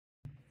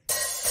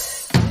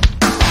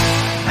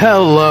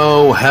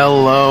Hello,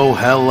 hello,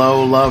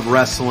 hello, Love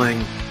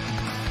Wrestling.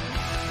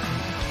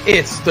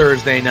 It's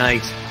Thursday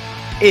night.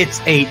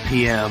 It's 8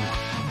 p.m.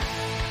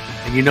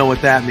 And you know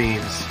what that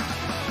means.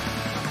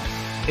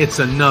 It's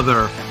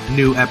another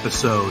new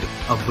episode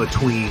of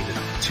Between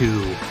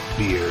Two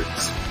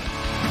Beards.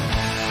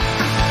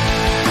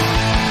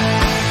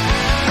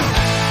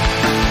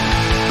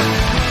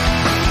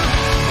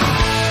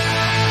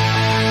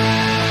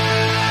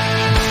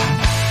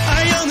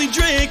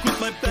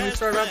 Can we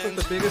start off with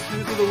the biggest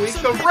news of the week?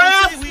 The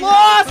RADz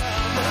lost!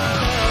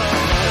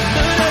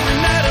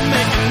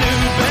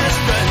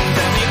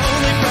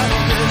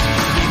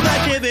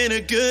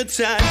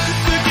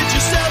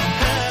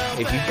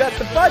 If you've got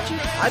the budget,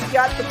 I've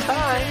got the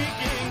time.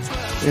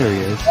 There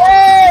he is.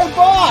 Hey,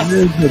 boss!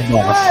 There's the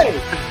boss. Hey!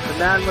 The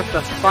man with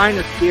the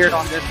finest beard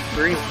on this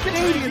screen.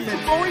 Canadian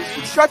men, boys,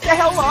 shut the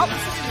hell up.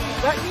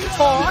 Let me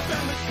talk.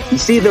 You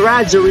see, the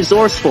RADz are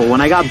resourceful. When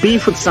I got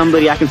beef with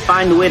somebody, I can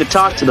find a way to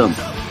talk to them.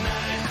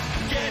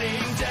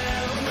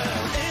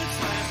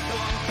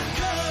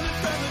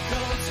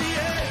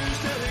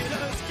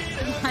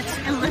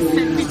 And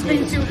listen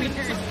between two beers.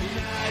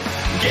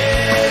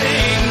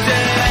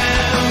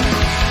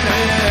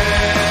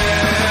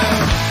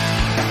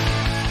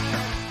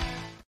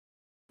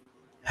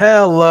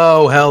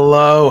 Hello,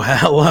 hello,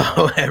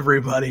 hello,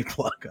 everybody.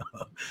 Plug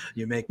up.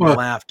 You make me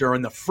laugh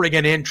during the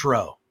friggin'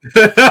 intro.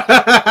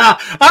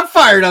 I'm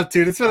fired up,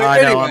 dude. It's really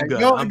I know, anyway. I'm good.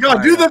 Go, I'm go.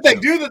 fired Do the up,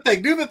 thing. too. Do the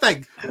thing. Do the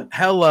thing.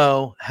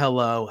 Hello,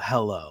 hello,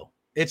 hello.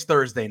 It's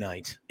Thursday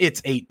night.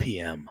 It's 8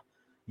 p.m.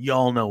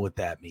 Y'all know what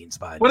that means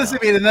by now. What does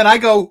it mean? And then I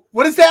go,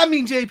 what does that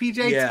mean,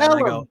 JPJ? Yeah, Tell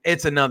and I him. go,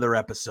 it's another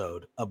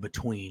episode of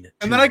Between Two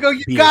And then I go,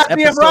 you Beers. goddamn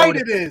Episode right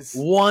it is.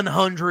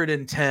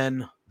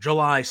 110,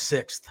 July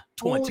 6th,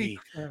 Holy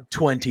crap.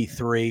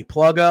 2023.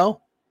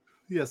 Pluggo,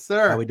 Yes,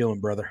 sir. how we doing,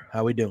 brother?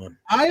 How we doing?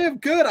 I am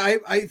good.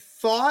 I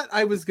thought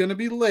I was going to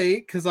be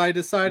late because I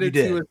decided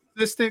You to did.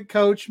 assistant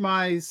coach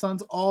my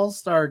son's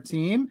all-star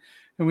team,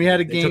 and we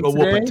had a They game took a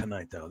today. whooping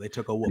tonight, though. They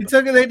took a whooping.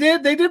 They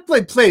did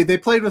play. They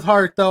played with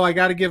heart, though. I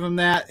got to give them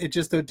that. It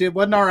just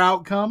wasn't our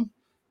outcome,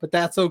 but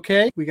that's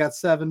okay. We got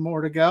 7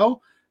 more to go,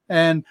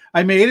 and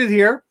I made it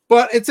here.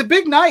 But it's a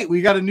big night.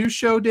 We got a new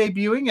show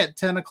debuting at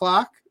 10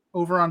 o'clock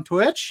over on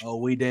Twitch. Oh,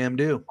 we damn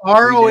do.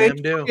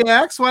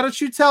 ROHX. Why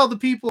don't you tell the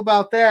people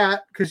about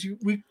that? Because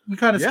we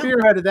kind of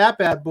spearheaded that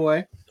bad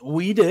boy.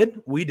 We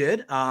did.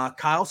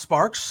 Kyle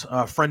Sparks,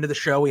 a friend of the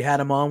show, we had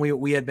him on.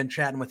 We had been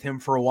chatting with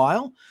him for a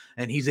while,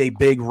 and he's a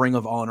big Ring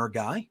of Honor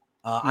guy.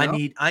 I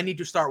need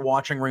to start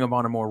watching Ring of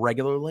Honor more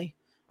regularly.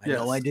 I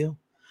know I do.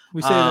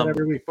 We say that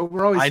every week, but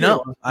we're always. I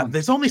know.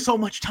 There's only so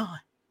much time.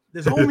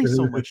 There's only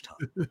so much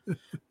time.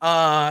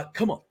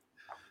 Come on.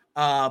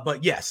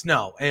 But yes,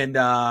 no, and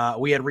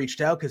we had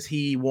reached out because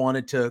he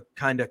wanted to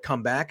kind of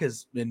come back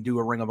and do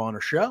a Ring of Honor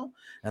show,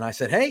 and I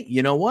said, hey,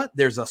 you know what?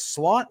 There's a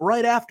slot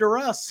right after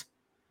us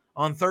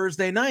on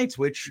Thursday nights,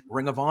 which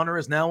Ring of Honor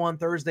is now on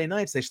Thursday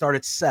nights. They start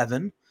at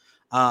 7.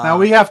 Now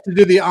we have to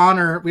do the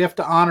honor. We have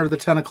to honor the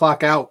 10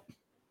 o'clock out.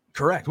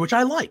 Correct, which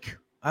I like.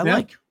 I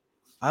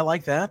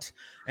like that.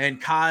 And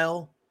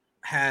Kyle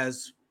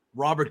has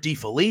Robert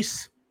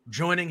DeFelice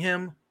joining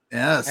him.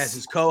 Yes. As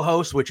his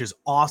co-host, which is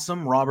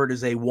awesome. Robert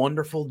is a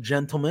wonderful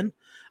gentleman.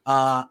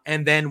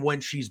 And then when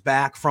she's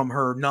back from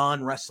her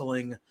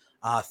non-wrestling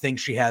thing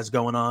she has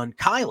going on,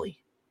 Kylie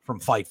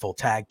from Fightful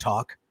Tag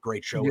Talk,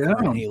 great show with her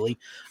and Haley.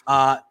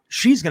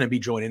 She's going to be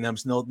joining them.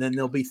 So then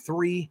there'll be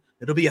 3.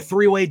 It'll be a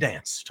 3-way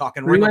dance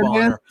talking Ring of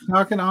Honor.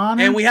 Talking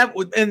Honor. And we have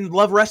in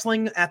Love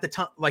Wrestling at the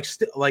time,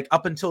 like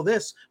up until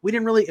this, we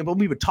didn't really. But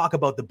we would talk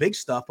about the big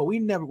stuff, but we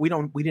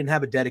didn't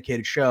have a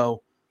dedicated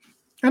show.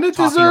 And it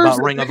talking deserves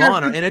about Ring of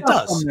Honor, and it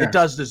does. It It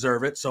does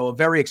deserve it. So I'm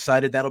very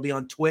excited. That'll be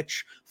on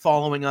Twitch,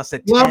 following us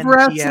at Love 10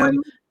 Wrestling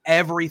p.m.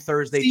 every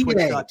Thursday, CA.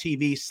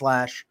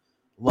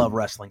 twitch.tv/Love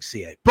Wrestling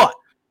CA. But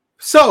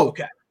so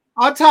okay,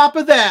 on top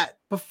of that,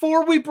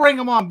 before we bring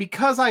him on,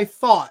 because I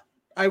thought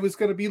I was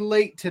going to be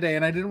late today,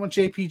 and I didn't want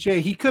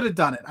JPJ. He could have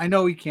done it. I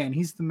know he can.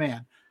 He's the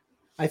man.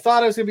 I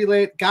thought I was going to be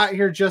late. Got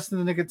here just in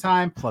the nick of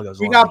time. Pluggo's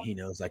he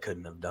knows I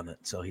couldn't have done it,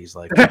 so he's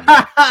like,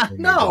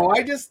 no,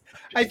 I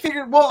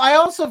figured. Well, I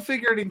also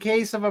figured in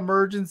case of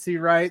emergency,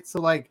 right?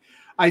 So like,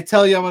 I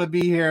tell you I'm going to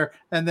be here,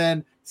 and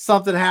then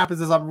something happens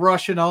as I'm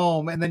rushing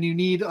home, and then you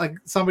need like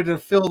somebody to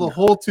fill the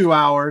whole 2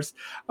 hours.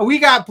 We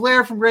got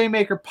Blair from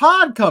Graymaker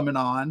Pod coming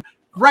on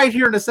right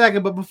here in a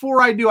second. But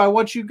before I do, I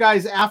want you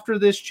guys after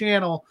this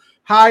channel.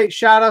 Hi,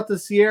 shout out to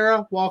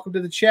Sierra. Welcome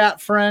to the chat,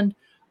 friend.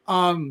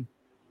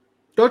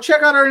 Go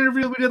check out our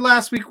interview we did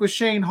last week with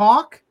Shane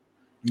Hawk.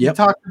 Yep. We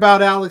talked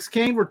about Alex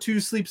Kane. We're 2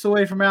 sleeps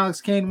away from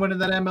Alex Kane winning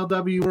that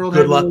MLW World.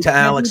 Good luck to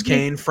Alex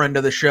Kane, friend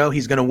of the show.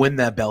 He's going to win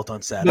that belt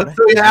on Saturday.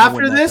 So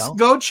after this,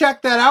 go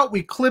check that out.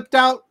 We clipped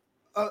out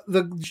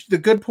the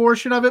good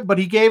portion of it, but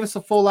he gave us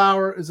a full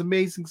hour. It's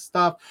amazing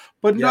stuff.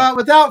 But not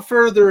without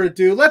further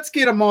ado, let's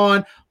get him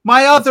on.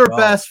 My other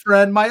best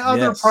friend, my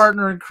other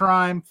partner in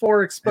crime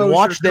for Exposure. And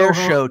watch their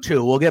show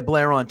too. We'll get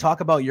Blair on. Talk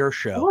about your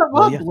show.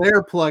 We'll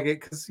Blair plug it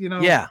because he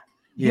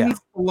needs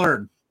to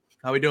learn.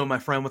 How we doing, my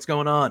friend? What's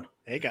going on?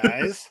 Hey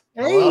guys.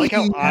 Hey. I like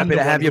how I'm Happy the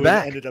to have one you who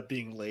back. ended up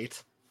being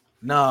late.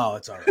 No,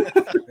 it's all right.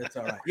 It's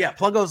all right. Yeah,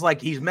 Pluggo's like,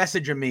 he's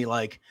messaging me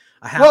like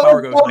a half hour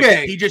ago.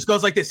 Okay. Like, he just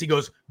goes like this. He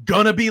goes,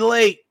 gonna be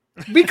late.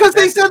 Because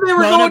they said they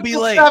were Gonna going be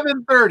till late.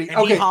 7:30.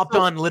 And he hopped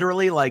on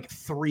literally like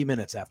 3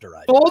 minutes after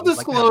I did. Full I was like,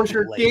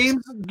 disclosure, "That's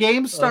late."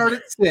 games start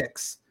at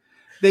 6.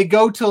 They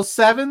go till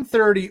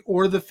 7:30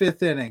 or the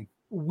 5th inning.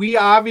 We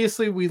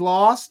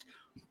lost,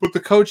 but the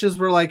coaches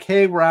were like,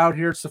 hey, we're out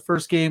here. It's the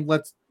first game.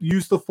 Let's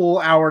use the full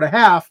hour and a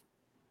half.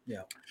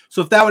 Yeah.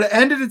 So if that would have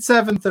ended at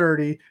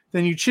 7:30,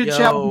 then you chit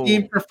chat with the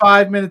game for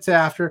 5 minutes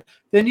after.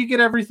 Then you get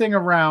everything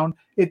around.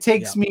 It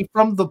takes me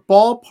from the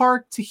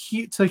ballpark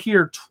to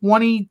here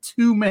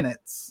 22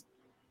 minutes.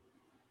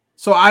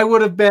 So I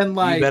would have been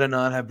like, you better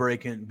not have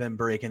been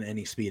breaking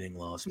any speeding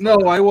laws. No,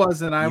 I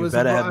wasn't. I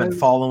better have been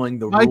following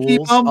the Mikey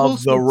rules Mumbles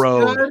of the was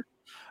road. good.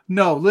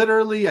 No,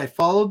 literally, I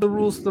followed the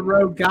rules of the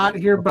road, got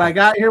here, but I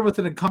got here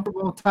within a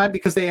comfortable time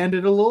because they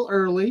ended a little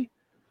early.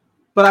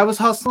 But I was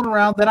hustling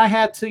around. Then I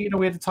had to,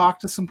 we had to talk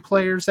to some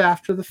players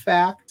after the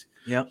fact.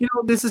 Yeah.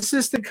 This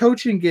assistant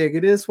coaching gig,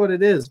 it is what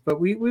it is. But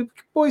we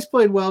boys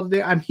played well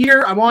today. I'm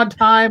here. I'm on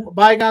time.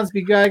 Bygones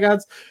be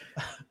bygones.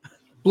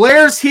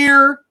 Blair's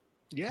here.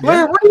 Yeah.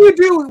 Blair, what do you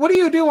do? What do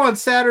you do on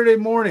Saturday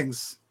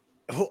mornings?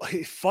 Well,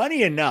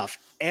 funny enough,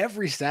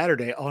 every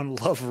Saturday on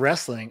Love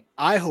Wrestling,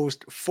 I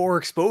host For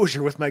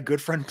Exposure with my good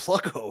friend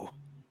Pluggo.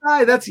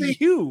 Hi, that's me.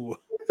 You.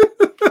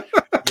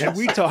 And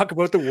we talk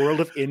about the world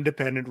of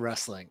independent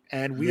wrestling,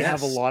 and we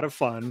have a lot of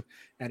fun,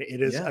 and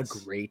it is a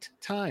great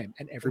time,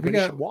 and everybody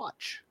should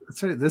watch.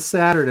 That's right. This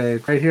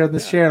Saturday, right here on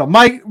this channel.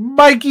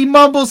 Mikey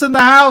Mumbles in the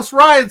house.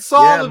 Ryan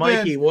Sullivan. Yeah,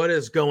 Mikey, what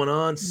is going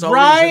on?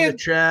 Sullivan's in the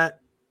chat.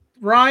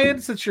 Ryan,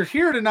 since you're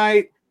here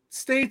tonight,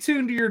 stay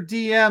tuned to your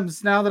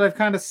DMs. Now that I've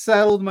kind of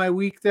settled my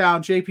week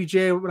down,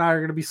 JPJ and I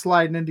are going to be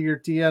sliding into your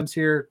DMs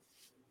here.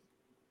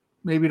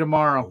 Maybe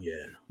tomorrow. Oh,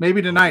 yeah.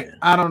 Maybe tonight. Oh, yeah.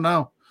 I don't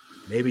know.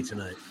 Maybe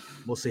tonight.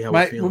 We'll see how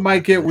we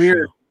might get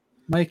weird.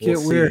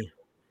 Weird.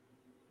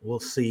 We'll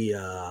see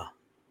how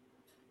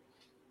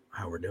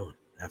we're doing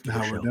after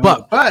the show.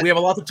 But we have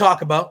a lot to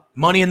talk about.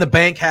 Money in the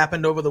Bank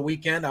happened over the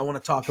weekend. I want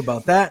to talk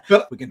about that.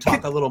 We can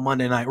talk a little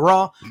Monday Night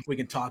Raw. We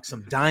can talk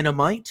some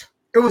Dynamite.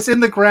 It was in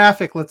the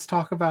graphic. Let's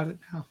talk about it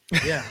now.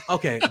 Yeah.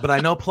 Okay. But I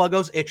know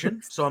Pluggo's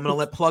itching, so I'm going to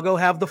let Pluggo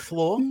have the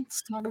floor.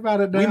 Let's talk about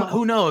it now.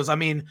 Who knows? I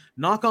mean,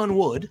 knock on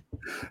wood.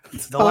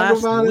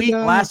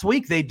 Last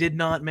week they did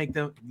not make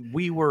the.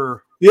 We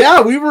were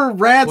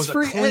RADz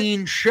free. A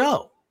clean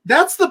show.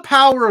 That's the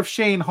power of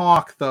Shane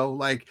Hawk, though.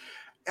 Like,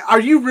 are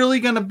you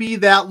really going to be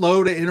that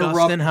low to interrupt?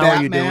 Dustin, how Batman?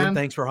 are you doing?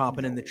 Thanks for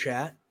hopping in the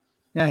chat.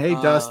 Yeah, hey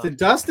Dustin.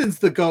 Dustin's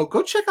the GOAT.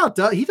 Go check out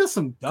Dustin. He does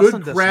some good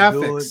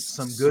graphics.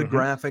 Some good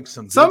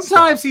graphics.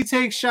 Sometimes he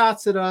takes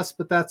shots at us,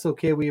 but that's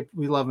okay. We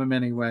love him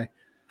anyway.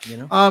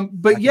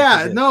 But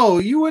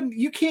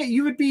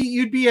you'd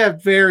be a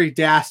very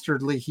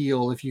dastardly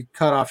heel if you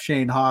cut off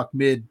Shane Hawk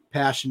mid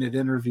passionate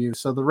interview.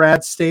 So the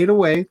RADz stayed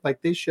away like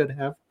they should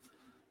have.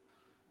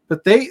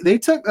 But they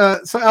took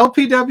so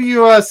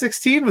LPW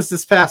 16 was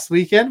this past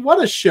weekend.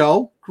 What a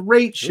show.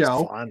 Great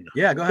show.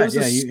 Yeah, go ahead.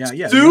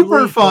 Yeah.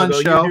 Super fun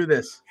show. You do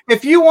this.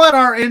 If you want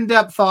our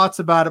in-depth thoughts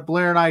about it,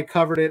 Blair and I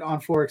covered it on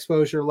For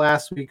Exposure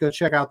last week. Go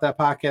check out that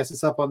podcast.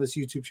 It's up on this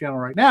YouTube channel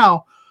right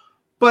now.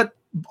 But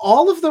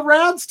all of the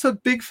RADz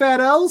took big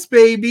fat L's,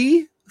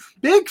 baby.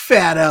 Big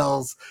fat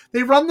L's.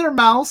 They run their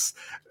mouths.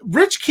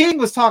 Rich King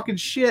was talking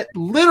shit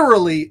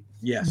literally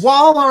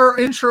while our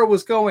intro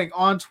was going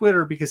on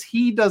Twitter because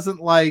he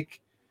doesn't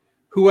like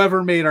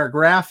whoever made our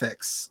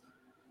graphics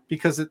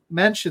because it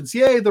mentions,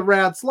 yay, the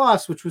RADz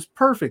lost, which was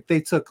perfect.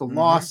 They took a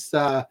loss.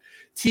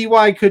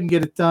 TY couldn't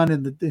get it done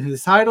in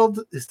his title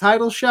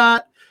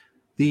shot.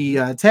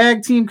 The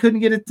tag team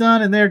couldn't get it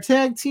done in their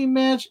tag team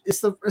match.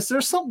 Is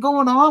there something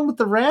going on with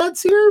the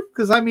RADz here?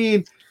 Because I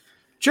mean,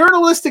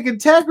 journalistic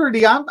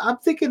integrity. I'm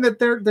thinking that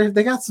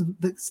they got some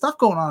stuff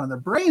going on in their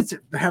brains.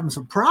 They're having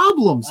some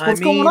problems. What's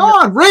going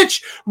on?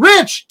 Rich,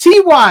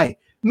 TY,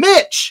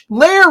 Mitch,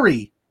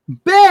 Larry,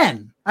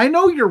 Ben. I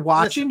know you're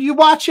watching. You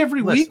watch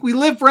every week. We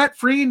live rent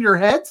free in your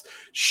heads.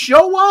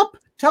 Show up.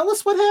 Tell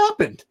us what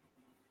happened.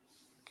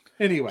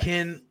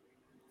 Anyway,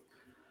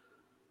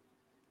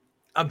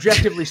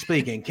 objectively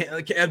speaking,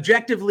 you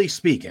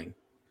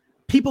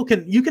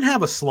can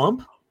have a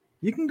slump.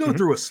 You can go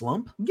through a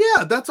slump.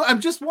 Yeah, that's what I'm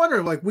just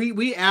wondering. Like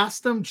we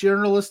asked them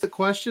journalistic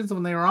questions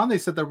when they were on. They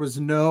said there was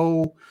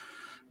no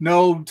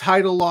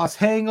title loss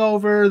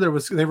hangover.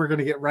 They were going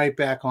to get right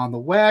back on the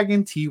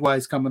wagon.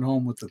 TY's coming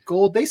home with the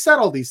gold. They said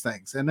all these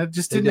things, and it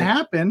just didn't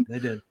happen. They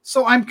did.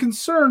 So I'm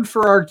concerned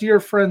for our dear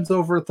friends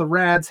over at the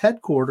RADz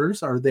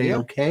headquarters. Are they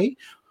okay?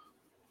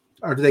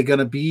 Are they going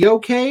to be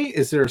okay?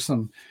 Is there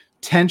some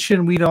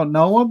tension we don't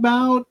know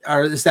about?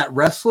 Or is that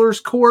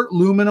wrestler's court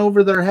looming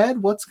over their head?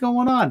 What's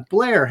going on?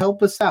 Blair,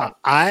 help us out.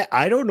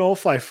 I don't know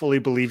if I fully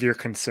believe your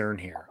concern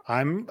here.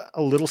 I'm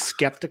a little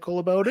skeptical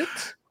about it.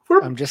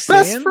 I'm just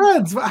best saying,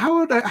 friends.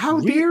 How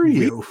dare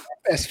you? We're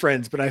best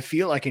friends, but I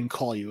feel I can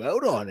call you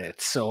out on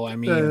it. So I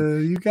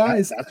mean, you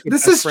guys, that's what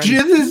this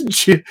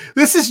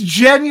best is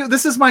genuine.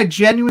 This is my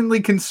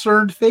genuinely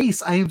concerned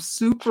face. I am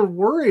super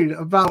worried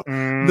about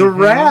the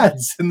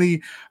RADz and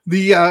the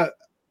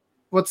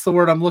what's the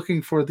word I'm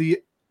looking for?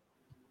 The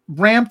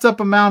ramped up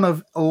amount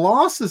of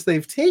losses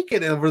they've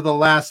taken over the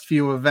last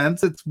few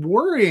events. It's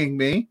worrying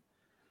me.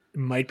 It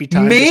might be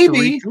time just to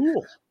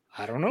retool.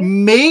 I don't know.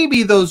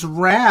 Maybe those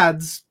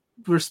RADz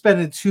were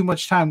spending too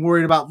much time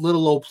worried about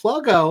little old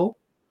Pluggo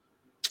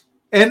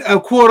and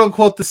quote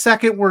unquote the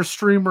second worst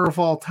streamer of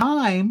all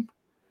time.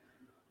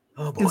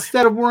 Oh boy.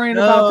 Instead of worrying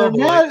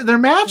about their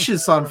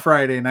matches on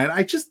Friday night.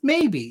 I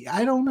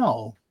don't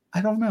know.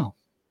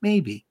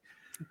 Maybe.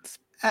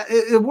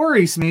 It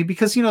worries me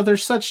because they're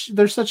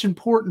such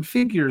important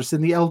figures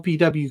in the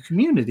LPW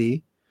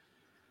community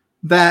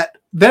that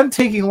them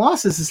taking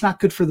losses is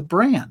not good for the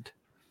brand.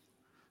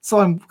 So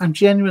I'm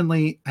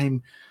genuinely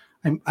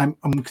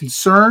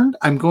concerned.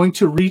 I'm going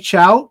to reach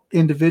out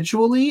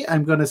individually.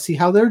 I'm going to see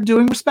how they're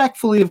doing,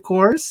 respectfully, of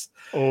course.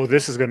 Oh,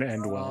 this is going to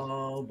end well.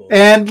 Oh,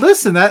 and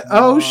listen,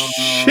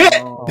 shit!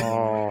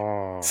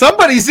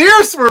 Somebody's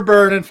ears were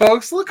burning,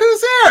 folks. Look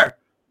who's here!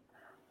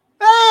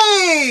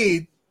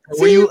 Hey!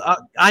 Were you?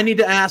 I need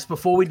to ask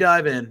before we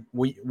dive in.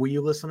 Were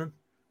you listening?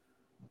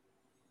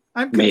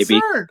 I'm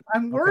concerned.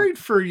 I'm worried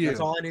for you.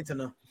 That's all I need to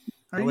know.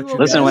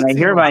 Listen, when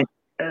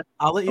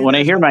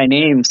I hear my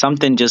name,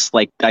 something just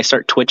like I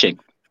start twitching.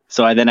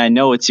 So I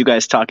know it's you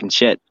guys talking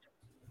shit.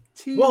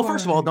 Well,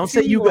 first of all, don't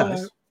say you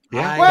guys.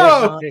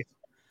 Yeah.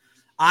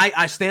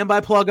 I stand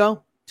by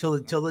Pluggo till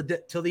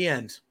the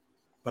end,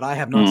 but I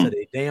have not said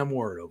a damn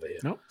word over here.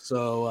 Nope.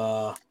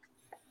 So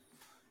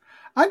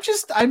I'm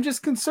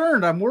just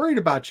concerned. I'm worried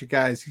about you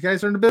guys. You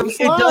guys are in a bit of a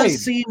slide. It does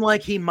seem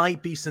like he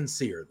might be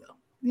sincere, though.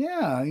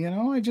 Yeah,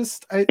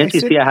 I Can't you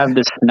see I have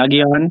this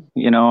snuggie on?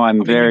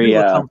 I'm very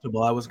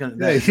comfortable. I was gonna.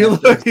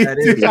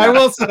 I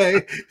will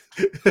say,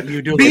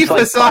 you do. Beef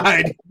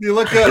aside, you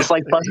look good. It's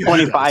like plus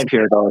 25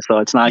 here, though, so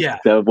it's not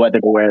the weather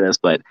to wear this.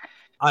 But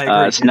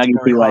snuggie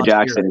PY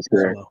Jackson is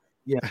here. Well.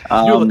 Yeah,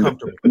 you look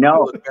comfortable.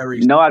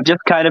 No, I've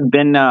just kind of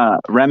been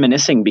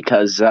reminiscing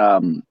because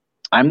I'm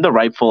the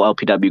rightful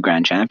LPW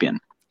Grand Champion.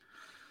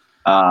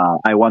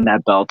 I won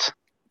that belt,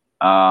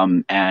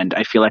 and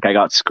I feel like I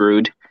got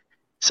screwed.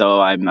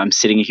 So I'm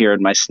sitting here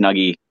in my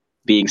snuggie,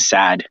 being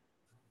sad.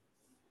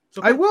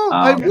 I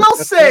will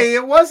say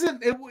it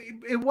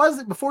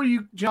wasn't before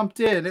you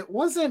jumped in. It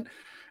wasn't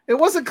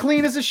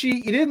clean as a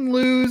sheet. You didn't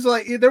lose.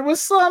 Like there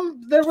was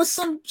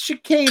some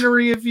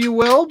chicanery, if you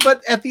will.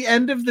 But at the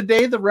end of the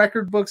day, the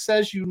record book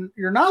says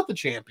you're not the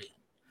champion.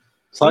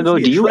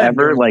 Pluggo, do you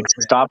ever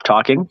stop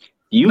talking?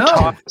 You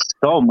talk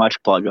so much,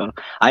 Pluggo.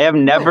 I have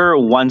never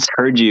once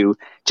heard you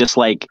just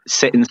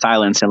sit in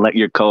silence and let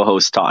your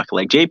co-host talk.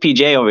 Like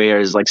JPJ over here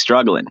is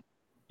struggling,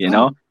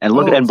 and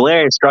and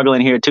Blair is struggling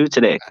here too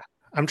today.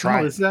 I'm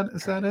trying. Is that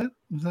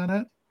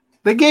it?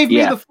 They gave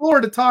me the floor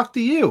to talk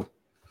to you.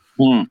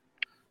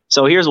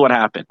 So here's what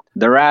happened.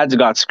 The RADz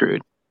got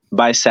screwed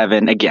by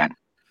 7 again.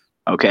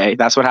 Okay,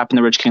 that's what happened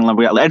to Rich King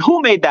Lumber. And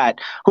who made that?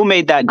 Who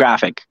made that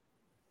graphic?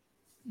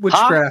 Which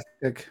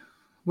graphic?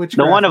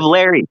 The one of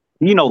Larry.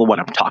 You know the one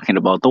I'm talking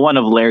about. The one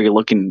of Larry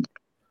looking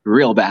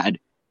real bad.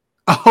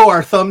 Oh,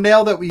 our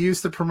thumbnail that we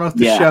used to promote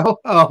the show?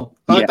 Oh,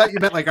 I thought you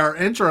meant our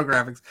intro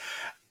graphics.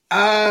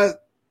 I'm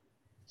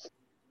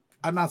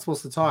not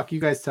supposed to talk. You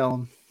guys tell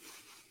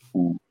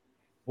him.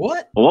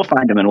 What? Well, we'll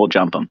find him and we'll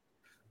jump him.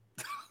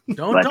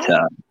 Don't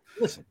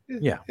listen.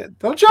 Yeah.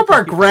 Don't jump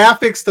our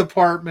graphics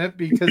department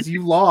because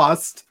you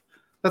lost.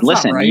 That's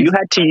listen, not right. You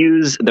had to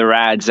use the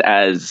RADz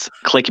as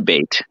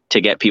clickbait to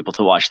get people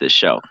to watch this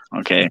show.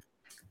 Okay.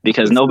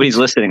 Because nobody's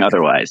listening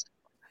otherwise.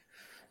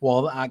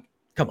 Well,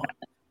 come on.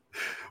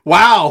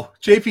 Wow.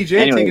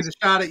 JPJ taking a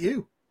shot at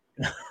you.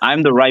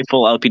 I'm the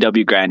rightful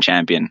LPW Grand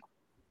Champion.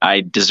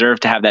 I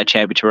deserve to have that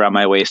championship around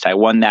my waist. I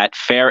won that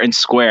fair and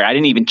square. I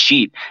didn't even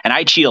cheat. And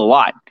I cheat a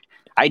lot.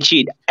 I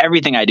cheat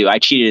everything I do. I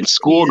cheated in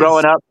school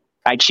growing up.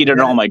 I cheated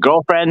on all my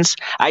girlfriends.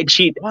 I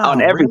cheat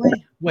on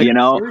everything. Really? Wait,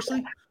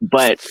 seriously?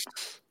 But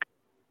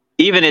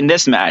even in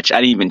this match, I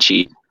didn't even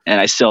cheat.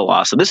 And I still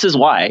lost. So this is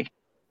why.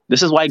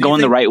 This is why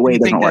going the right way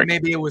doesn't work.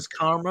 Maybe it was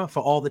karma for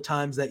all the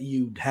times that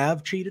you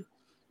have cheated?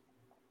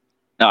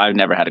 No, I've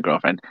never had a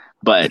girlfriend,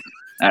 but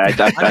I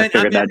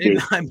figured that'd be.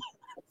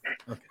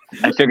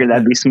 I figured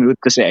that'd be smooth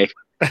to say,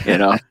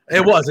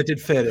 It was. It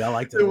did fit. I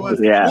liked it. It was.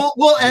 Yeah.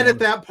 We'll edit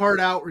that part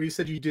out where you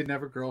said you didn't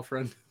have a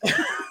girlfriend.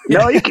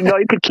 No, you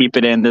could keep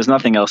it in. There's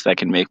nothing else that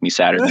can make me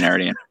sadder than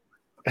Arian.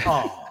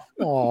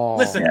 Oh.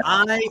 Listen,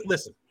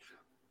 listen.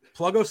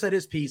 Pluggo said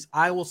his piece.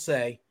 I will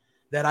say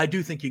that I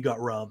do think you got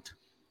robbed.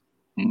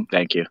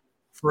 Thank you.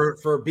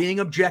 For being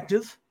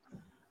objective,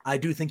 I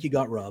do think you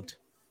got robbed.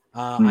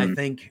 I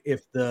think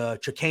if the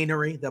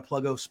chicanery that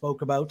Pluggo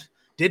spoke about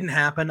didn't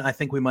happen, I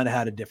think we might have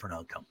had a different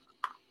outcome.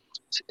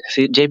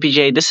 See,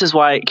 JPJ, this is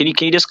why. Can you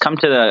just come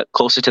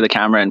closer to the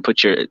camera and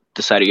put the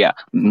side of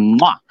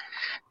Mwah.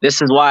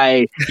 This is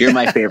why you're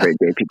my favorite,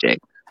 JPJ,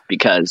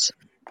 because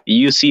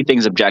You see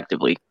things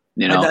objectively.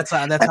 You know, that's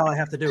how I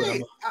have to do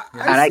it.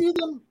 I see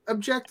them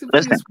objectively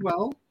as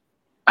well.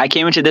 I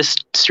came into this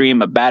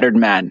stream a battered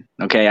man.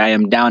 Okay, I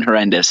am down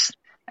horrendous,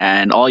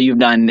 and all you've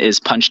done is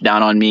punch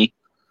down on me,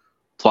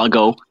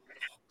 Pluggo.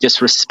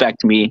 Just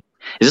respect me.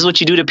 Is this what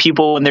you do to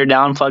people when they're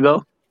down, Pluggo?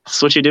 Is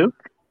this what you do?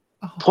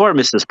 Oh. Poor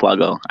Mrs.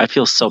 Pluggo. I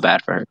feel so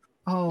bad for her.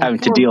 Having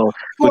to deal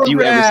with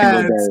you every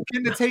single day.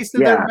 Getting a taste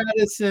of their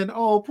medicine.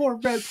 Oh, poor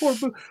Red, poor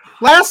Boo.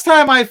 Last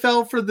time I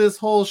fell for this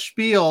whole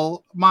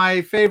spiel, one of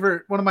my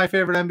favorite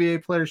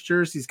NBA players'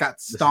 jerseys got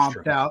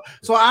stomped out.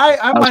 So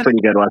I was pretty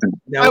good, wasn't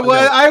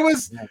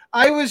it?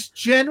 I was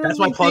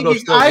genuinely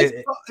thinking.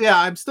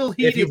 I'm still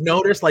heated. If you've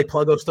noticed, like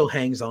Pluggo still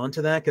hangs on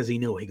to that because he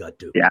knew he got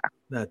duped. Yeah,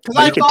 because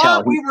I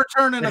thought we were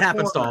turning. It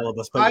happens to all of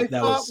us. But I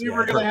thought we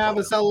were going to have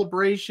a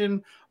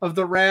celebration of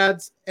the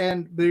RADz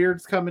and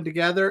Beards coming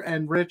together,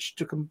 and Rich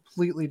to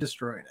completely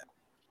destroy it.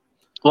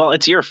 Well,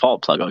 it's your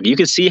fault, Pluggo. You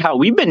can see how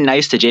we've been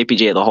nice to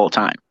JPJ the whole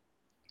time.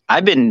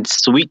 I've been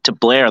sweet to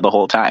Blair the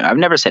whole time. I've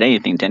never said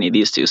anything to any of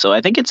these two, so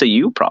I think it's a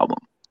you problem.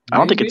 I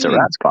don't think it's a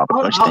RADz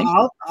problem.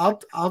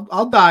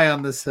 I'll die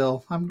on this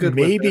hill. I'm good.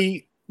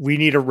 Maybe we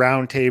need a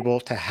round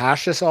table to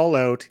hash this all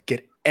out,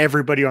 get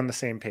everybody on the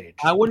same page.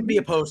 I wouldn't be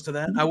opposed to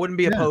that. I wouldn't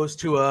be opposed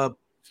to a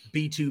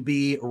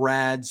B2B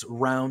RADz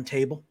round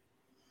table.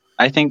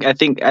 I think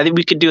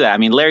we could do that. I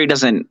mean,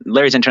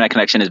 Larry's internet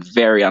connection is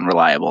very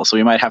unreliable, so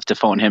we might have to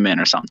phone him in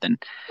or something.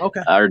 Okay.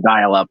 Or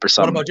dial up or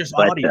something. What about just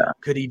audio?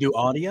 Could he do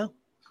audio?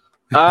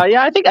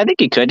 Yeah, I think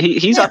he could.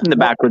 He's up in the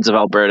backwoods of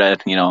Alberta,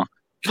 you know,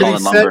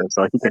 calling lumber.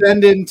 So he could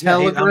send in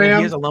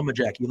telegram. He's a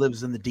lumberjack. He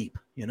lives in the deep,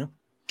 you know.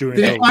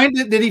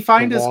 Did he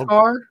find his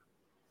car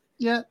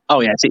yet?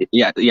 Oh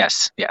yeah,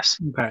 yes.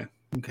 Okay.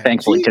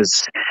 Thankfully,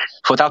 because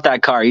without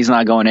that car, he's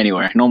not going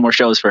anywhere. No more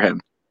shows for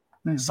him.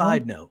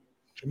 Side note.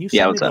 Can you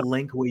send me the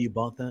link where you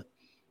bought that?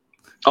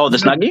 Oh, the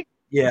Snuggie?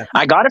 Yeah.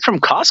 I got it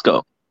from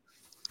Costco.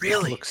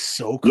 Really? It looks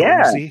so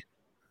cozy.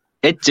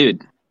 Yeah.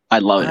 Dude, I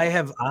love it.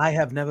 I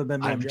have never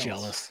been more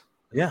jealous.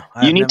 Yeah.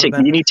 You need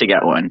to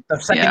get one. The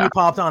second you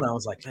popped on, I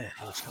was like, man,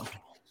 he looks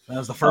comfortable. That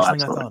was the first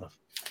thing I thought of.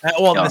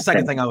 The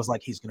second thing I was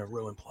like, he's going to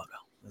ruin Pluggo.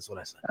 That's what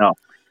I said. Oh,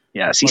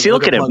 yeah. See,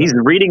 look at him. He's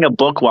reading a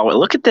book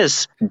look at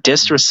this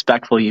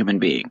disrespectful human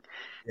being.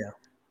 Yeah.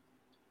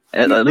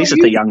 At least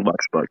it's a Young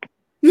Bucks book.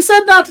 You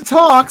said not to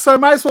talk, so I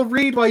might as well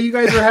read while you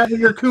guys are having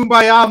your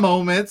kumbaya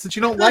moments since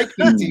you don't like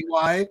me,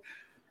 TY.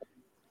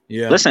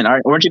 Yeah. Listen,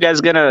 weren't you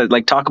guys gonna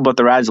talk about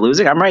the RADz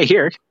losing? I'm right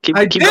here. Keep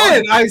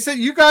going. I said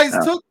you guys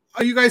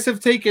have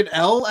taken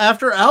L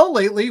after L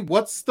lately.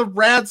 What's the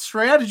RADz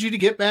strategy to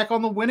get back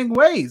on the winning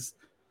ways?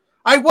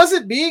 I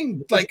wasn't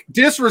being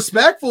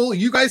disrespectful.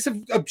 You guys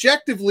have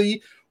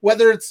objectively,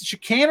 whether it's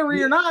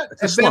chicanery or not,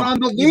 have been on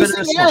the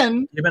losing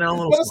end. You've been on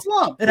a little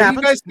slump. What are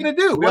you guys gonna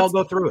do? We all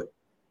go through it.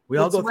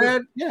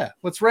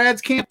 What's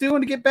RADz camp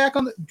doing to get back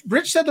on the?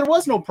 Rich said there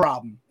was no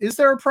problem. Is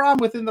there a problem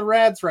within the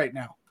RADz right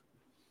now?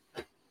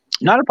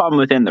 Not a problem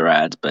within the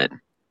RADz, but I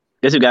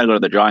guess we got to go to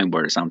the drawing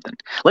board or something.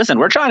 Listen,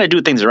 we're trying to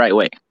do things the right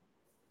way.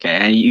 Okay,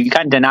 and you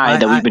can't deny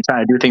that we've been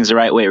trying to do things the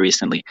right way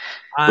recently.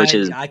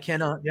 I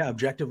cannot. Yeah,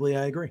 objectively,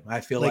 I agree.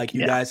 I feel like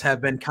you guys have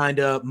been kind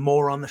of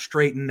more on the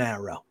straight and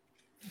narrow.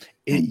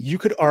 You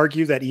could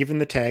argue that even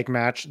the tag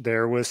match,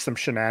 there was some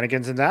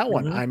shenanigans in that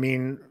one. I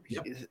mean,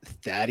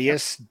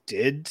 Thaddeus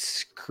did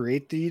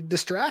create the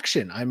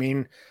distraction. I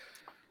mean,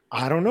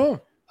 I don't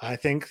know. I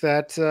think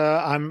that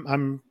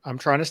I'm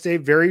trying to stay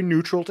very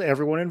neutral to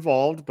everyone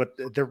involved, but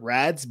the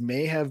RADz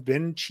may have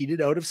been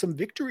cheated out of some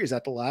victories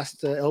at the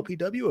last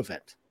LPW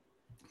event.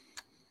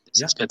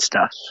 This is good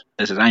stuff.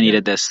 I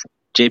needed this.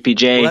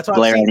 JPJ,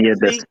 Blair, I needed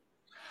this.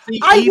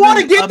 I want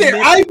to get there.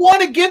 I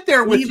want to get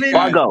there with you.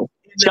 Go.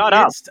 Shut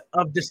up.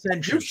 Of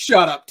dissension. You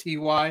shut up,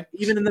 TY.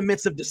 Even in the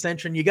midst of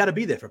dissension, you got to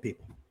be there for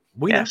people.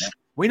 We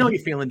know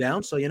you're feeling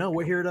down, so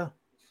we're here to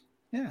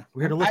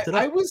lift it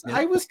up.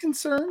 I was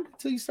concerned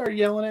until you started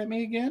yelling at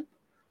me again.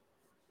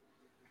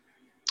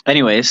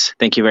 Anyways,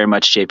 thank you very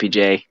much,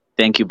 JPJ.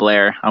 Thank you,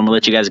 Blair. I'm gonna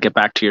let you guys get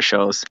back to your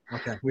shows.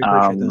 Okay, we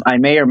appreciate that. I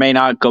may or may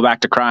not go back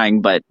to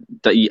crying, but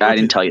I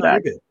didn't tell you that.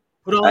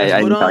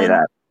 I didn't tell you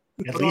that.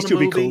 At least you'll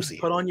be cozy.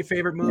 Put on your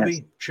favorite movie.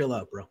 Yes. Chill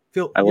out, bro.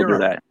 I will do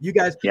that. You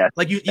guys, you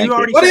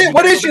already.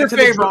 What is your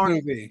favorite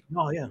movie?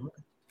 Oh yeah.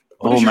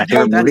 My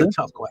favorite movie? That's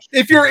a tough question.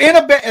 If you're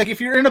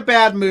in a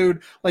bad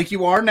mood, like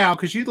you are now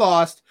because you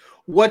lost,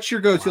 what's your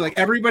go-to? Like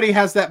everybody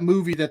has that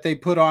movie that they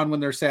put on when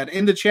they're sad.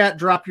 In the chat,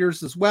 drop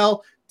yours as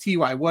well.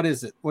 TY, what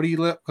is it? What do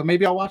you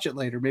maybe I'll watch it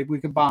later. Maybe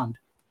we can bond.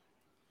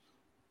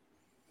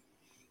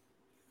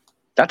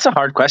 That's a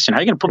hard question. How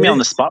are you gonna put me on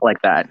the spot like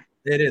that?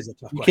 It is a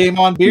tough question. You came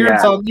on beer,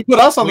 so you put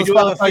us on the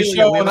spot by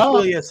showing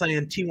up. We have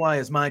saying TY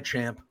is my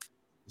champ.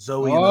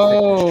 Zoe and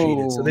the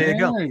cheated. So there you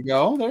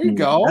go. There you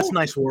go. That's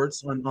nice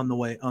words on the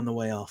way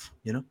off.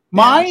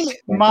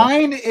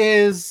 Mine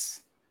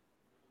is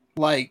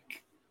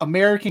like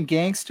American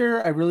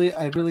Gangster. I really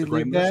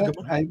like that.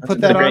 I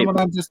put that on when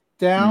I'm just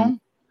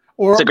down.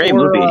 Or it's a great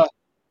movie.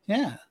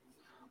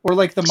 Or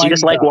like the. So you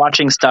just like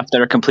watching stuff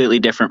that are completely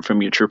different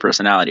from your true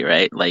personality,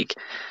 right? Like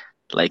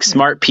like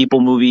smart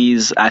people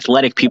movies,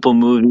 athletic people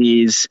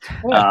movies,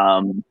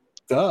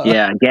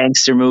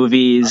 gangster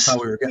movies. I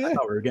thought we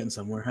were getting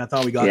somewhere. I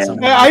thought we got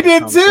somewhere. Yeah, I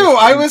did too.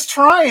 I was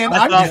trying.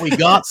 I thought we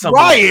got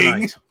somewhere.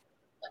 Trying.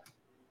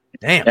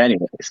 Damn.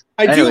 Anyways,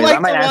 like I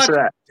might to answer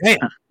that. Damn.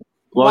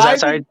 What was that?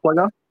 Sorry,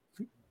 Pluggo?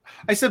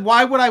 I said,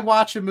 why would I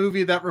watch a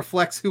movie that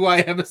reflects who I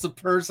am as a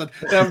person?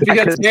 That would be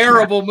a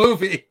terrible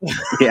movie.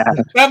 Yeah.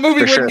 That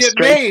movie wouldn't get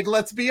Straight, made,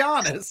 let's be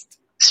honest.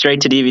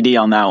 Straight to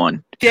DVD on that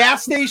one.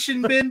 Gas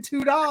station bin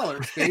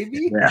 $2,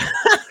 baby.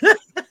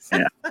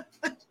 Yeah.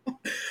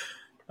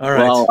 All right.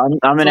 Well,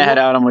 I'm going to head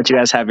out and let you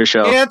guys have your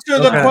show. Answer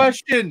the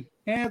question.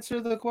 Answer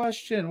the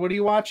question. What are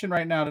you watching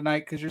right now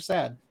tonight? Because you're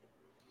sad.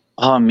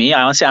 Oh, me?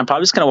 Honestly, I'm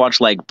probably just going to watch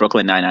like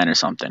Brooklyn Nine-Nine or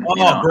something.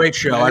 Oh, great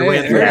show. I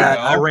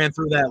ran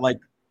through that like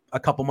a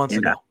couple months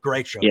ago.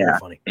 Great show. Yeah. Very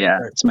funny. Yeah.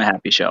 It's my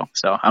happy show.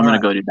 So I'm going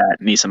to go do that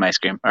and eat some ice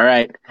cream. All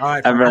right. All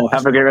right.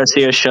 Have a great rest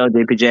of your show,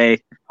 JPJ.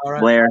 All right.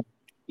 Blair.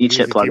 Eat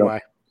shit, Pluggo.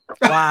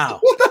 Wow.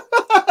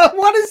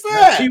 What is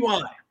that?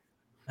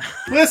 TY.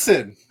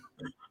 Listen.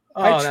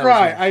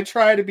 I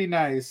try to be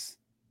nice.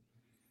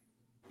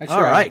 I try.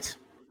 All right.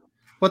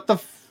 What the?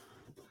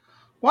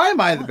 Why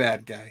am I the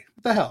bad guy?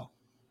 What the hell?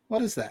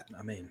 What is that?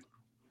 I mean,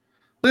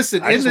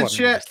 listen, in the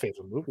chat.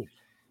 Favorite movie.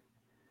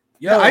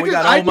 Yeah, I we did-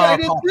 got I Omar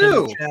did popped too.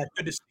 in the chat.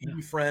 Good to see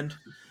you, friend.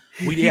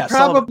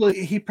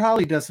 He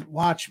probably doesn't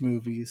watch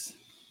movies.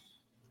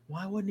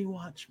 Why wouldn't he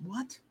watch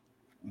what?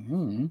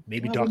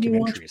 Maybe Why wouldn't he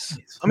watch documentaries.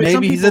 movies? I mean,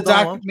 Maybe he's a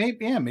doc. doc.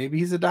 Maybe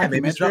he's a Yeah,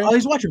 maybe documentary.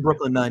 he's watching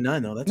Brooklyn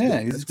Nine-Nine though. That's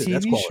good. He's That's a good.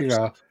 That's TV quality show.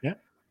 stuff. Yeah.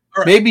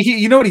 All right. Maybe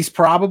you know what he's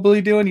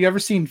probably doing? You ever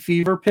seen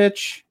Fever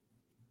Pitch?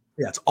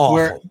 Yeah, it's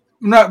awful.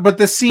 No, but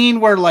the scene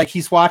where like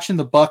he's watching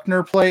the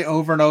Buckner play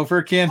over and over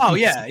again. Oh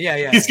yeah.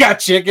 He's got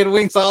chicken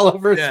wings all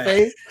over his Yeah.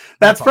 face.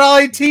 That's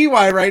probably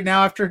TY right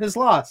now after his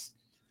loss.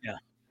 Yeah.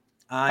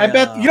 I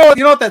bet you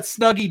know what that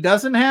Snuggie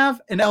doesn't have?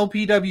 An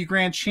LPW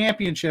Grand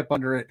Championship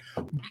under it.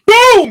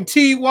 Boom!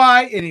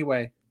 TY.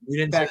 Anyway. You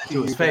didn't say Back that to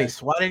to his you face.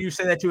 guys. Why didn't you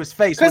say that to his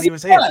face when Because he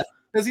was here?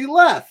 Because he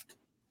left.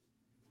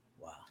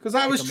 Wow. Because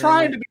I was Take a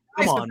trying minute. to be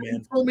Come nice, on, but man. he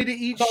told me to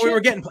eat I thought shit. we were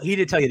getting. He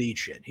did tell you to eat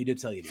shit. He did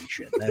tell you to eat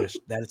shit.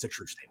 That is a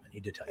true statement.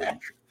 He did tell you to eat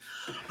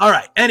shit. All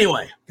right.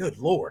 Anyway, good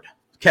lord.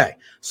 Okay,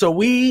 so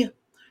he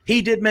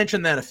did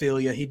mention that,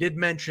 Ophelia. He did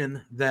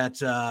mention that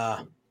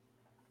the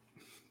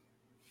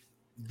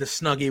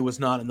Snuggie was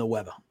not in the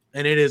weather,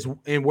 and it is.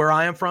 And where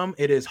I am from,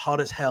 it is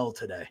hot as hell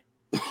today.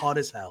 Hot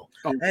as hell.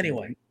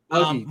 Anyway,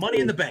 Money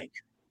in the Bank.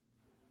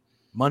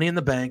 Money in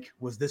the Bank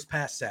was this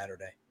past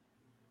Saturday.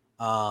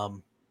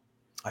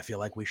 I feel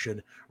like we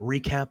should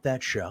recap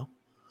that show.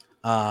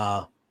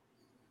 I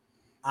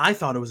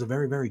thought it was a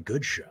very, very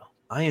good show.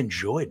 I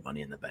enjoyed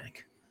Money in the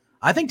Bank.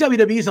 I think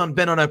WWE's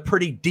been on a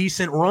pretty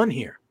decent run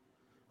here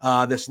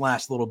this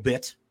last little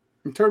bit.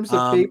 In terms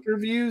of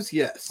pay-per-views,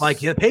 yes. Like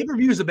the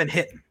pay-per-views have been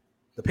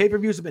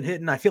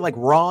hitting. I feel like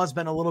Raw's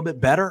been a little bit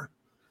better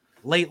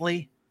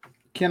lately.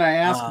 Can I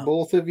ask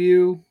both of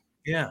you?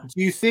 Yeah.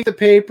 Do you think the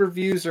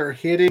pay-per-views are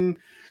hitting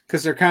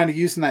because they're kind of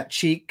using that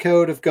cheat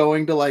code of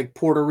going to like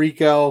Puerto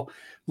Rico,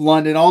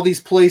 London, all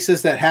these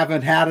places that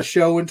haven't had a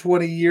show in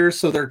 20 years,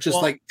 so they're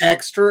just like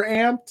extra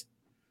amped?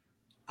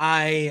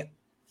 I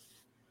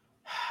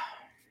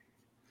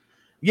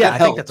That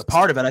think that's a helps.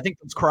 part of it. I think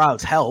those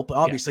crowds help.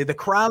 Obviously, the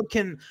crowd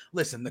can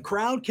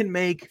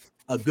make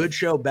a good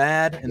show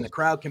bad, and the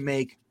crowd can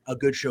make a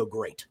good show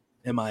great,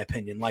 in my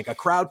opinion. Like a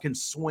crowd can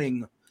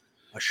swing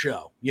a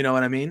show. You know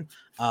what I mean?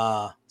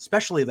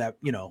 Especially that,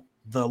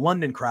 the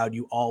London crowd,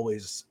 you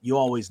always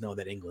know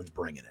that England's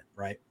bringing it,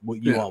 right?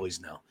 You always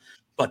know.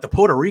 But the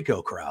Puerto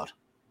Rico crowd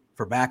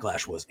for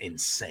Backlash was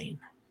insane.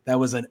 That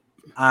was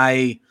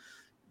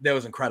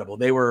incredible.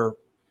 They were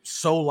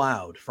so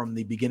loud from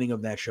the beginning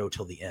of that show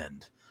till the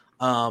end.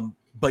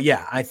 But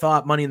yeah, I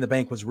thought Money in the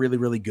Bank was really,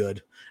 really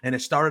good. And it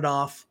started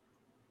off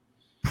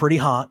pretty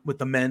hot with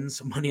the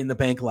men's Money in the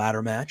Bank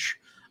ladder match,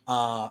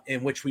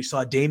 in which we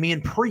saw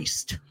Damian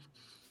Priest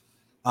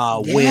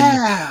win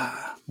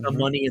the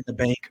Money in the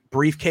Bank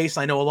briefcase.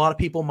 I know a lot of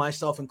people,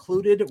 myself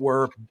included,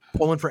 were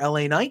pulling for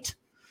LA Knight.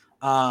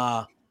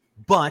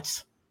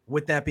 But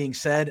with that being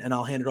said, and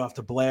I'll hand it off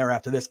to Blair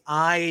after this,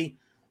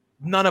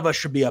 none of us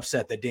should be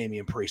upset that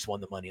Damian Priest won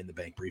the Money in the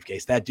Bank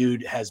briefcase. That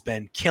dude has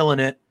been killing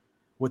it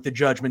with the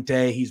Judgment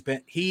Day.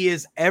 He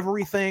is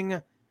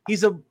everything.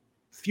 He's a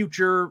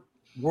future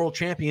world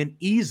champion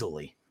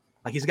easily.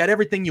 Like he's got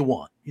everything you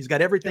want.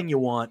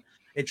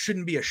 It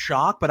shouldn't be a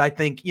shock, but I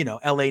think,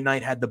 LA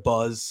Knight had the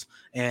buzz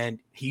and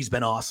he's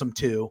been awesome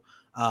too.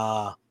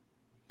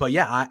 But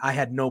yeah, I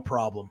had no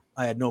problem.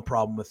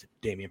 With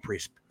Damian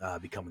Priest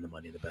becoming the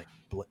Money in the Bank.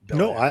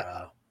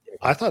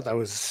 I thought that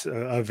was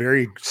a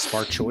very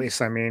smart choice.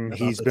 I mean,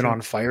 he's been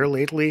on fire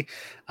lately.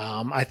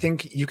 I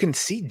think you can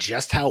see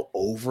just how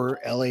over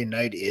LA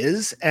Knight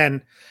is.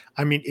 And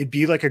I mean, it'd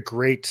be like a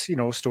great,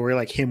 story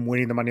like him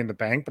winning the Money in the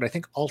Bank. But I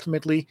think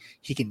ultimately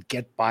he can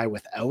get by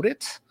without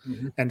it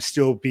and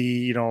still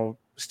be,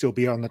 still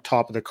be on the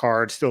top of the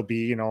card, still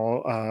be,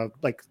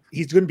 like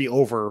he's going to be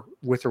over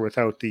with or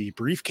without the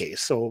briefcase.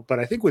 So, but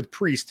I think with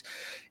Priest,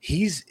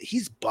 he's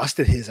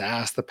busted his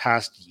ass the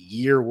past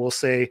year, we'll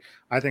say.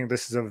 I think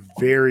this is a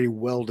very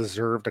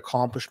well-deserved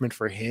accomplishment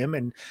for him.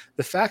 And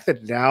the fact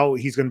that now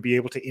he's going to be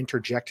able to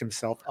interject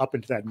himself up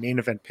into that main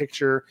event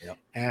picture,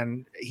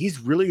 and he's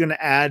really going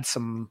to add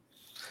some,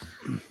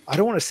 I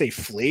don't want to say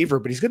flavor,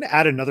 but he's going to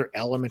add another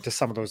element to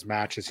some of those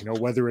matches,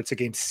 whether it's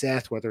against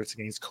Seth, whether it's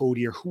against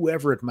Cody or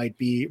whoever it might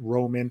be,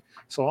 Roman.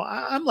 So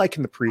I'm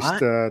liking the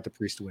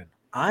Priest win.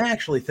 I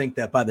actually think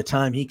that by the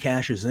time he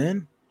cashes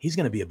in, he's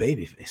going to be a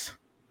babyface.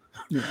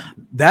 Yeah.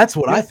 That's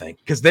what I think,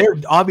 because they're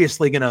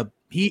obviously going to,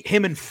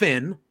 him and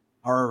Finn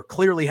are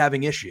clearly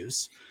having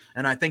issues.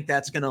 And I think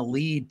that's going to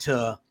lead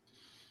to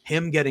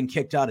him getting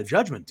kicked out of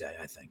Judgment Day,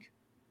 I think.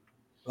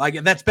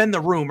 Like, that's been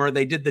the rumor.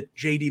 They did the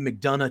JD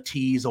McDonough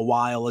tease a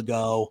while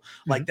ago.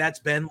 Like, that's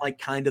been like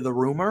kind of the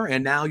rumor.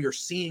 And now you're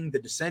seeing the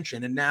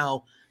dissension, and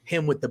now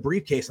him with the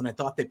briefcase. And I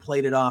thought they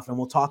played it off, and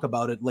we'll talk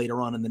about it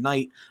later on in the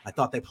night. I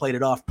thought they played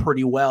it off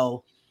pretty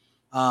well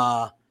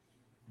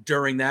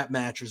during that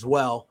match as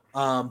well.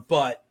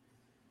 But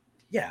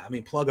yeah, I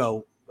mean,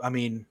 Pluggo,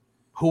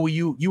 who were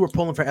you were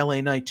pulling for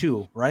LA Knight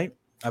too, right?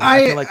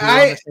 I feel like we were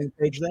on the same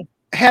page then.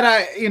 Had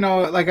I,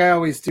 like I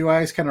always do, I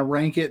always kind of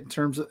rank it in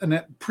terms of, and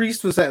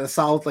Priest was at a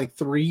solid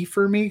 3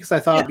 for me, because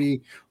I thought it'd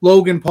be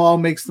Logan Paul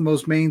makes the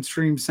most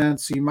mainstream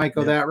sense, so you might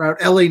go that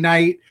route. LA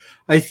Knight,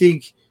 I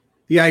think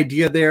the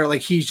idea there,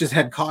 he's just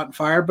had caught in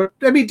fire. But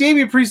I mean,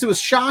 Damian Priest, it was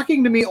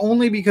shocking to me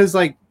only because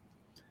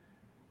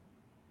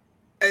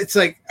it's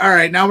all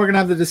right, now we're gonna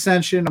have the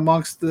dissension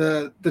amongst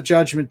the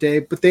Judgment Day,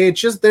 but they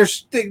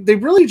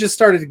really just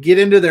started to get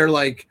into their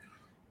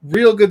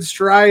real good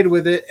stride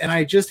with it, and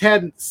I just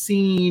hadn't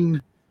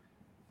seen.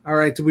 All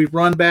right, do we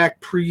run back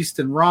Priest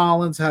and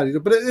Rollins? How do you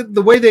do? But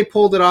the way they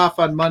pulled it off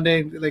on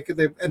Monday,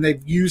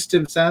 they've used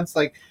him since.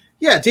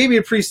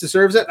 Damian Priest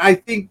deserves it. I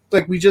think,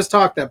 we just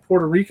talked, that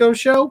Puerto Rico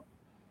show.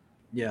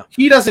 Yeah,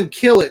 he doesn't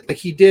kill it like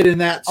he did in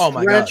that stretch. Oh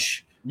my God.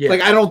 Yeah.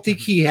 I don't think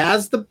he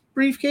has the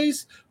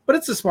briefcase, but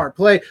it's a smart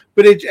play.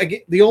 But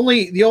the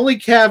only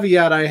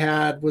caveat I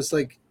had was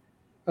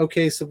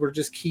okay, so we're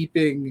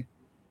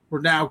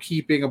now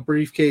keeping a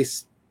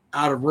briefcase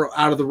out of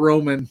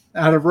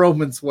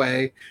Roman's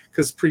way,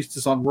 because Priest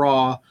is on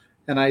Raw,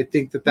 and I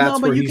think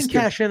that's where you can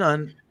cash in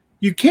on.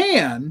 You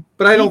can,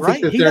 but I don't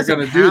think that they're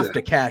going to do that.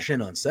 To cash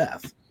in on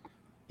Seth.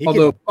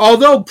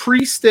 Although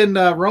Priest and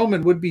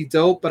Roman would be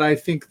dope, but I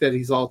think that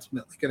he's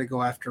ultimately going to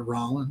go after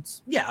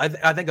Rollins. Yeah,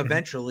 I think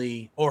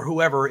eventually, or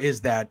whoever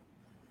is that,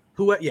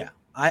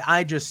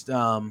 I just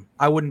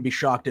I wouldn't be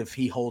shocked if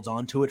he holds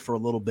on to it for a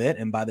little bit,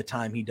 and by the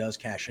time he does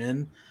cash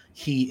in,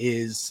 he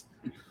is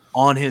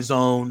on his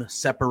own,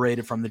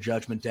 separated from the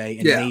Judgment Day,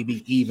 and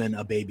maybe even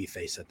a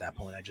babyface at that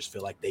point. I just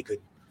feel like they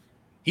could.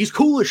 He's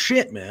cool as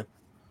shit, man.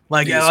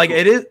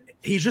 It is.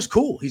 He's just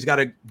cool. He's got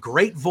a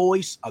great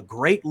voice, a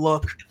great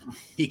look.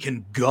 He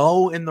can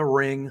go in the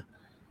ring.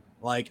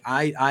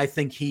 I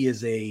think he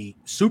is a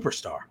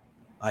superstar.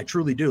 I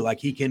truly do.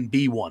 He can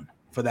be one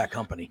for that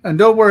company. And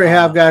don't worry,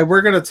 Guy.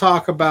 We're going to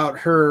talk about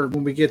her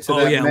when we get to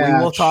that match.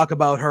 We will talk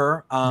about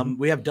her.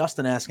 We have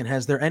Dustin asking,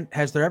 has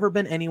there ever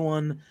been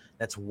anyone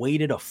that's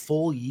waited a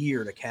full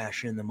year to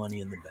cash in the Money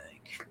in the Bank?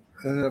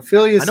 I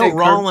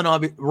know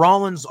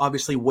Rollins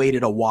obviously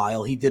waited a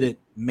while. He did it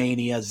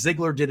Mania.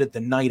 Ziggler did it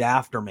the night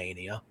after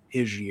Mania,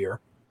 his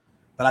year.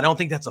 But I don't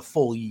think that's a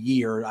full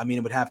year. I mean,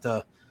 it would have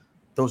to.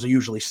 Those are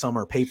usually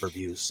summer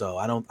pay-per-views, so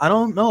I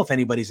don't know if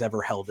anybody's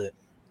ever held it.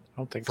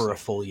 I don't think for a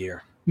full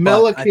year.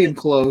 Mella came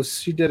close.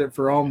 She did it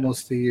for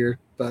almost a year,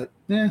 but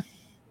yeah.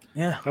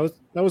 That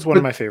was one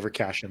of my favorite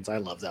cash-ins. I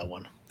love that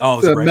one.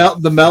 Oh,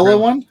 the Mella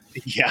one?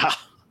 Yeah.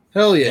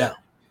 Hell yeah.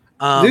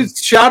 Dude,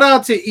 shout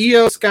out to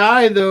Io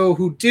Sky, though,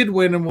 who did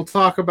win, and we'll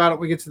talk about it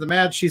when we get to the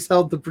match. She's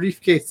held the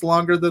briefcase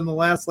longer than the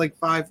last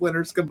 5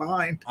 winners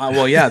combined.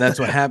 That's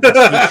what happened.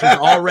 She's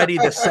already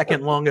the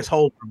second longest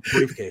hold from the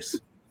briefcase.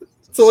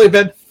 It's only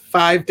been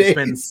 5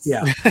 days.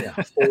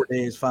 4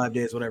 days, 5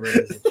 days, whatever it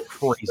is. It's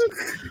crazy.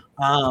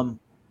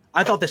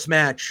 I thought this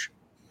match,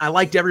 I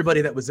liked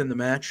everybody that was in the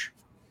match.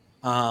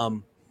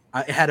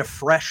 It had a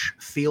fresh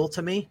feel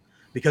to me,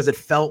 because it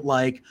felt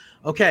like,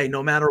 okay,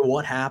 no matter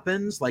what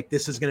happens,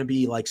 this is going to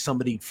be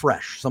somebody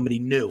fresh, somebody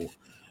new,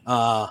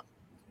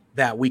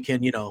 that we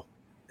can,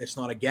 it's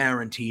not a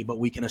guarantee, but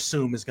we can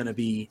assume is going to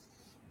be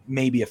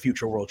maybe a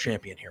future world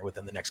champion here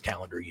within the next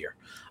calendar year.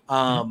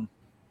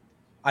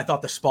 I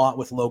thought the spot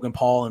with Logan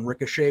Paul and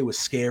Ricochet was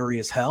scary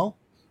as hell,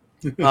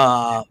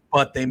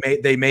 but they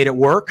made it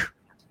work.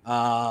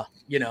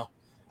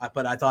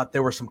 But I thought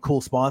there were some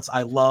cool spots.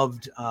 I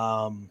loved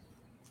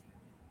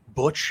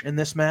Butch in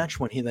this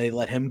match when they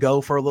let him go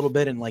for a little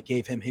bit and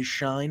gave him his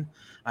shine.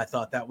 I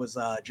thought that was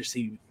just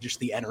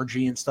the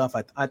energy and stuff.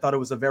 I thought it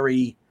was a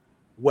very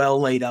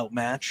well laid out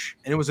match,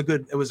 and it was a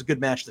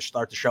good match to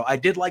start the show. I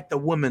did like the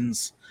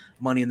women's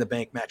Money in the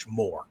Bank match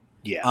more.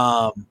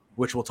 Yeah.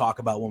 Which we'll talk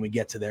about when we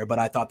get to there, but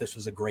I thought this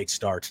was a great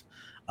start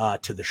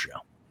to the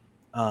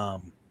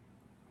show.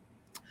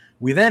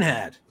 We then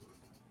had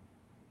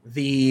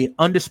the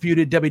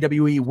undisputed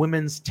WWE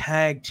Women's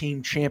Tag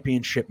Team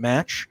Championship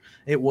match.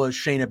 It was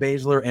Shayna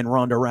Baszler and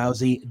Ronda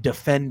Rousey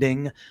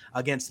defending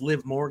against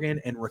Liv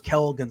Morgan and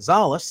Raquel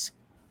Gonzalez.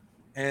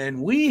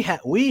 And we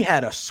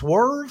had a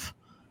swerve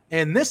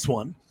in this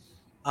one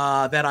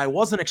that I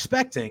wasn't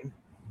expecting,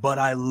 but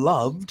I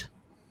loved.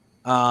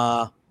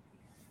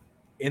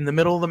 In the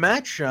middle of the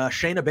match,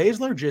 Shayna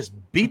Baszler just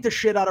beat the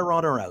shit out of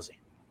Ronda Rousey.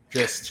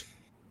 Just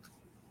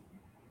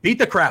beat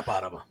the crap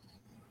out of her.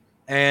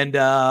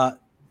 And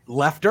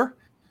left her.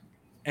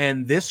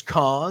 And this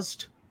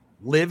caused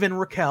Liv and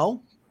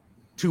Raquel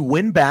to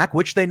win back,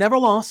 which they never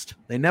lost.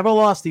 They never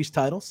lost these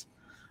titles.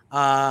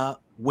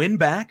 Win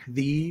back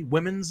the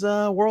Women's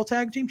World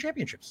Tag Team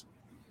Championships.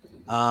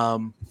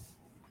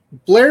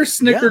 Blair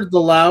snickered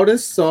the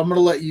loudest, so I'm going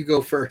to let you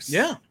go first.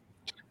 Yeah.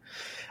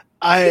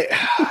 Out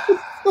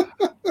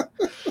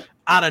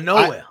of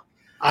nowhere.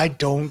 I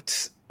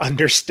don't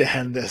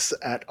understand this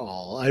at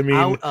all. I mean,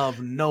 out of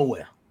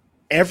nowhere.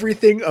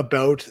 Everything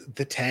about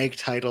the tag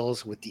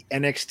titles with the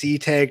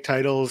NXT tag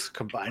titles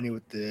combining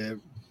with the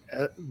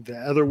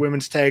other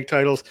women's tag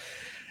titles,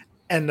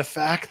 and the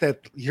fact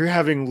that you're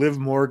having Liv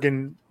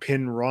Morgan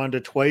pin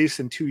Ronda twice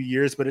in 2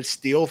 years, but it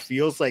still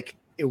feels like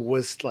it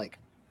was like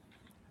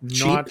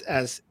not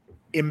as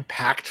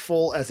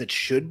impactful as it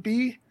should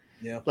be.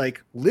 Yeah.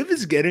 Like Liv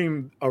is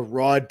getting a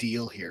raw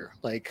deal here.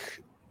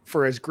 Like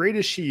for as great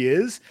as she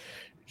is,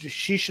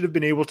 she should have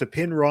been able to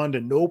pin Ronda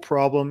no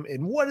problem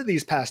in one of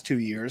these past 2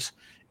 years.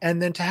 And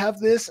then to have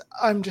this,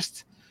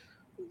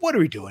 what are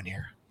we doing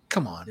here?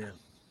 Come on.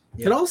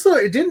 Yeah. And also,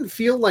 it didn't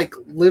feel like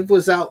Liv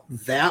was out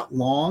that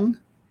long.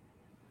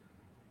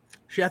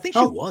 I think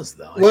she was,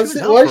 though. Was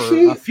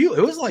she? A few.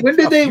 It was like, when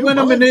did they win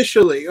them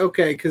initially?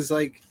 Okay, because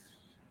the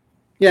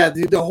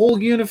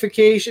whole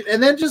unification,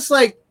 and then just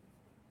like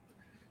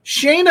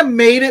Shayna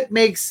made it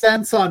make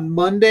sense on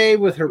Monday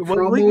with her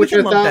promo, which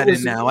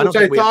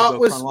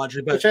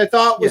I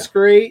thought was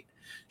great.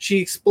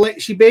 She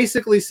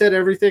basically said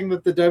everything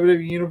that the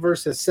WWE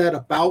Universe has said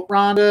about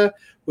Ronda,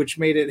 which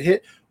made it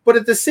hit. But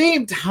at the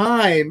same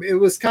time, it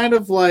was kind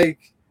of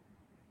like,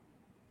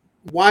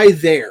 why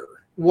there?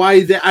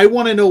 Why that? I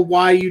want to know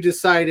why you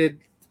decided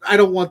I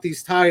don't want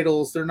these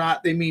titles.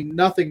 They mean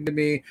nothing to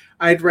me.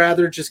 I'd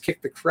rather just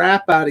kick the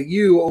crap out of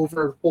you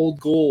over Hold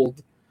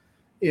Gold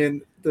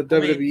in the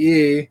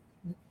WWE.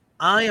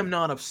 I am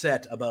not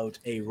upset about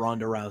a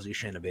Ronda Rousey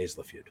Shayna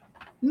Baszler feud.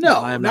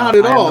 No, not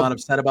at all. I'm not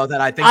upset about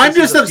that. I think I'm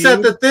just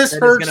upset that this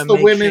hurts the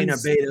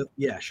women's.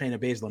 Shayna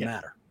Baszler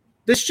matter.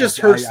 This just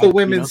hurts the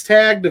women's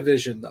tag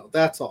division, though.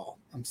 That's all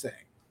I'm saying.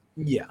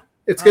 Yeah,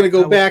 it's going to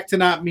go back to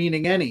not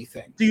meaning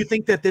anything. Do you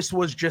think that this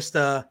was just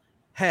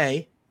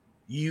hey,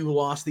 you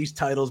lost these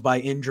titles by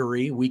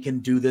injury, we can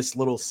do this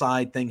little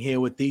side thing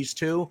here with these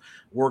two,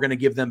 we're going to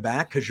give them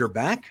back because you're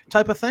back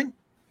type of thing?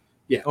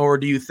 Yeah. Or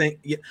do you think?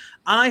 Yeah,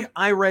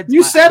 I read.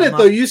 You said it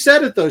though. You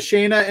said it though.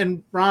 Shayna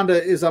and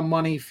Ronda is a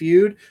money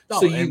feud.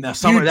 So you do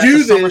this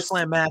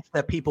SummerSlam match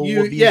that people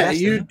will be. Yeah,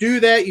 you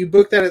do that. You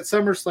book that at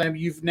SummerSlam.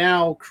 You've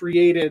now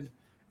created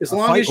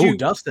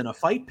Dustin, a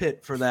fight pit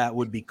for that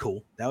would be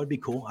cool. That would be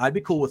cool. I'd be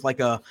cool with like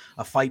a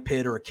fight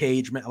pit or a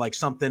cage, like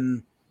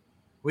something.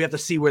 We have to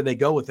see where they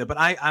go with it. But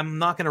I'm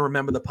not going to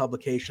remember the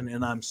publication,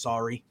 and I'm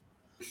sorry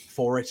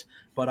for it.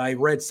 But I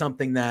read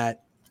something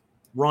that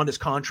Ronda's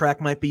contract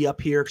might be up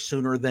here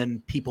sooner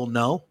than people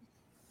know.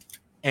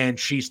 And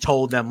she's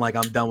told them, like,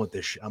 I'm done with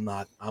this shit. I'm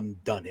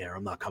done here.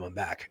 I'm not coming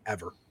back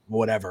ever,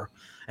 whatever.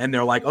 And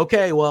they're like,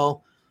 okay,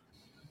 well,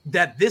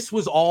 that this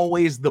was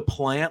always the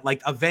plan.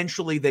 Like,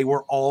 eventually they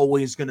were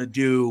always going to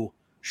do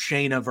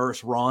Shayna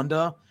versus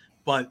Ronda,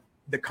 but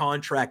the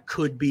contract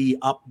could be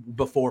up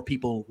before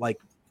people,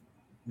 like,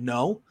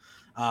 know,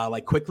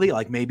 like, quickly,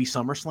 like maybe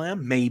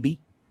SummerSlam,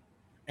 maybe.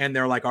 And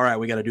they're like, all right,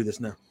 we got to do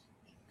this now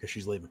because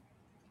she's leaving.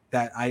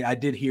 That I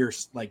did hear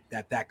like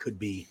that could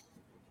be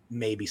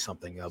maybe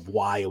something of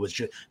why it was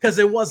just because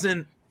it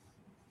wasn't,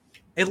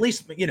 at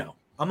least,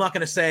 I'm not going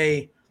to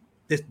say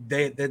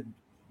that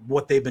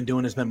what they've been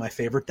doing has been my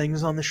favorite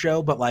things on the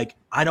show, but like,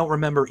 I don't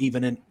remember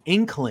even an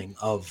inkling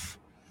of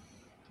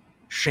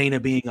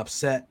Shayna being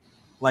upset,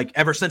 like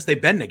ever since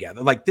they've been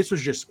together. Like this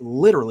was just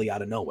literally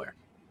out of nowhere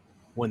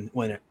when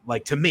it,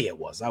 like, to me, I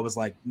was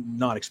like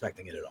not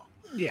expecting it at all.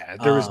 Yeah,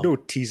 there was no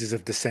teases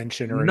of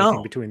dissension or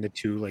anything between the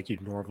two like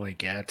you'd normally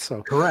get.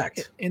 So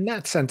correct. In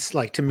that sense,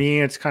 like to me,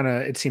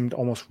 it seemed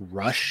almost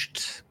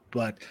rushed.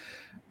 But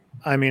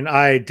I mean,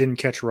 I didn't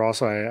catch Raw,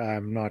 so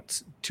I'm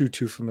not too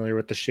familiar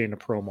with the Shayna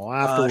promo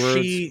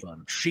afterwards.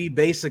 She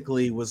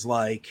basically was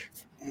like,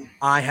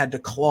 I had to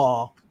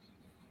claw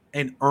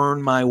and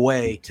earn my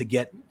way to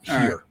get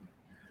here. Right.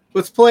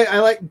 Let's play.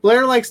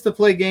 Blair likes to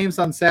play games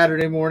on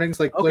Saturday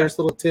mornings, like Blair's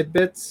little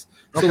tidbits.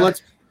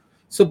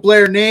 So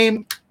Blair,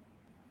 name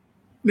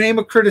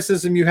a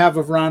criticism you have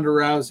of Ronda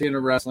Rousey in a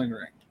wrestling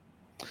ring.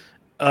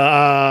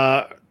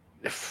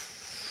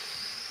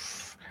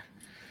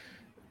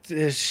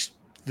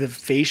 The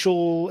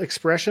facial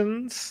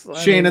expressions.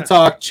 Shayna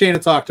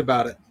talked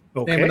about it.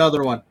 Okay. Name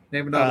another one.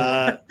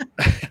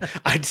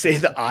 I'd say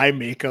the eye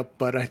makeup,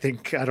 but I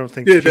don't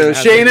think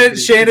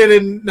Shayna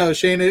didn't. No,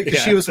 Shayna,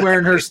 because she was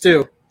wearing hers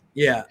too.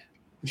 Yeah,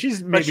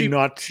 she's maybe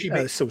not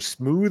so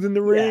smooth in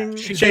the ring.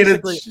 She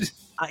basically,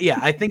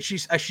 I think she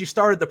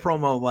started the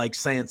promo like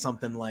saying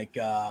something like,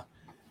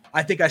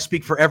 "I think I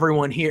speak for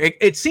everyone here."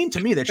 It seemed to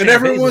me that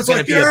everyone was going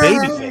like, to be a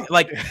baby face.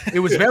 Like it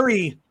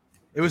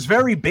was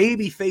very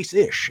baby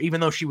face-ish,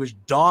 even though she was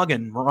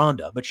dogging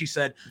Ronda. But she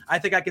said, "I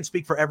think I can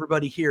speak for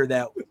everybody here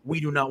that we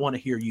do not want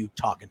to hear you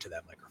talking to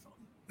that microphone."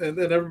 And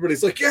then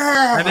everybody's like,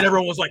 "Yeah!" And then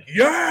everyone was like,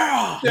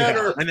 "Yeah!"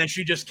 Yeah. And then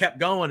she just kept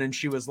going, and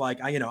she was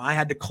like, I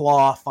had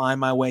to find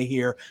my way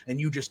here, and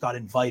you just got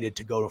invited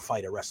to go to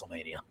fight at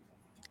WrestleMania."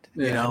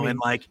 And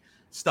like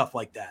stuff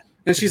like that.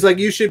 And she's like,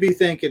 "You should be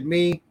thanking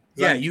me."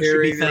 Yeah, you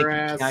should be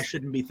thanking me. I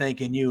shouldn't be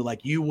thanking you.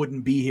 Like, you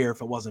wouldn't be here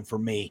if it wasn't for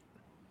me,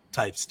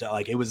 type stuff.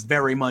 Like, it was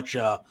very much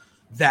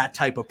that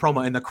type of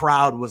promo, and the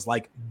crowd was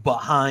like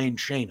behind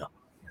Shayna.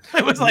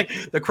 It was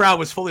like the crowd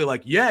was fully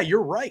like, "Yeah,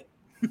 you're right."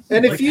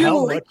 And if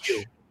go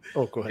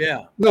ahead.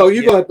 Yeah, no,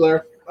 you go ahead,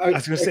 Blair. I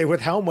was going to say, with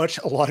how much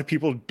a lot of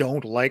people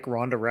don't like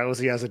Ronda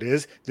Rousey as it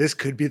is, this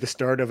could be the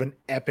start of an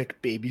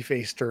epic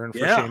babyface turn for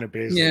Shayna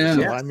Baszler. Yeah.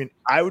 So, I mean,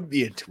 I would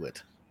be into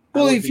it.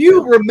 Well, if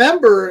you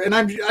remember, and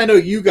I know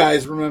you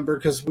guys remember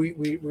because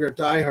we are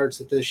diehards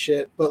at this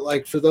shit, but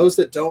like for those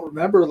that don't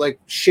remember, like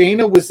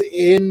Shayna was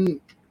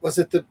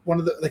it one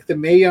of the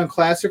Mae Young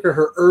Classic or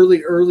her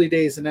early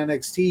days in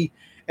NXT,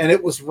 and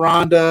it was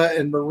Ronda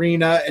and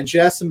Marina and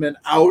Jessamine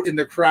out in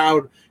the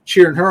crowd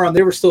cheering her on.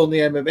 They were still in the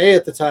MMA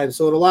at the time,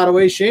 so in a lot of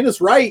ways,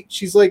 Shayna's right.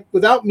 She's like,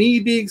 without me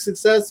being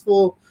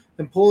successful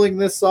and pulling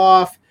this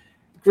off,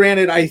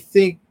 granted, I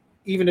think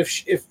even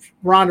if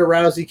Ronda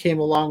Rousey came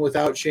along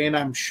without Shayna,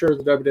 I'm sure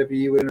the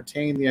WWE would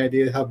entertain the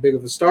idea of how big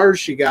of a star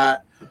she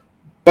got.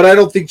 But I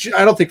don't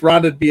think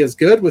Ronda would be as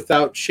good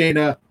without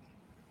Shayna,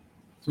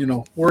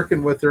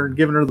 working with her and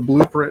giving her the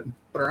blueprint and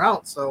put her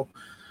out. So,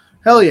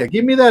 hell yeah,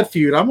 give me that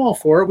feud. I'm all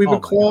for it. We've been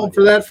calling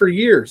for that for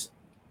years.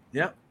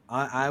 Yeah,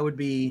 I would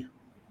be.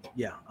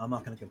 Yeah, I'm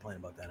not going to complain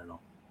about that at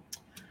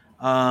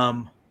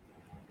all.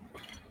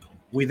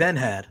 We then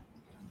had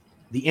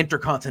the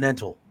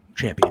Intercontinental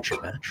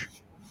Championship match.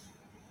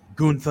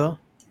 Gunther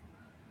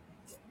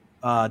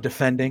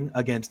defending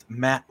against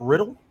Matt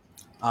Riddle.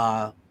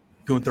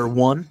 Gunther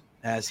won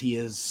as he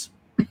is.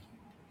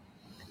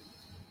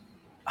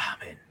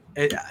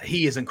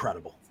 He is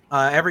incredible.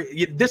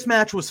 This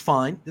match was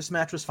fine.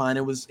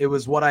 It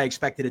was what I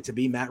expected it to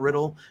be. Matt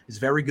Riddle is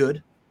very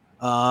good,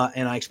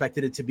 and I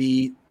expected it to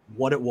be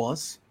what it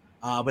was.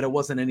 But it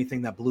wasn't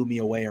anything that blew me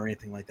away or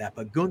anything like that.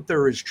 But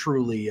Gunther is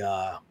truly.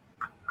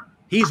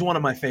 He's one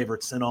of my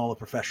favorites in all of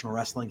professional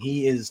wrestling.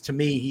 He is, to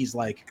me, he's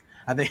like,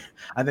 I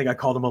think I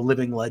called him a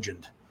living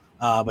legend.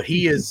 But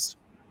he is,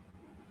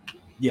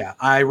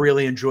 I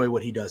really enjoy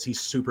what he does.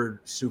 He's super,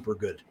 super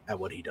good at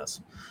what he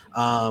does.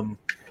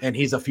 And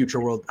he's a future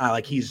world.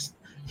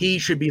 He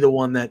should be the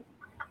one that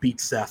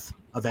beats Seth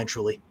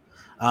eventually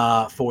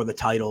for the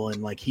title.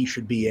 And like, he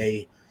should be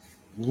a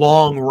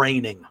long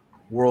reigning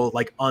world,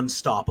 like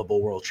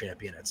unstoppable world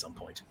champion at some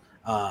point.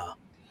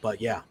 But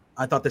yeah,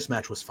 I thought this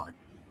match was fine.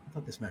 I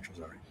thought this match was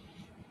all right.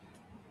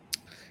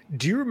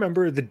 Do you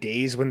remember the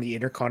days when the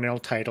Intercontinental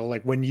title,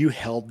 like when you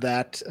held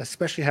that,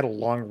 especially had a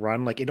long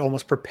run, like it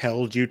almost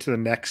propelled you to the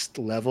next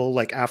level?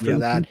 Like after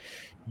that,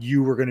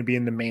 you were going to be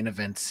in the main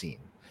event scene.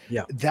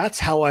 Yeah. That's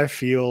how I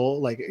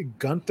feel like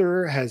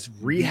Gunther has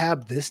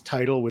rehabbed this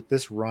title with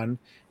this run,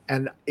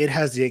 and it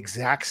has the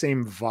exact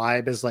same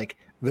vibe as like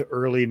the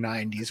early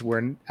 90s,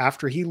 where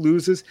after he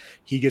loses,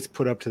 he gets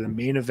put up to the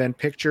main event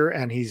picture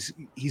and he's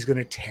going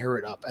to tear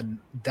it up. And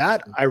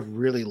that I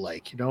really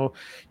like.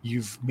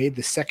 You've made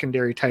the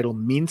secondary title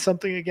mean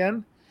something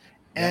again,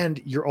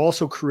 and you're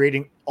also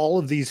creating all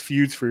of these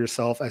feuds for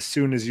yourself as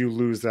soon as you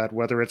lose that,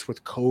 whether it's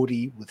with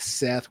Cody, with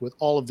Seth, with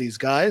all of these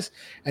guys.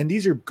 And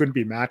these are going to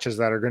be matches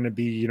that are going to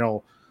be,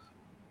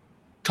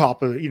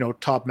 top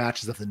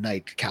matches of the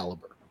night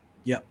caliber.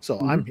 Yeah. So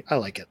I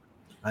like it.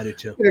 I do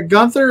too. Yeah,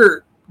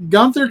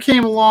 Gunther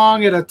came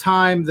along at a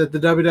time that the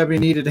WWE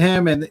needed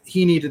him and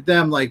he needed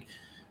them. Like,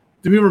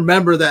 do we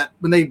remember that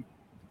when they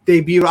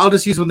debuted? I'll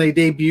just use when they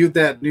debuted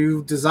that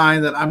new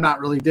design that I'm not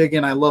really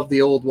digging. I love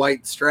the old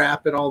white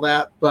strap and all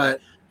that,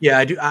 but yeah,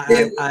 I do.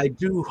 I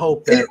do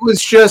hope that it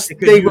was just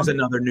they use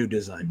another new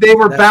design. They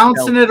were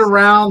bouncing it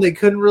around. They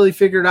couldn't really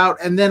figure it out,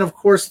 and then of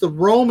course the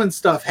Roman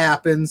stuff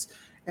happens,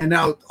 and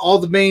now all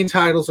the main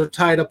titles are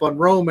tied up on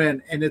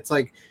Roman, and it's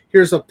like,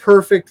 here's a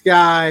perfect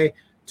guy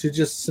to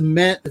just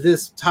cement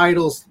this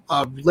title's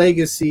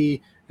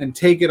legacy and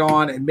take it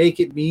on and make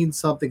it mean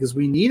something, because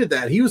we needed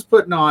that. He was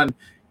putting on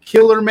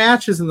killer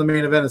matches in the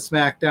main event of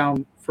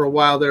SmackDown for a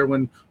while there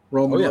when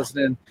Roman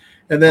wasn't in.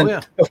 And then,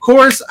 of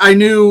course, I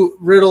knew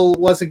Riddle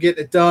wasn't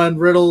getting it done.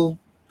 Riddle,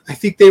 I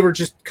think they were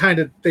just kind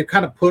of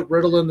put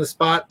Riddle in the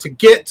spot to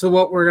get to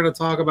what we're going to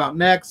talk about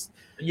next.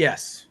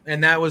 Yes,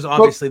 and that was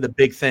obviously the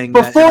big thing.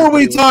 Before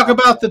we talk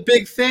about the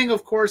big thing,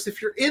 of course,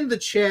 if you're in the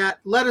chat,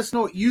 let us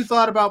know what you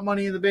thought about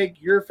Money in the Bank,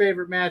 your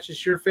favorite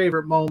matches, your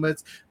favorite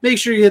moments. Make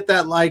sure you hit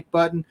that like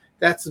button,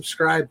 that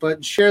subscribe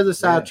button, share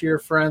this out to your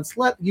friends.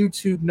 Let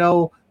YouTube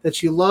know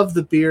that you love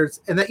the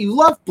Beards and that you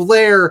love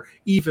Blair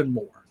even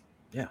more.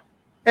 Yeah.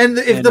 And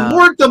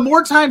the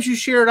more times you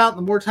share it out,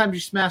 the more times you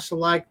smash the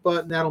like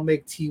button, that'll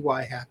make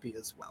TY happy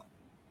as well.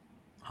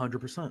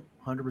 100%.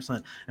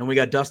 And we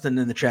got Dustin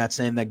in the chat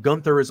saying that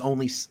Gunther is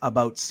only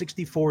about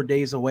 64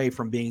 days away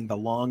from being the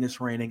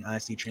longest reigning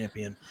IC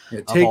champion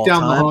of all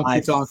time. I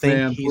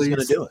think he's going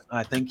to do it.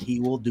 I think he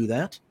will do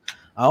that.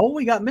 Oh,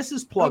 we got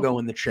Mrs. Pluggo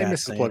in the chat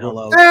saying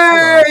hello.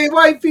 Hey,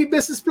 wifey,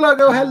 Mrs.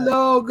 Pluggo,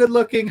 hello. Good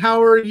looking.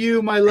 How are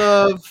you, my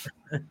love?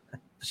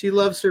 She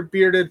loves her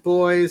bearded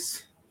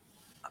boys.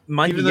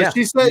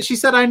 She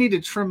said I need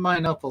to trim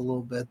mine up a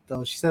little bit,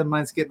 though. She said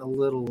mine's getting a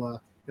little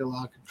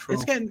out of control.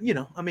 It's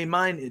getting,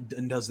 mine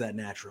does that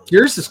naturally.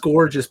 Yours is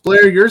gorgeous,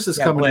 Blair. Yours is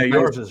coming. Blair,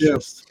 yours is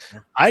just.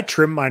 I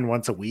trim mine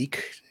once a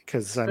week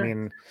because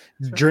during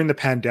the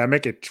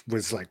pandemic it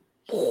was like,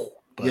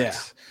 but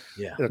that's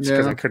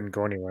because I couldn't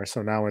go anywhere.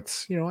 So now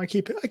it's I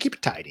keep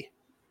it tidy.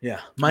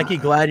 Yeah, Mikey,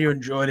 glad you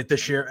enjoyed it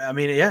this year. I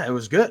mean, it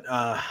was good.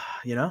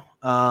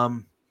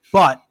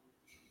 But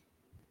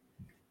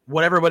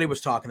what everybody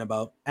was talking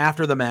about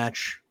after the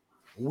match,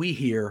 we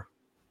hear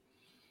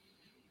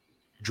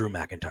Drew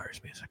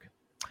McIntyre's music.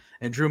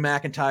 And Drew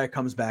McIntyre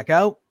comes back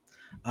out.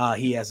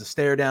 He has a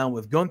stare down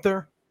with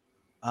Gunther.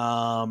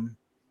 And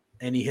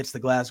he hits the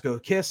Glasgow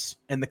Kiss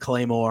and the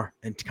Claymore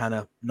and kind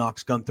of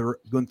knocks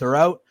Gunther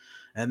out.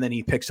 And then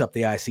he picks up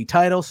the IC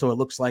title. So it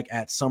looks like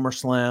at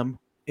SummerSlam,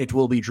 it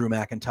will be Drew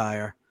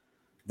McIntyre.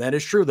 That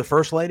is true. The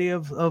first lady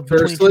of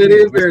First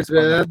Lady of Bears.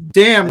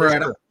 Damn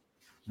right.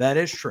 That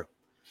is true.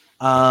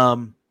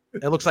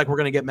 It looks like we're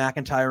going to get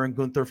McIntyre and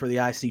Gunther for the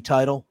IC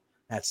title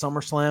at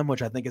SummerSlam,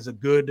 which I think is a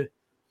good.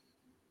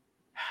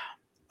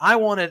 I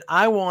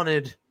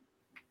wanted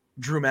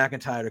Drew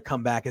McIntyre to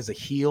come back as a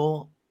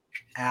heel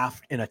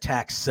and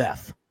attack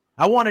Seth.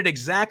 I wanted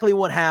exactly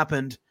what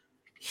happened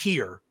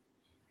here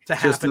to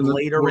happen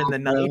later in the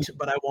night,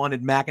 but I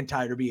wanted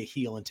McIntyre to be a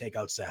heel and take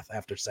out Seth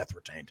after Seth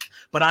retained.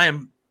 But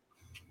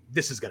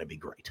this is going to be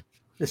great.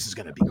 This is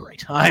going to be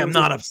great. I am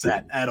not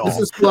upset at all. This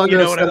is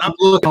I'm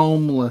looking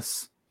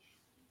homeless.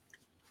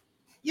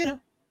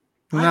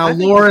 Now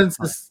Lawrence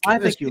is. I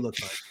think you look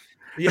like.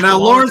 Now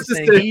Lawrence is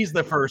saying he's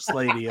the first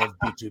lady of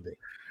B2B.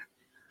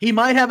 He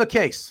might have a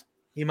case.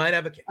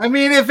 I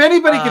mean, if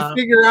anybody can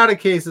figure out a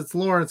case, it's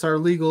Lawrence, our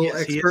legal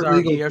expert. He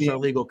is our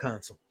legal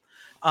counsel.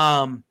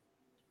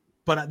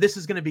 But this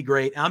is going to be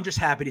great. I'm just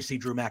happy to see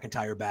Drew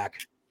McIntyre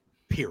back.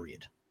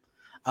 Period.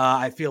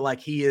 I feel like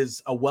he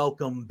is a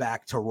welcome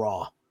back to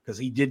Raw because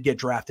he did get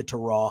drafted to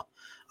Raw.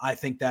 I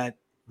think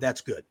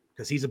that's good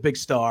because he's a big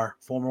star,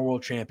 former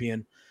world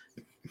champion.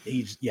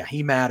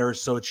 He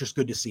matters. So it's just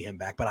good to see him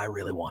back. But I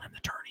really want him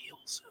to turn heel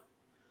soon.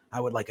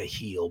 I would like a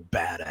heel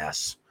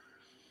badass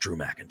Drew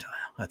McIntyre.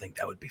 I think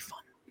that would be fun.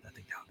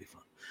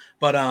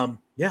 But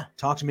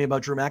talk to me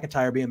about Drew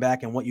McIntyre being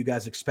back and what you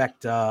guys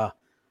expect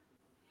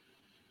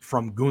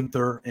from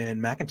Gunther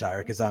and McIntyre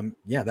because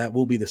that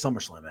will be the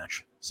SummerSlam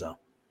match. So.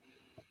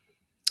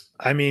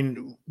 I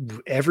mean,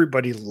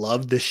 everybody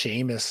loved the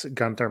Sheamus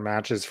Gunther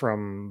matches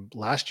from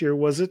last year,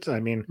 was it?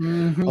 I mean,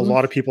 a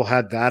lot of people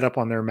had that up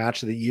on their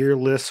match of the year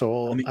list.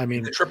 So, I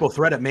mean the triple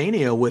threat at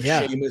Mania with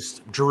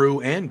Sheamus,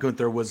 Drew, and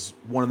Gunther was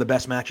one of the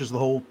best matches of the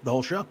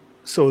whole show.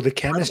 So the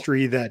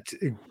chemistry that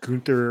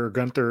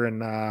Gunther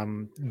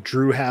and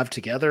Drew have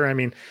together, I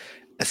mean,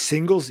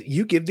 singles,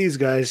 you give these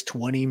guys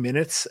 20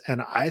 minutes,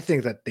 and I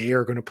think that they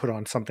are going to put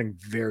on something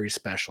very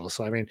special.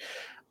 So, I mean,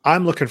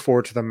 I'm looking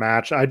forward to the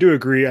match. I do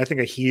agree. I think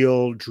a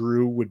heel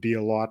Drew would be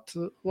a lot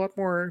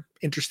more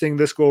interesting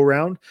this go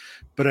around,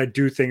 but I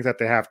do think that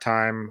they have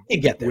time. They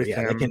get there.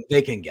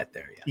 They can get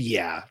there.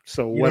 Yeah.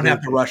 So you don't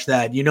have to rush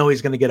that.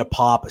 He's going to get a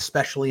pop,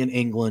 especially in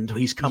England.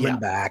 He's coming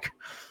back.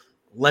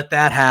 Let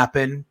that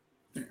happen.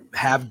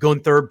 Have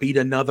Gunther beat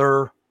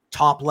another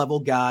top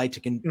level guy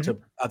to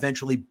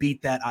eventually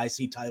beat that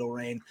IC title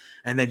reign,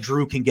 and then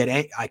Drew can get.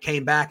 I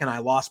came back and I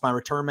lost my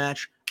return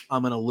match.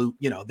 I'm going to loot.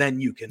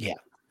 Then you can. Yeah.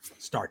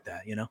 Start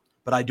that,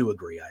 but I do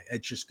agree.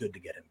 It's just good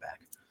to get him back.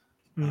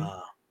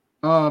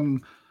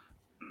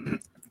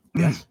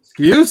 Yes.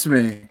 Excuse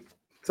me.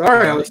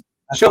 Sorry, I was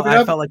choking up.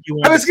 I felt like you.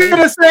 I was going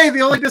to say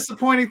the only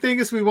disappointing thing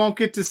is we won't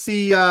get to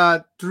see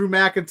Drew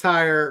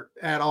McIntyre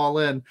at All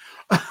In.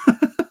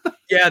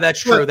 Yeah, that's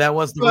true. That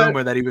was the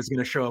rumor that he was going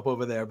to show up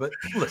over there. But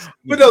listen,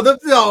 you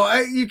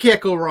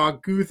can't go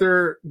wrong.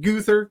 Gunther.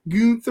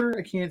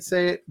 I can't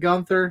say it.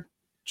 Gunther,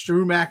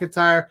 Drew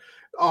McIntyre.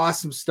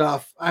 Awesome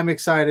stuff. I'm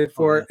excited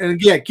for it.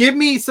 And give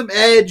me some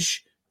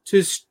edge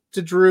to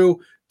Drew.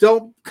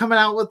 Don't coming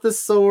out with the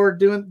sword,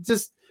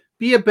 just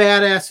be a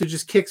badass who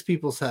just kicks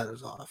people's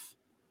heads off.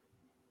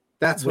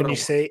 That's when you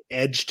say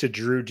edge to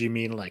Drew, do you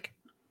mean like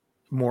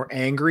more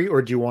angry,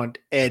 or do you want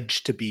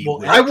edge to be?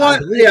 I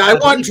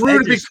want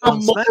Drew to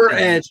become more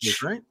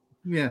edge, right?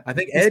 Yeah. I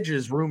think Edge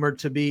is rumored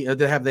to be.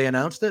 Have they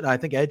announced it? I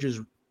think Edge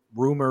is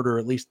rumored, or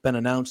at least been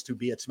announced, to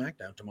be at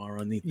SmackDown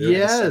tomorrow. And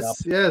Because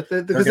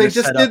they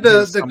just did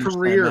the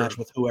career match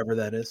with whoever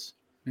that is.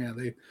 Yeah,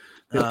 they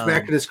looked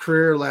back at his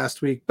career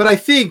last week. But I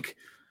think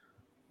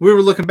we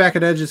were looking back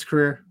at Edge's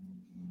career.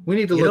 We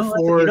need to look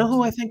forward. You know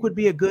who I think would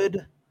be a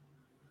good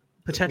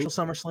potential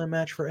SummerSlam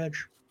match for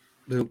Edge?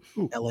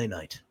 LA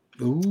Knight.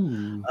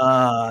 Ooh.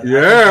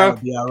 That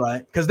would be all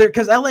right.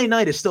 Because LA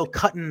Knight is still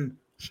cutting.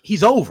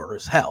 He's over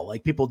as hell.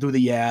 Like, people do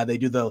they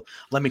do the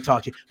let me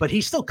talk to you, but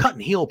he's still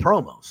cutting heel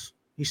promos.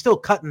 He's still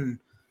cutting.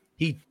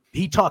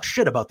 He talks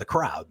shit about the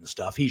crowd and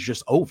stuff. He's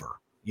just over,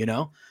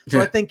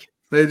 So I think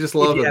they just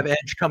love you him. have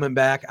Edge coming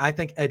back. I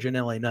think Edge and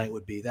LA Knight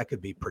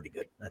could be pretty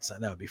good. That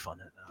would be fun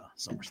at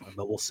SummerSlam,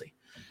 but we'll see.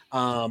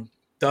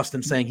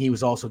 Dustin saying he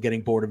was also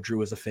getting bored of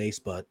Drew as a face,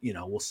 but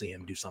we'll see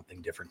him do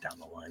something different down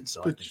the line.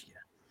 So I think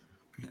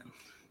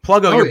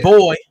Pluggo, your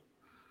boy,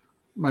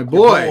 my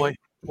boy.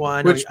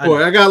 Well, Which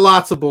boy? I got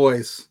lots of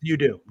boys. You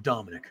do,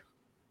 Dominic.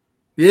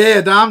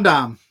 Yeah,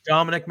 Dom.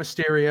 Dominic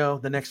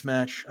Mysterio, the next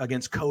match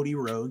against Cody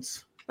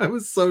Rhodes. I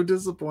was so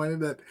disappointed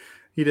that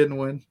he didn't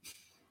win.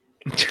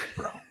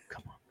 Bro,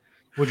 come on.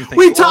 What'd you think?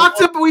 We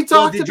talked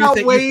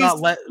about ways.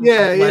 But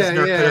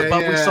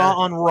we saw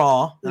on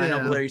Raw. I know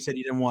Blair, you said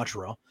you didn't watch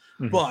Raw,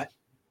 but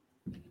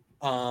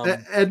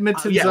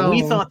Edmonton.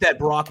 We thought that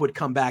Brock would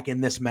come back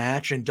in this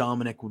match and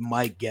Dominic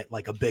might get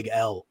like a big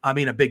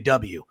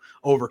W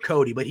over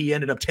Cody, but he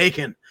ended up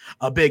taking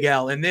a big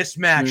L, and this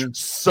match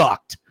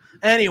sucked.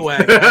 Anyway,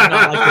 I did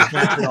not like this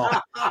match at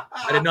all.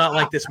 I did not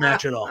like this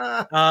match at all.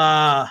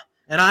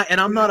 And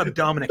I'm not a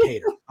Dominic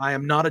hater. I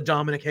am not a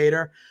Dominic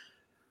hater.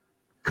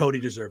 Cody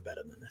deserved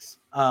better than this.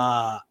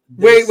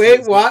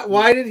 Wait.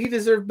 Why did he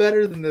deserve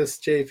better than this,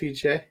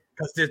 JPJ?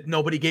 Because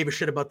nobody gave a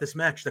shit about this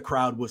match. The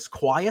crowd was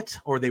quiet,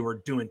 or they were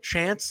doing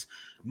chants.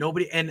 I'm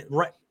not.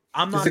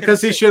 Is it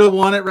because he should have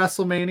won at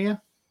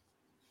WrestleMania?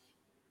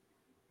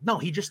 No,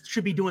 he just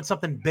should be doing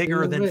something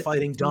bigger than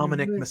fighting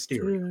Dominic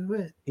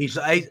Mysterio.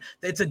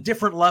 It's a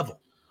different level.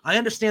 I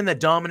understand that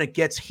Dominic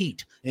gets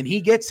heat, and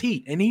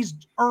he's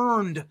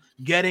earned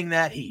getting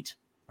that heat.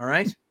 All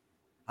right?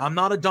 I'm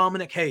not a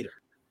Dominic hater.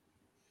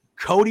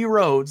 Cody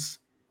Rhodes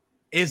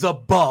is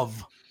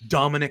above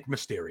Dominic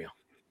Mysterio.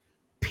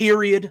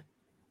 Period.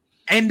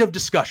 End of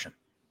discussion.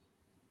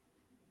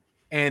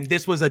 And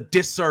this was a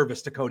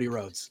disservice to Cody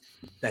Rhodes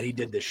that he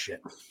did this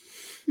shit.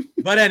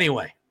 But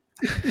anyway,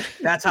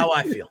 that's how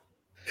I feel.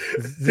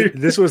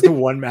 This was the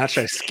one match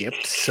I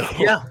skipped. So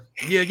yeah.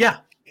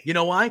 You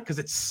know why? Because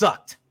it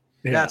sucked.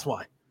 Yeah. That's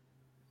why.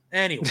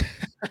 Anyway,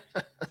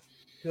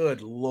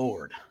 good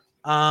Lord.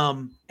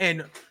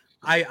 And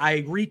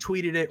I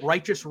retweeted it.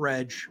 Righteous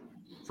Reg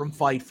from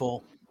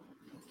Fightful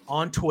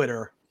on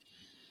Twitter.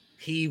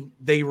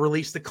 They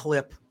released the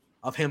clip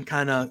of him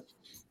kind of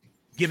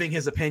giving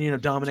his opinion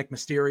of Dominic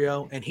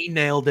Mysterio, and he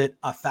nailed it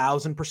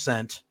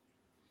 1,000%.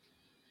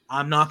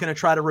 I'm not going to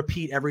try to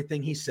repeat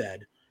everything he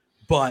said,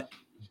 but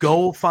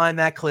go find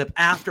that clip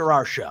after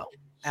our show.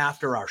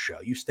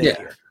 You stay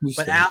here.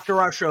 But after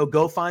our show,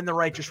 go find the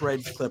Righteous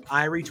Reg clip.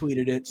 I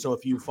retweeted it, so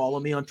if you follow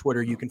me on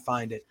Twitter, you can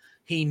find it.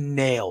 He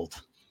nailed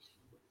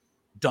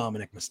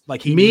Dominic.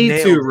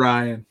 Me too,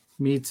 Ryan.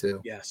 Me too.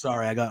 Yeah,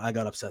 sorry, I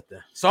got upset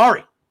there.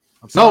 Sorry.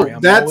 I'm sorry.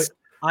 No,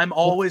 I'm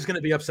always going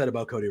to be upset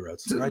about Cody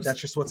Rhodes, right?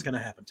 That's just what's going to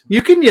happen to me.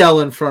 You can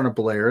yell in front of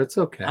Blair. It's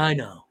okay. I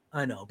know.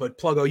 But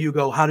Pluggo, you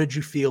go. How'd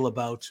you feel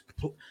about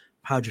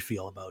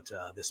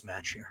this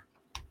match here?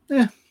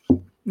 Yeah.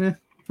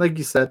 Like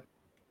you said,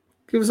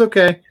 it was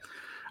okay.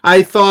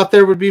 I thought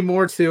there would be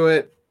more to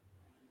it.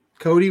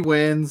 Cody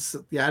wins.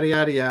 Yada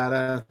yada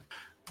yada.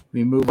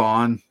 We move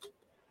on.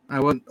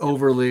 I wasn't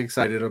overly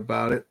excited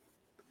about it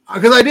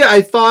because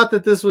I thought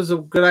that this was a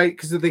good idea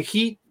because of the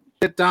heat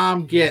that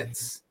Dom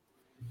gets.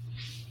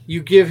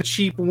 You give a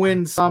cheap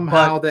win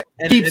somehow that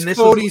keeps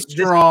Cody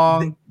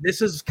strong.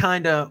 This is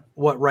kind of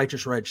what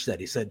Righteous Reg said.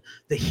 He said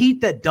the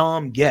heat that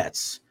Dom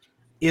gets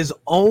is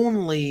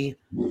only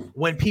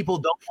when people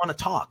don't want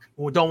to talk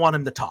or don't want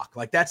him to talk.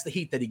 Like, that's the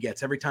heat that he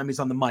gets. Every time he's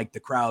on the mic, the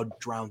crowd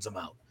drowns him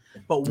out.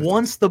 But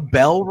once the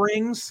bell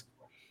rings,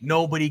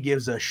 nobody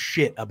gives a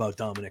shit about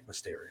Dominic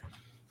Mysterio.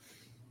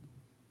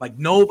 Like,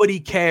 nobody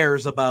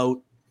cares about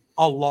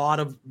a lot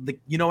of the,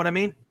 you know what I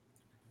mean?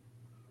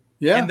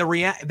 Yeah.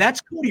 And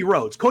that's Cody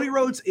Rhodes. Cody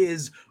Rhodes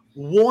is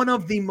one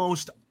of the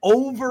most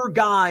over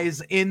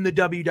guys in the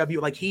WWE.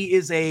 Like, he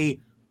is a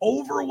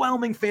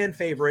overwhelming fan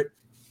favorite.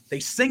 They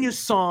sing his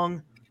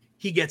song.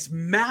 He gets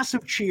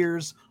massive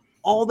cheers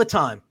all the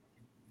time.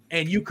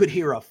 And you could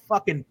hear a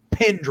fucking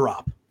pin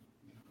drop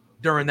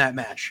during that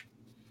match.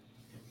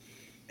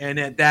 And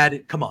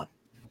come on.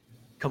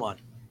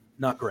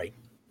 Not great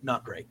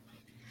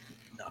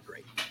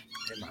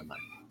in my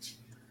mind.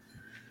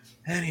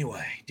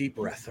 Anyway, deep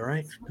breath, all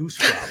right? Goose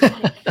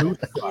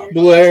problem.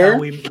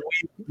 Blair? He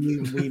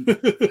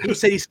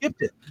said he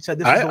skipped it. He said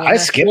this was the one I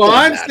skipped it. Well,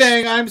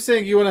 I'm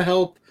saying you want to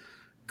help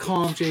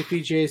calm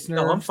JPJ's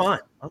nerves. No, I'm fine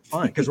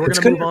because we're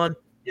going to move on.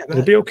 Yeah,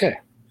 It'll be okay.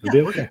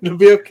 It'll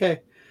be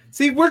okay.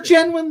 See, we're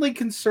genuinely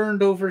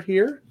concerned over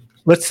here.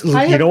 Let's.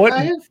 I You have, know what?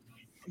 I have,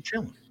 I'm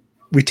chilling.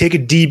 We take a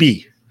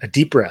DB, a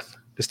deep breath.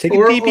 Just take a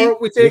or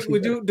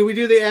DB. do we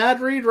do the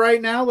ad read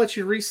right now? Let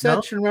you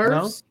reset your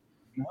nerves.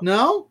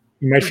 No,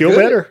 You might You're feel good.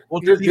 better.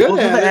 We'll You're do good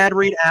the at it. ad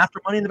read after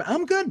Money in the Bank.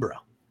 I'm good, bro.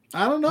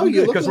 I don't know. I'm You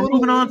good look because a we're little.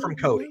 moving on from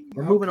Cody.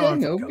 We're moving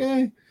on from Cody.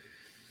 Okay.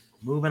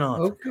 Moving on.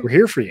 Okay. We're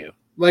here for you.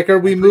 Like, are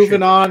we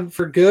moving on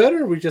for good,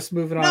 or are we just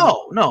moving on?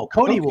 No.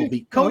 Cody will Okay.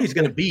 be. Cody's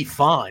going to be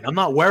fine. I'm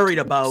not worried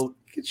about.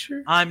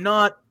 Sure. I'm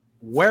not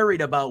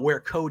worried about where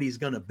Cody's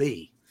going to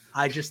be.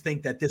 I just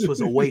think that this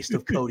was a waste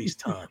of Cody's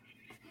time.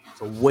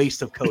 It's a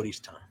waste of Cody's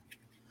time.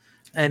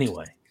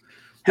 Anyway,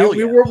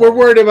 we're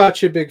worried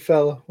about you, big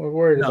fella. We're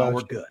worried about you. No,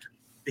 we're good.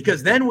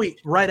 Because then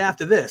right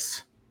after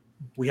this,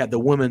 we had the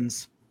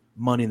women's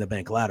Money in the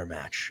Bank ladder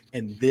match,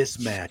 and this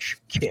match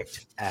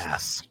kicked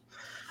ass.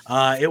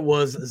 It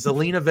was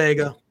Zelina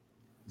Vega,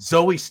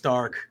 Zoe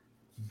Stark,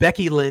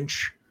 Becky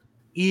Lynch,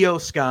 Io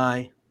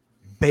Sky,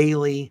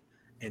 Bayley,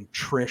 and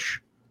Trish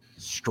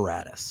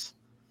Stratus.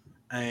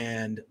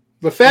 And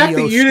the fact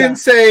that you didn't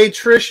say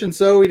Trish and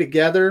Zoe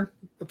together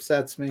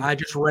upsets me. I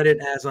just read it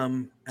as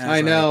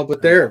I know,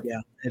 but they're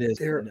it is.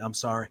 I'm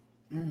sorry.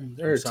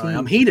 They're I'm sorry.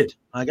 I'm heated.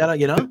 I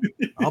gotta,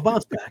 I'll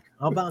bounce back.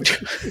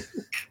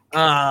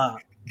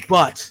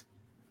 But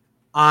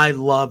I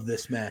love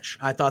this match.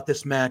 I thought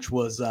this match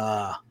was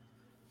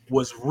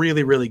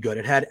really, really good.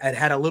 It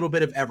had a little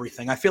bit of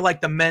everything. I feel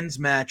like the men's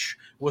match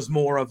was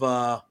more of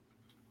a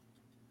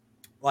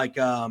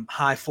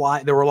high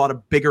fly. There were a lot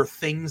of bigger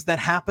things that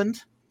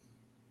happened,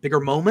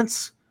 bigger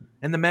moments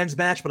in the men's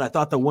match, but I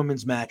thought the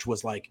women's match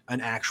was like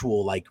an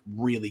actual, like,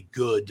 really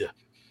good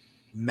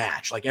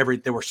match. Like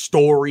there were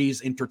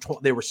stories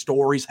there were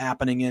stories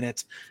happening in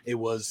it. It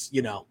was,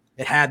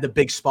 it had the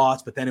big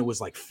spots, but then it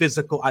was like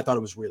physical. I thought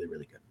it was really,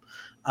 really good.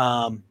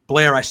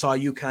 Blair, I saw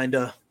you kind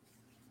of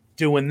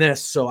doing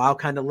this, so I'll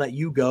kind of let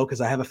you go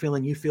because I have a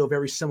feeling you feel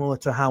very similar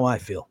to how I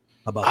feel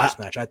about this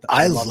match.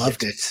 I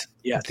loved it.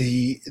 Yeah.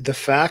 The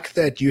fact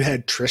that you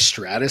had Trish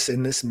Stratus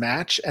in this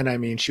match, and I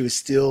mean, she was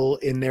still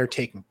in there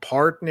taking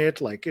part in it.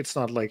 Like, it's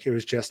not like it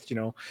was just,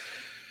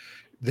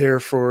 there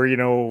for,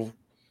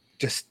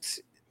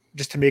 just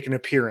to make an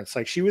appearance.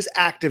 Like, she was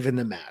active in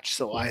the match.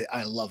 So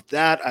I love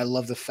that. I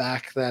love the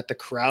fact that the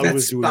crowd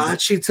was doing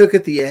spot she took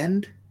at the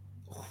end.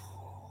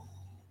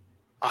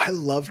 I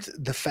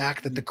loved the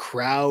fact that the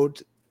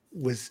crowd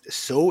was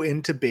so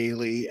into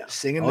Bayley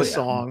singing the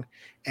song,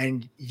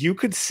 and you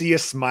could see a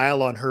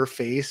smile on her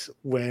face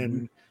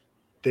when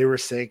they were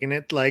singing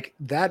it. Like,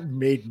 that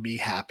made me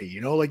happy,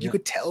 you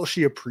could tell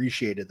she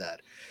appreciated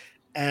that.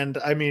 And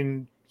I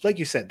mean, like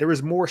you said, there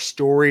was more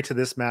story to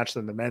this match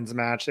than the men's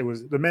match.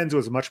 The men's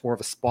was much more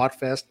of a spot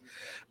fest,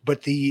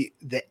 but the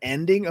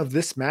ending of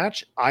this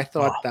match, I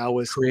thought that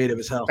was creative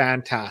as hell,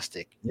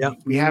 fantastic. Yeah,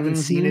 we haven't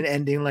seen an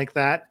ending like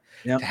that.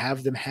 Yep. To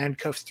have them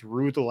handcuffed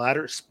through the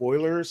ladder.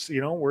 Spoilers,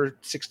 we're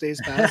 6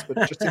 days past,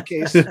 but just in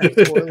case,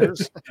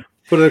 spoilers.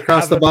 Put it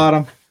across the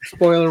bottom.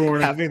 Spoiler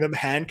warning. Having them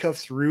handcuffed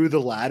through the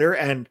ladder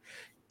and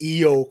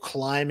Io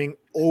climbing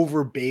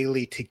over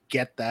Bayley to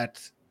get that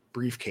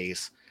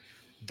briefcase.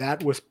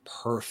 That was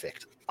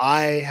perfect.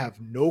 I have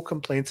no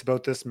complaints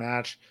about this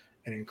match.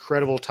 An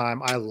incredible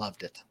time. I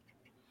loved it.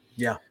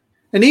 Yeah.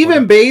 And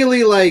even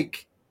Bayley,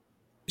 like,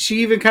 she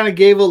even kind of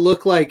gave a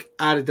look like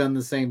I'd have done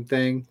the same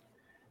thing.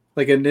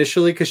 Like,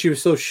 initially, because she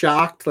was so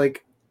shocked.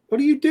 Like, what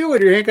are you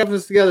doing? Your handcuffs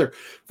us together.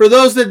 For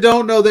those that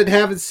don't know, that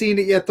haven't seen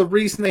it yet, the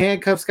reason the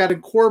handcuffs got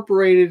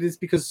incorporated is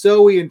because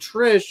Zoe and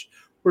Trish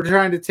were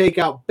trying to take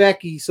out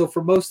Becky. So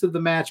for most of the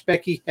match,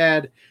 Becky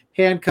had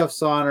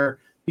handcuffs on her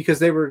because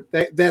they were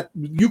that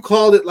you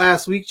called it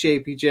last week,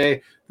 JPJ.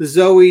 The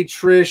Zoe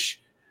Trish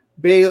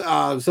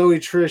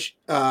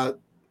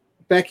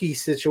Becky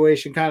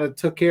situation kind of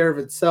took care of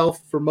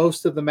itself for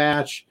most of the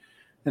match.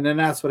 And then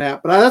that's what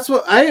happened. That's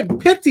what I had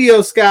picked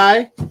Io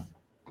Sky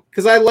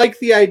because I like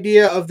the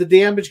idea of the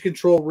damage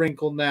control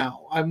wrinkle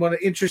now. I'm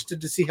interested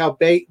to see how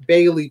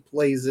Bayley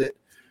plays it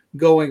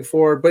going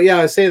forward. But yeah,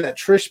 I say that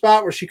Trish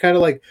spot where she kind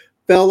of like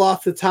fell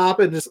off the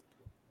top and just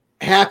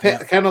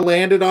kind of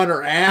landed on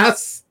her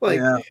ass. Like,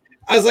 I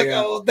was like,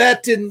 oh,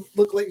 that didn't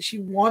look like she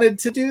wanted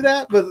to do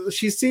that, but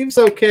she seems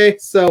okay.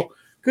 So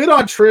good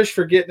on Trish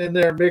for getting in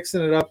there,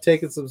 mixing it up,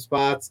 taking some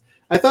spots.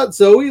 I thought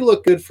Zoe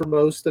looked good for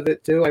most of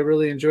it too. I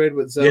really enjoyed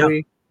what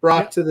Zoe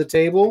brought to the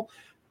table.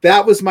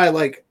 That was my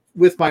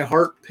with my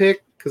heart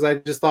pick because I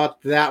just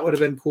thought that would have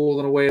been cool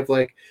in a way of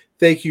like,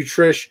 thank you,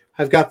 Trish.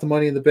 I've got the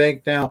Money in the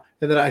Bank now.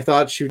 And then I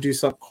thought she would do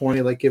something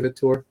corny like give it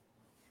to her,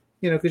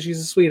 because she's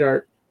a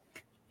sweetheart.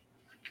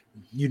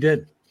 You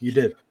did.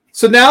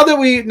 So now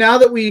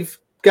that we've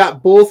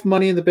got both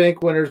Money in the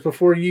Bank winners,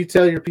 before you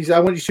tell your piece, I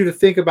want you to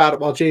think about it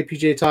while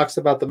JPJ talks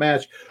about the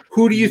match.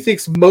 Who do you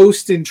think's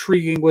most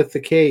intriguing with the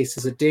case?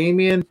 Is it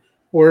Damian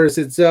or is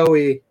it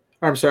Zoe?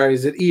 Or, I'm sorry,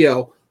 is it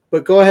Io?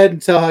 But go ahead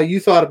and tell how you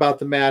thought about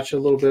the match a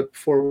little bit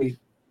before we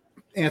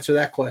answer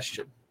that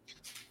question.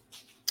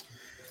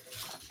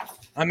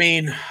 I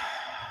mean,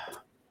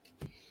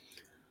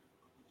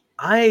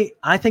 I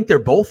think they're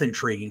both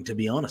intriguing, to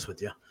be honest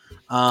with you.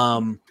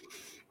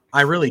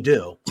 I really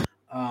do.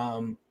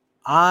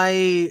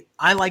 I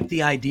like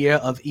the idea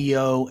of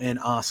Io and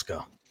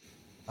Asuka.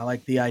 I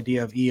like the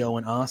idea of Io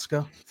and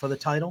Asuka for the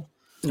title.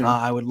 Yeah.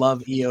 I would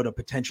love Io to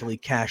potentially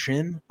cash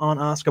in on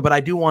Asuka, but I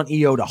do want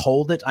Io to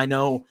hold it. I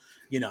know,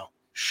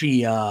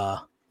 she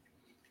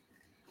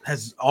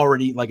has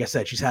already, like I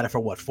said, she's had it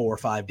for 4 or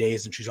 5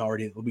 days, and she's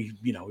already, we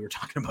were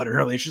talking about it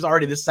earlier. She's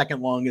already the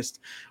second longest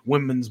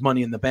women's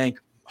Money in the Bank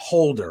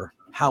holder.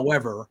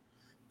 However,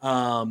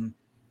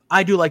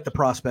 I do like the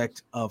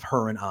prospect of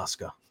her and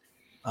Asuka.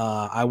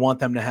 I want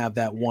them to have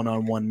that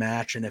one-on-one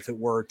match, and if it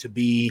were to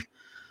be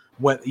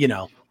I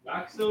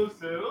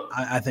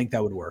think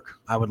that would work.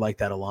 I would like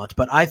that a lot.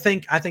 But I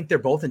think they're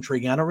both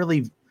intriguing. I don't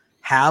really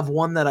have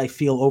one that I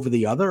feel over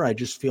the other. I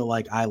just feel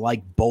like I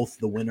like both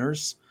the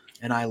winners,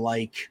 and I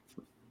like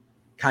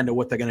kind of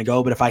what they're going to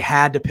go. But if I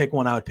had to pick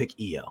one, I would pick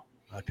Io.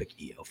 I would pick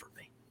Io for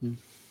me.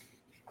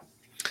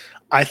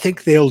 I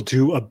think they'll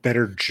do a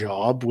better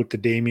job with the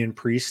Damian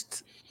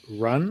Priest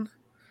run.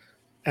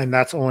 And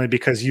that's only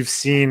because you've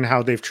seen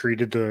how they've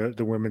treated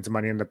the women's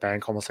Money in the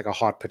Bank almost like a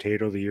hot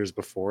potato the years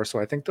before. So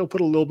I think they'll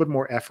put a little bit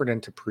more effort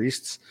into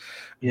Priests.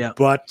 Yeah.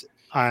 But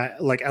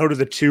out of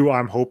the two,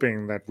 I'm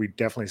hoping that we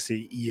definitely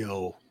see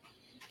Io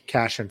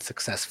cash in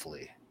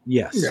successfully.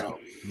 Yes. Yeah.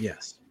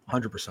 Yes.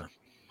 100%.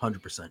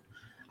 100%.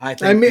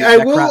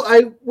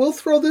 I will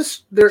throw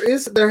this.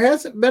 There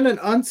hasn't been an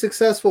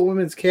unsuccessful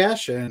women's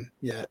cash in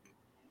yet.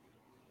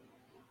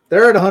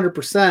 They're at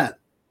 100%.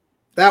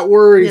 That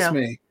worries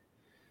me.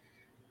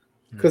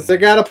 Because they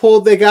gotta pull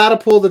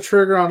the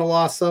trigger on a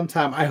loss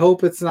sometime. I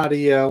hope it's not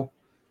Io,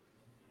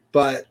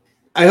 but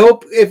I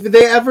hope if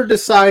they ever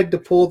decide to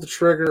pull the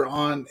trigger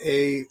on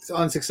a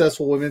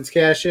unsuccessful women's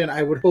cash in,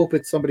 I would hope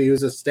it's somebody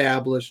who's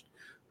established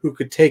who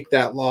could take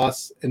that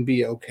loss and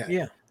be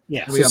okay.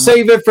 Yeah. So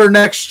save it for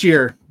next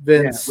year,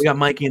 Vince. We got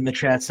Mikey in the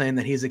chat saying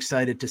that he's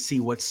excited to see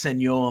what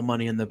Senora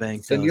Money in the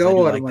Bank does.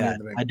 Senora I do like Money that. in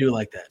the Bank. I do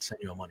like that,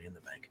 Senora Money in the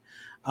Bank.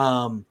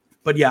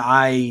 But yeah,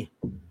 I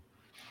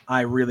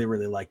really,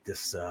 really like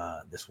this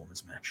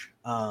women's match.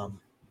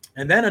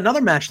 And then another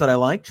match that I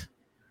liked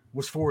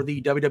was for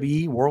the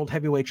WWE World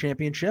Heavyweight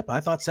Championship. I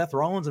thought Seth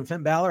Rollins and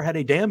Finn Balor had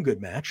a damn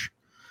good match.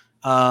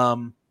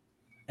 And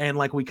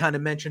like we kind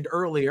of mentioned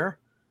earlier,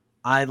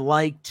 I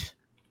liked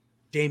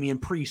Damian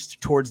Priest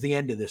towards the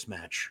end of this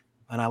match.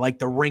 And I like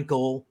the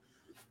wrinkle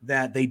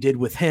that they did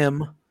with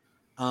him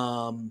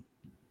to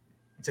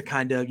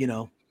kind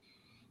of,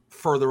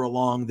 further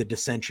along the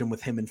dissension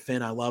with him and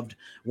Finn. I loved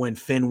when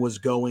Finn was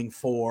going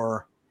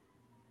for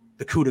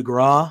the coup de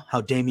grace, how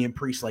Damian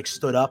Priest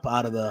stood up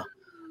out of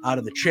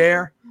the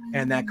chair,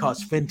 and that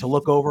caused Finn to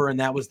look over, and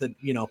that was the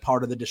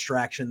part of the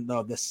distraction,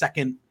 the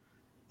second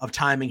of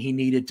timing he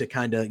needed to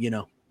kind of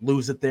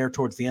lose it there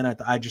towards the end.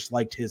 I just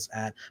liked his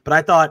but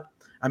I thought,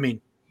 I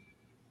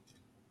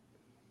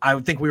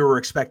would think we were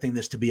expecting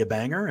this to be a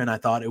banger, and I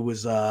thought it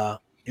was a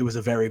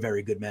very,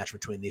 very good match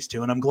between these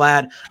two. And I'm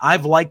glad.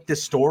 I've liked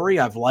this story.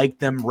 I've liked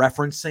them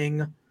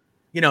referencing,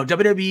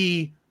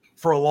 WWE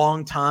for a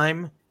long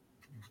time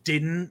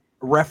didn't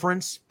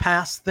reference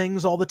past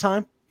things all the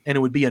time. And it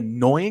would be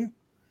annoying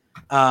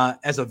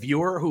as a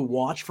viewer who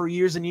watched for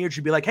years and years.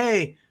 You'd be like,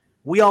 hey,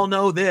 we all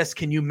know this.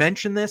 Can you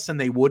mention this? And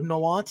they wouldn't a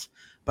lot.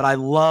 But I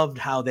loved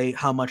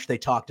how much they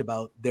talked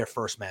about their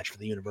first match for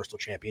the Universal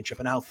Championship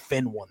and how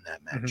Finn won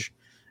that match.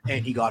 Mm-hmm.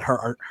 And he got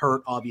hurt,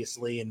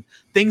 obviously, and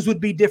things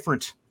would be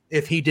different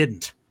if he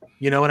didn't.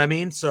 You know what I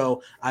mean?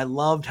 So I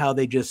loved how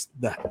they just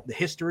the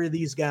history of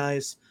these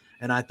guys,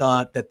 and I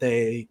thought that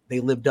they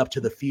lived up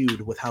to the feud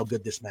with how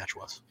good this match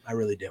was. I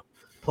really do.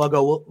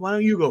 Pluggo, why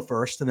don't you go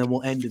first, and then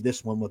we'll end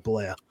this one with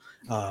Blair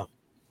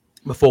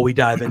before we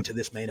dive into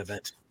this main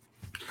event.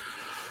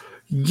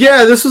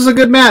 Yeah, this was a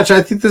good match.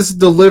 I think this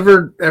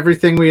delivered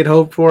everything we had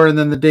hoped for, and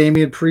then the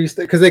Damian Priest,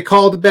 because they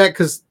called it back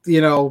because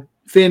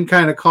Finn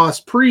kind of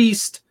cost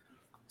Priest.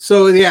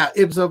 So, yeah,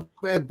 it was a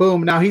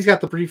boom. Now he's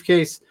got the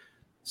briefcase.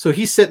 So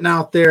he's sitting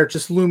out there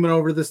just looming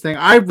over this thing.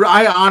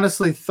 I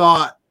honestly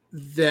thought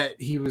that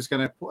he was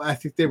going to – I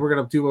think they were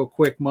going to do a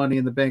quick Money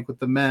in the Bank with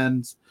the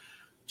men's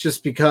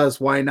just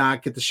because why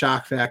not get the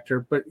shock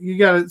factor. But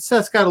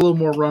Seth's got a little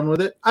more run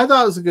with it. I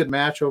thought it was a good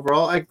match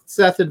overall.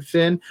 Seth and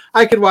Finn,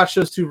 I could watch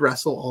those two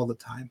wrestle all the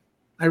time.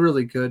 I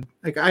really could.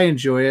 I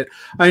enjoy it.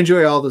 I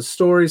enjoy all the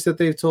stories that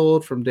they've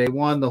told from day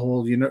one, the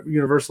whole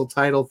Universal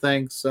title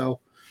thing. So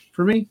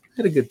for me, I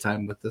had a good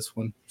time with this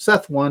one.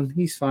 Seth won.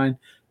 He's fine.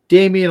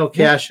 Damian will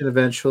cash in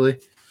eventually.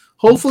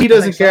 Hopefully he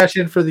doesn't cash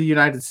in for the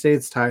United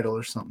States title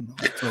or something.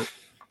 So.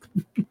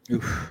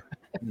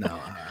 No.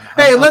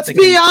 Hey, let's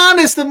be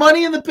honest. The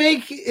Money in the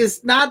Bank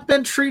has not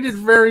been treated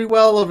very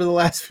well over the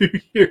last few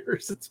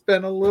years. It's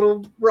been a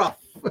little rough.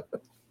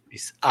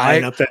 He's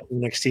eyeing up that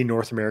NXT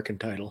North American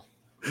title.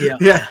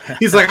 Yeah.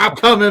 He's like, I'm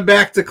coming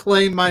back to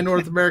claim my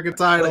North American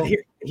title.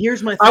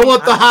 Here's my thing. I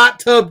want the hot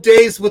tub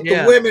days with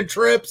the women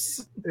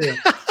trips. Yeah.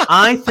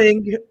 I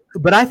think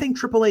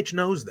Triple H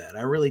knows that.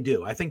 I really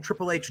do. I think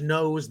Triple H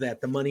knows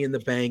that the Money in the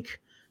Bank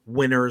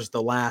winners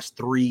the last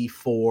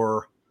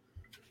 3-4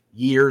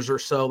 years or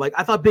so.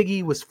 I thought Big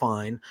E was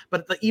fine,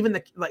 but even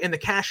the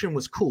cash in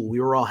was cool. We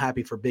were all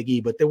happy for Big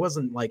E, but there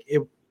wasn't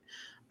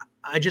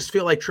I just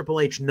feel like Triple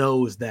H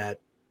knows that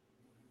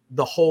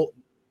the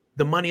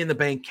Money in the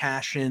Bank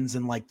cash-ins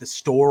and like the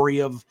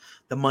story of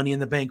the Money in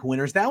the Bank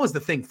winners, that was the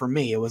thing for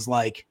me. It was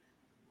like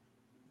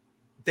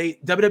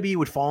WWE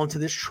would fall into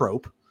this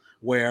trope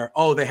where,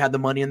 they had the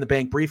Money in the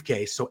Bank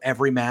briefcase, so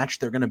every match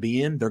they're going to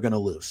be in, they're going to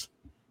lose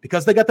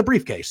because they got the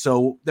briefcase,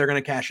 so they're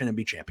going to cash in and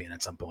be champion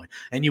at some point.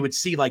 And you would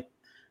see like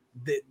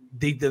the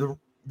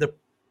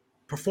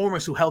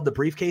performers who held the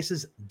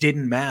briefcases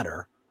didn't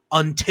matter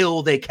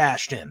until they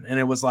cashed in, and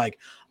it was like,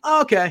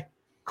 okay,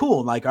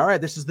 cool, like, all right,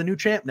 this is the new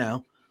champ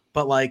now.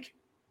 But like,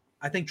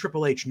 I think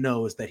Triple H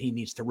knows that he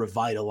needs to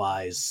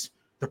revitalize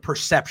the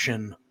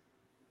perception.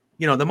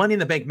 You know, the Money in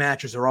the Bank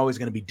matches are always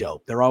going to be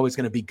dope. They're always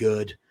going to be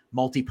good.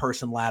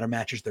 Multi-person ladder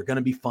matches, they're going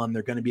to be fun.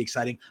 They're going to be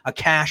exciting. A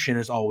cash-in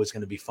is always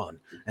going to be fun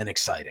and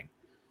exciting.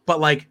 But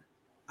like,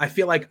 I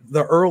feel like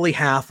the early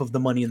half of the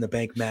Money in the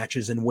Bank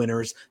matches and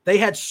winners, they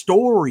had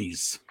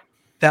stories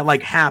that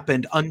like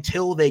happened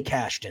until they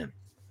cashed in.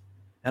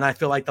 And I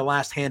feel like the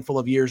last handful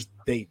of years,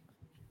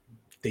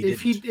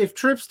 if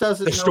Trips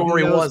doesn't, the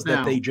story was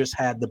that they just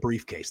had the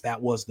briefcase.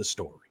 That was the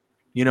story.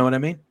 You know what I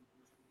mean?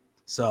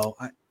 So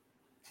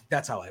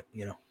that's how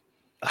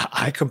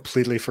I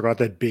completely forgot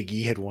that Big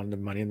E had won the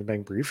Money in the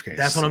Bank briefcase.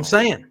 That's what I'm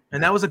saying.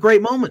 And that was a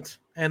great moment.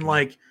 And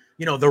like,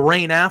 the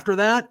reign after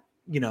that,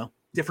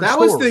 different that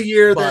story. Was the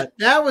year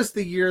that was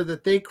the year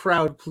that they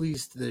crowd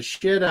pleased the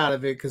shit out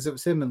of it because it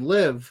was him and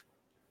Liv.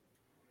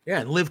 Yeah,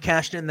 and Liv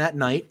cashed in that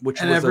night,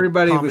 which and was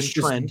everybody a common was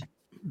just trend.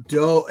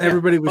 Dope. Yeah,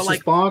 everybody was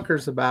just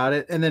bonkers about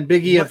it. And then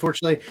Big E,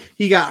 unfortunately,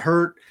 he got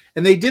hurt.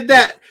 And they did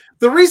that.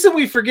 The reason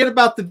we forget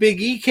about the Big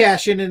E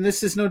cash in, and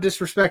this is no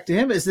disrespect to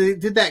him, is they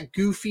did that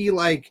goofy,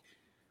 like,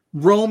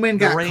 Roman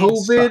got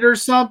COVID or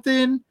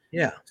something.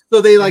 Yeah.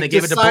 So they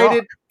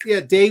decided,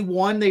 day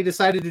one, they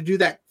decided to do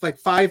that like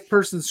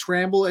 5-person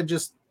scramble and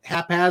just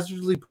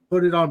haphazardly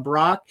put it on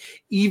Brock,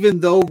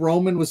 even though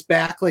Roman was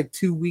back like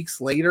 2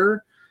 weeks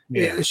later.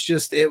 Yeah.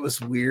 It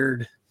was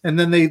weird. And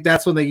then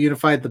that's when they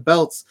unified the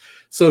belts.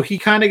 So he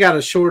kind of got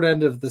a short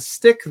end of the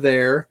stick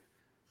there,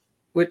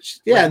 which,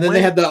 and then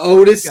they had the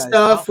Otis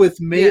stuff with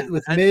Miz,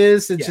 and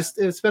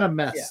it's been a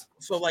mess. Yeah.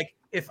 So like,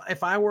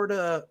 if I were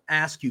to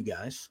ask you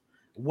guys,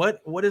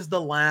 what is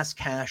the last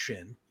cash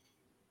in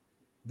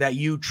that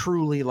you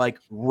truly like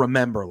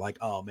remember? Like,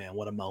 oh man,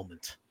 what a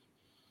moment.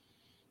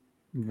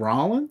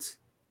 Rollins?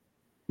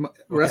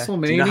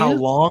 WrestleMania? Do you know how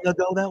long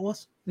ago that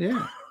was?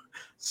 Yeah.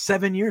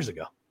 7 years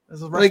ago.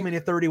 This was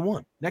WrestleMania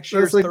 31. Next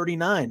year is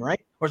 39,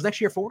 right? Or is next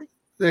year 40?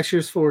 Next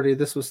year's 40.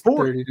 This was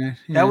 39. Yeah.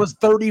 That was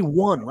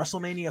 31.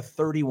 WrestleMania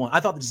 31. I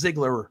thought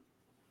Ziggler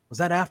was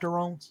that after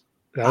Rollins?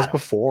 That was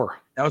before.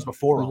 That was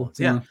before Rollins.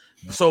 Yeah.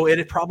 So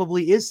it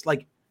probably is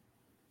like.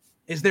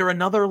 Is there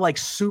another like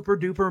super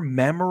duper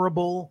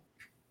memorable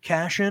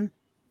cash in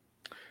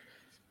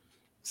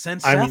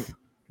since Seth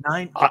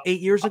 8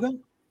 years ago?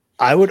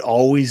 I would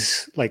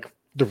always like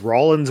the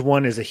Rollins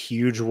one is a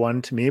huge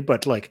one to me,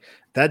 but like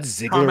that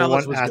Ziggler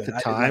one at the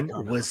time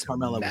was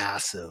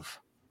massive.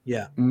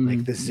 Yeah.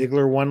 Like the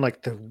Ziggler one,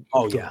 like the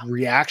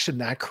reaction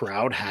that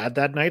crowd had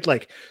that night,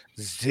 like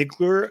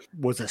Ziggler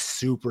was a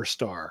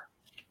superstar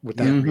with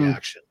that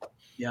reaction.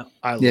 Yeah.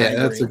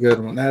 That's a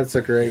good one. That's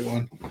a great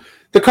one.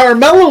 The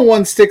Carmella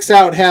one sticks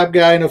out, Hab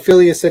Guy, and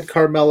Ophelia said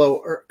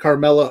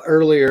Carmella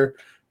earlier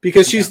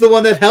because she's the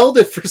one that held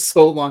it for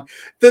so long.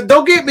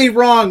 Don't get me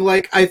wrong,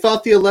 like I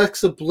thought the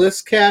Alexa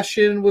Bliss cash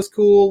in was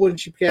cool when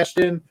she cashed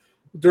in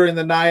during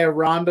the Nia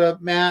Ronda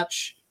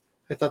match.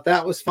 I thought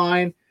that was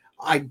fine.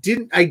 I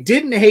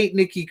didn't hate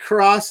Nikki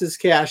Cross's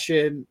cash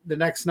in the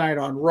next night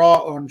on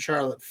Raw on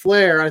Charlotte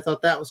Flair. I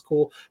thought that was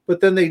cool,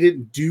 but then they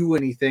didn't do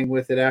anything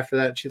with it after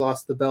that. She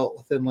lost the belt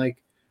within like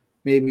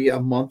maybe a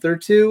month or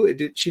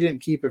two. She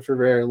didn't keep it for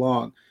very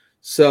long.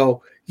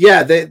 So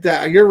yeah,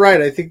 you're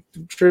right. I think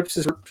Trips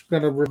is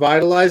going to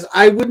revitalize.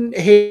 I wouldn't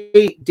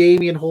hate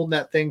Damian holding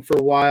that thing for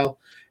a while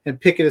and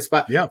picking a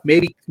spot. Yeah,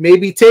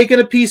 maybe taking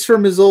a piece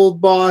from his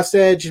old boss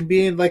Edge and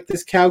being like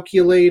this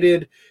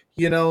calculated,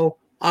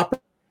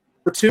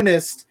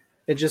 opportunist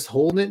and just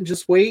holding it and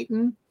just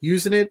waiting,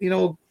 using it,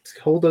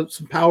 hold up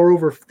some power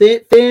over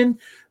Finn.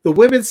 The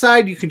women's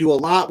side, you can do a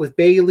lot with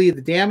Bayley,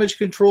 the damage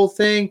control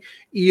thing.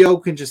 EO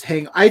can just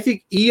I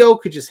think EO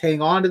could just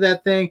hang on to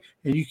that thing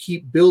and you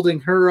keep building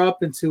her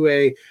up into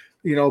a,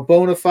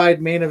 bona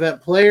fide main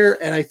event player.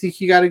 And I think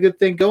you got a good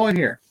thing going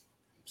here.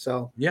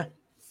 So, yeah,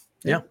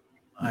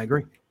 I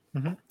agree.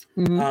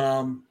 Mm-hmm.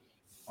 Mm-hmm.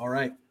 All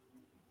right.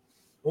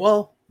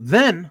 Well,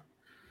 then,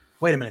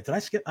 wait a minute. Did I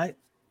skip?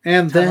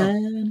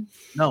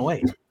 No,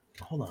 wait.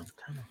 Hold on.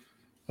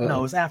 No,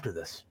 it was after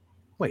this.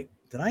 Wait,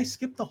 did I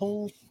skip the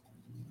whole?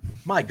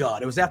 My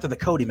God, it was after the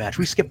Cody match.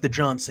 We skipped the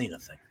John Cena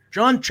thing.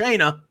 John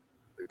Cena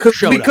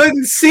we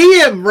couldn't see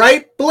him,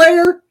 right,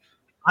 Blair?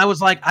 I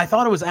was like, I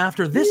thought it was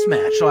after this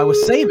match, so I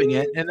was saving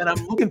it, and then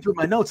I'm looking through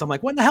my notes. I'm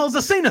like, what the hell is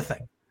the Cena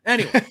thing?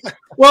 Anyway.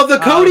 Well, the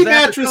Cody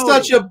match was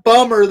such a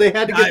bummer. They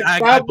had to get the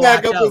crowd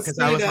back up with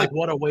Cena. I was like,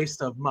 what a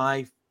waste of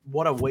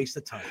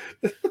time.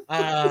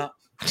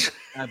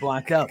 I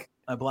blacked out.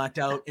 I blacked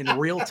out in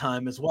real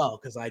time as well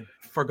because I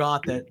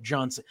forgot that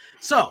Johnson.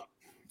 So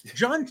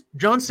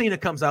John Cena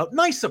comes out.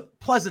 Nice,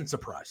 pleasant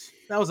surprise.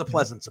 That was a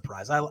pleasant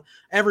surprise.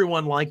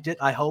 Everyone liked it.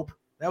 I hope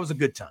that was a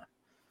good time.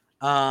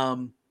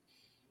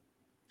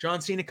 John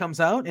Cena comes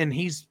out and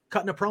he's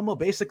cutting a promo,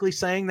 basically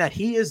saying that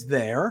he is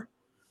there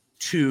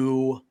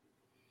to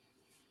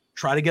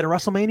try to get a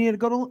WrestleMania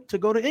to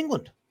go to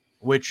England,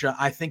 which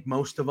I think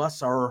most of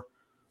us are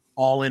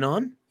all in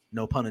on.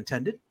 No pun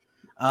intended.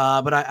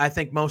 But I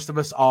think most of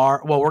us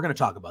are. Well, we're going to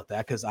talk about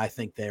that because I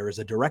think there is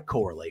a direct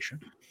correlation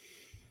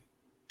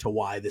to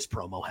why this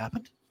promo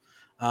happened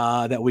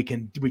that we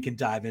can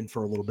dive in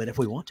for a little bit if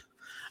we want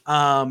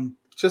to.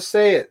 Just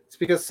say it. It's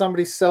because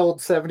somebody sold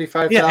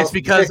 75,000. Yeah, it's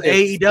because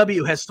tickets.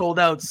 AEW has sold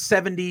out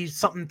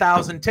 70-something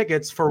thousand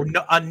tickets for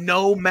a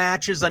no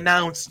matches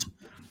announced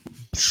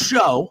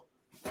show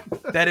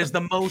that is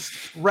the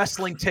most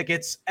wrestling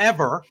tickets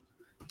ever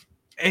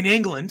in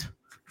England.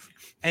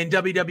 And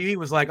WWE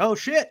was like, oh,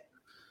 shit.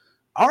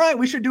 All right,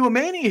 we should do a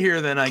Mania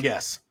here then, I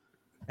guess.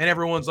 And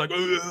everyone's like,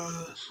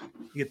 ugh.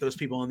 You get those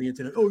people on the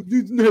internet. Oh,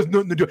 it has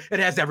nothing to do. It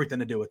has everything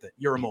to do with it.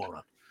 You're a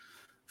moron.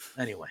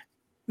 Anyway,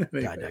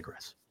 I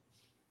digress.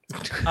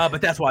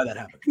 But that's why that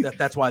happened.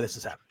 That's why this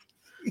is happening.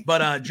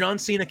 But John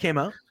Cena came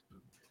out.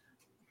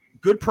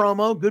 Good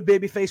promo, good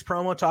babyface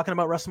promo talking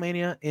about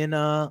WrestleMania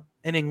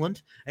in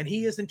England. And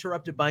he is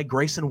interrupted by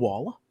Grayson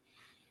Waller.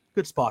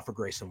 Good spot for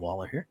Grayson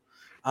Waller here.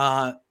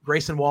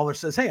 Grayson Waller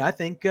says, hey, I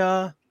think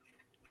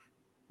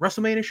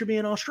WrestleMania should be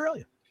in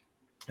Australia.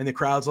 And the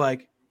crowd's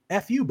like,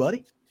 F you,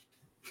 buddy.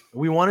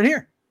 We want it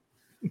here.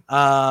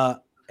 And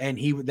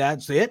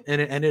that's it. And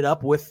it ended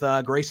up with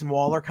Grayson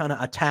Waller kind of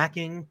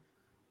attacking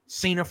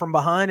Cena from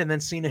behind, and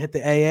then Cena hit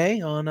the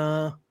AA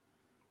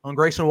on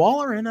Grayson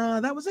Waller, and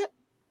that was it.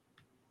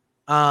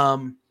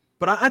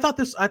 But I thought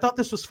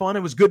this was fun.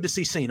 It was good to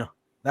see Cena.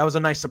 That was a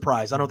nice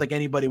surprise. I don't think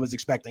anybody was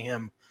expecting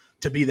him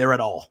to be there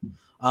at all.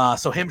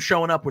 So him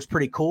showing up was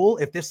pretty cool.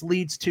 If this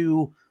leads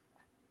to,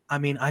 I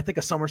think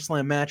a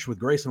SummerSlam match with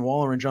Grayson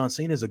Waller and John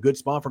Cena is a good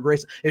spot for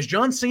Grayson. Is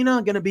John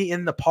Cena going to be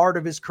in the part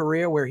of his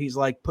career where he's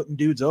like putting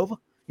dudes over?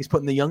 He's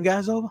putting the young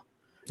guys over?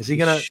 Is he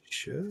going to?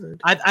 Should.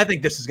 I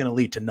think this is going to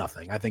lead to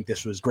nothing. I think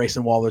this was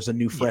Grayson Waller's a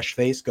new fresh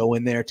face. Go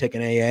in there, take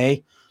an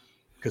AA,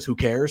 because who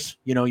cares?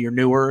 You're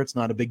newer. It's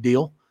not a big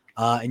deal.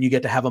 And you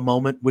get to have a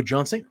moment with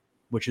John Cena,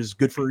 which is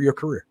good for your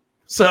career.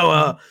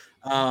 So,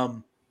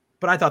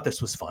 but I thought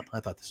this was fun.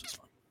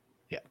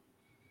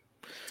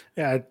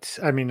 Yeah,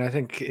 I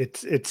think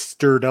it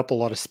stirred up a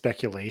lot of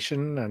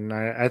speculation, and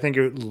I think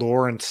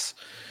Lawrence,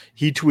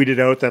 he tweeted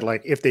out that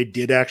like if they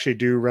did actually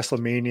do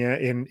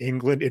WrestleMania in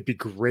England, it'd be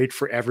great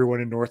for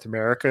everyone in North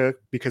America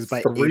because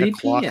by 8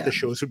 o'clock the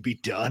shows would be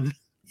done.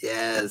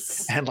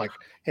 Yes, and like,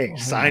 hey,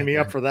 sign me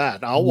up for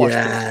that. I'll watch.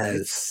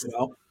 Yes,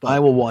 well, I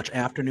will watch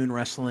afternoon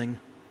wrestling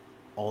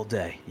all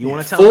day. You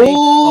want to tell me?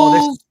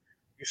 Oh,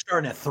 you're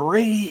starting at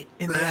 3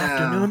 in the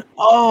afternoon.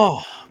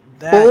 Oh.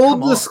 Full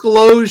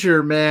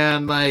disclosure,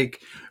 man. Like,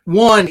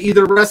 one,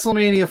 either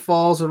WrestleMania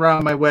falls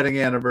around my wedding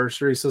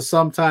anniversary, so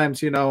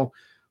sometimes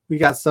we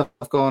got stuff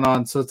going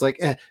on. So it's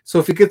like, so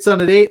if it gets done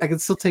at 8, I can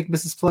still take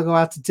Mrs. Pluggo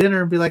out to dinner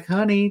and be like,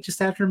 honey,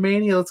 just after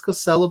Mania, let's go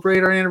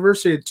celebrate our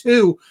anniversary. And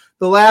 2,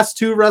 the last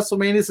 2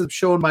 WrestleManias have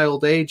shown my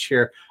old age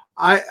here.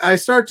 I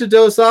start to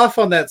doze off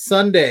on that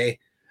Sunday.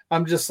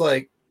 I'm just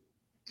like,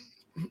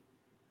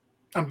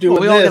 I'm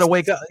doing. We all gotta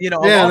wake up, and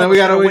then we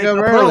gotta wake up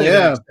early.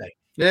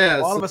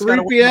 Yeah, all of us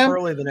 3 p.m.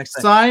 early the next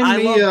day. Sign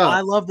me up. I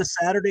love the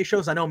Saturday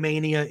shows. I know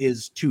Mania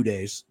is 2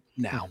 days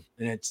now,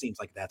 and it seems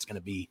like that's going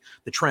to be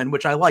the trend,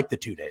 which I like the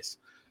 2 days.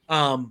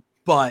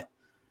 But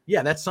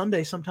yeah, that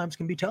Sunday sometimes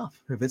can be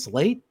tough. If it's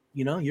late,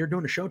 you're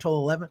doing a show till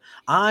 11.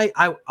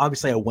 I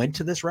obviously I went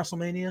to this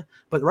WrestleMania,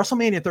 but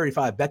WrestleMania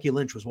 35, Becky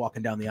Lynch was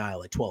walking down the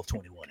aisle at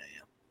 12:21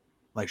 a.m.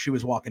 Like she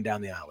was walking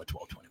down the aisle at 12:21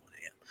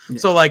 a.m. Yeah.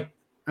 So like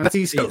that's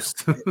East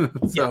Coast.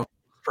 So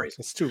crazy.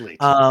 It's too late.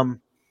 All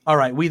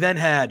right, we then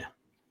had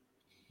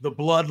the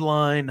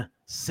Bloodline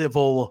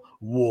Civil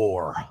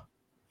War.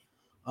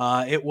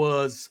 It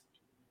was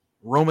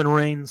Roman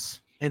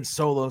Reigns and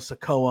Solo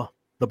Sikoa,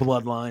 the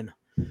Bloodline,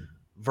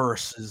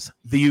 versus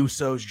the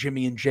Usos,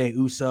 Jimmy and Jay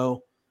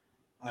Uso.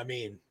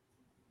 Man,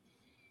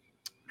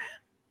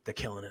 they're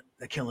killing it.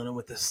 They're killing it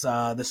with this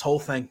this whole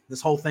thing.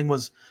 This whole thing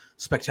was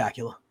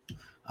spectacular.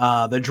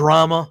 The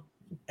drama,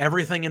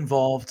 everything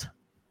involved,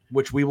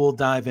 which we will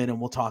dive in and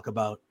we'll talk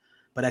about.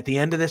 But at the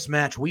end of this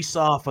match, we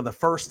saw for the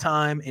first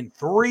time in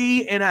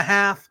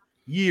 3.5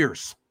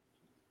 years,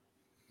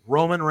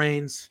 Roman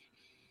Reigns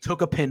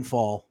took a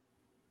pinfall.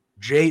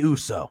 Jey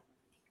Uso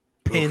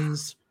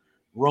pins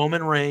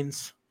Roman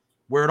Reigns,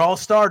 where it all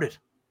started.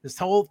 This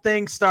whole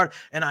thing started.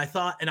 And I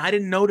thought, and I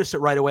didn't notice it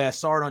right away. I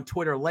saw it on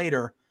Twitter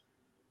later.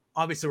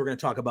 Obviously, we're going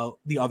to talk about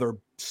the other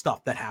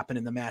stuff that happened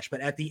in the match. But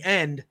at the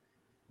end,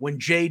 when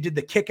Jey did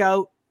the kick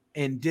out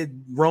and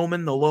did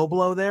Roman the low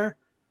blow there,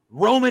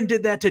 Roman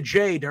did that to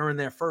Jey during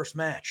their first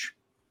match.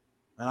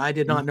 And I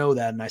did not know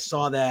that. And I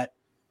saw that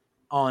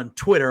on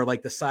Twitter,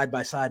 like the side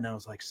by side. And I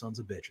was like, sons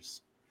of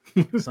bitches.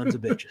 Sons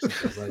of bitches.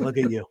 I was like, look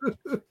at you.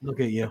 Look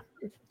at you.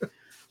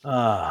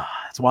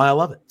 That's why I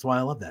love it. That's why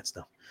I love that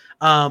stuff.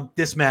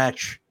 This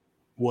match,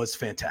 was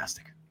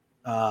fantastic.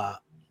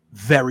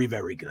 Very,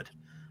 very good.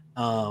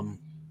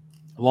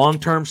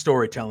 Long-term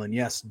storytelling.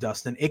 Yes,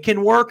 Dustin. It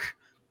can work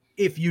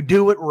if you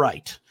do it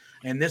right.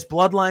 And this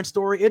bloodline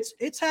story,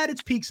 it's had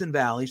its peaks and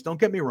valleys. Don't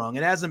get me wrong.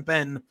 It hasn't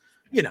been,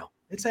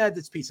 it's had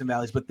its peaks and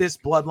valleys, but this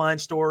bloodline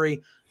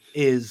story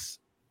is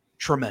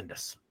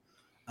tremendous.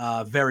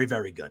 Very,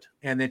 very good.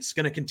 And it's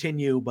going to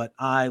continue, but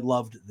I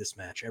loved this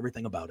match.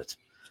 Everything about it.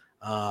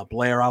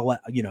 Blair, I'll let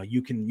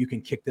you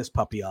can kick this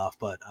puppy off,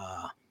 but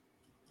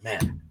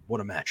man, what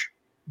a match.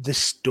 The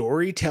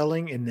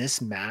storytelling in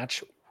this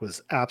match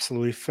was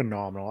absolutely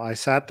phenomenal. I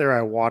sat there,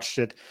 I watched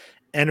it,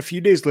 and a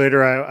few days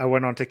later, I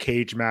went on to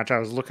Cage Match. I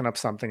was looking up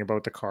something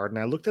about the card, and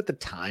I looked at the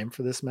time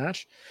for this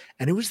match,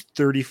 and it was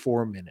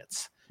 34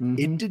 minutes. Mm-hmm.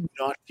 It did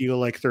not feel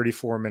like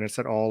 34 minutes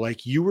at all.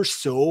 Like, you were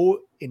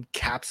so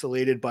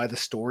encapsulated by the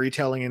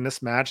storytelling in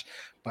this match,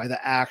 by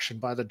the action,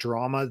 by the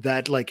drama,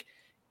 that like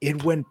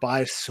it went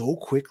by so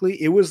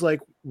quickly. It was like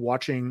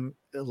watching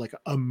like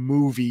a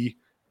movie,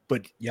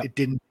 but it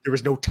didn't, there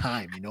was no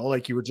time,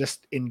 like you were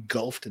just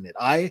engulfed in it.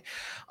 I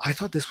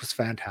thought this was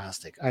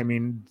fantastic. I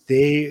mean,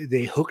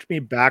 they hooked me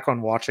back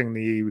on watching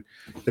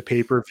the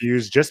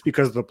pay-per-views just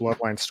because of the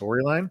Bloodline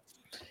storyline.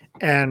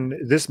 And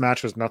this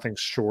match was nothing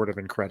short of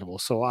incredible.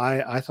 So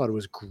I thought it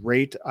was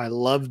great. I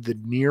loved the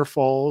near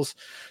falls.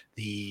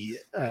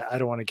 I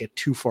don't want to get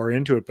too far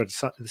into it, but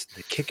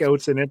the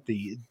kickouts in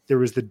it. There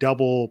was the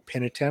double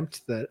pin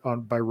attempt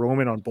by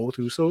Roman on both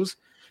Usos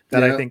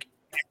that I think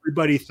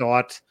everybody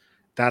thought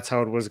that's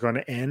how it was going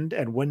to end.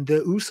 And when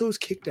the Usos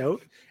kicked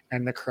out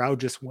and the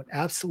crowd just went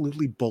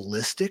absolutely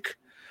ballistic,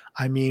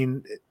 I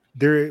mean,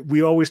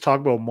 we always talk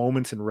about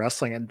moments in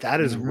wrestling, and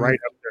that is right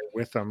up there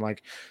with them.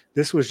 Like,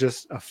 this was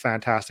just a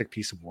fantastic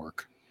piece of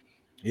work.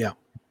 Yeah,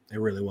 it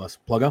really was.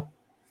 Pluggo?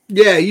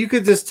 Yeah, you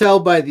could just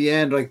tell by the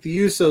end, like the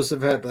Usos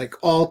have had like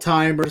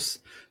all-timers,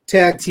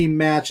 tag team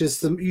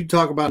matches. You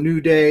talk about New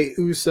Day,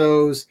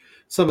 Usos,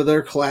 some of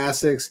their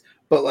classics,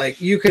 but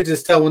like you could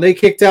just tell when they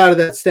kicked out of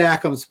that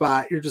Stack'em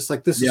spot, you're just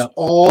like, this is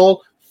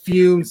all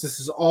fumes. This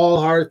is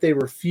all heart. They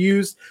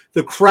refused.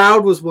 The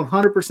crowd was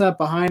 100%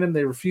 behind him.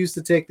 They refused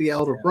to take the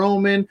elder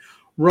Roman.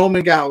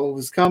 Roman got what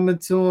was coming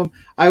to him.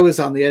 I was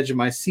on the edge of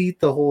my seat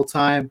the whole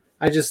time.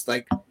 I just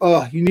like,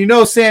 Sami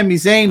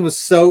Zayn was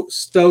so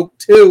stoked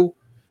too.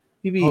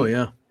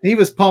 He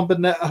was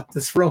pumping up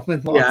this Roman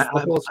loss. Yeah,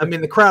 I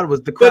mean the crowd was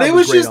but it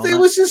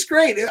was just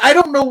great. I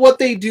don't know what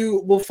they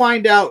do. We'll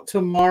find out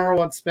tomorrow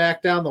on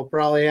SmackDown. They'll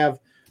probably have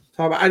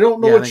talk about. I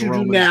don't know what you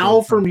do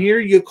now from here.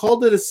 You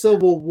called it a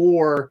civil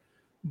war,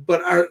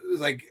 but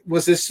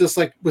was this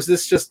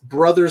just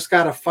brothers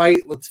got to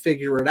fight? Let's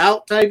figure it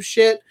out type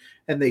shit,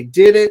 and they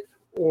did it.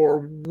 Or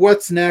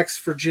what's next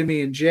for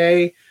Jimmy and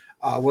Jay?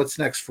 What's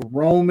next for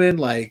Roman?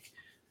 Like,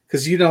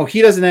 because he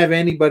doesn't have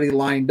anybody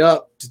lined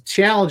up to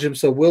challenge him.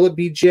 So will it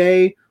be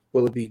Jay?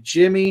 Will it be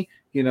Jimmy?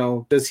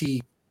 Does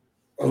he?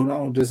 Oh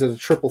no! Does it a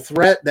triple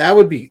threat? That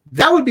would be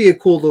a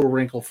cool little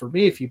wrinkle for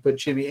me if you put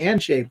Jimmy and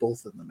Jay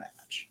both in the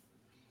match.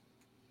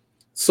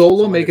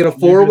 Solo, make it a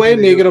four-way.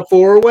 Make it a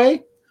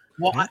four-way.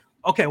 Well,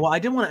 I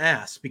did want to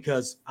ask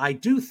because I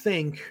do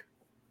think.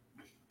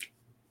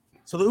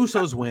 So the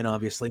Usos win,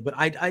 obviously, but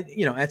I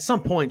at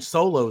some point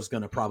Solo is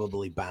going to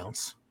probably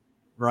bounce,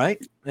 right?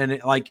 And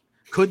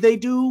could they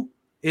do?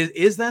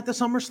 Is that the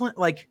SummerSlam?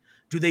 Like,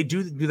 do they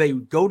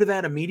go to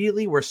that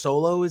immediately where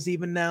Solo is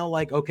even now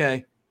like,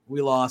 okay,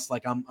 we lost.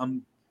 Like,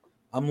 I'm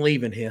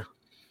leaving here.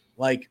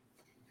 Like,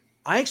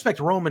 I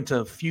expect Roman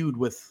to feud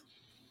with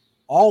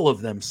all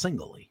of them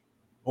singly,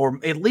 or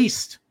at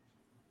least.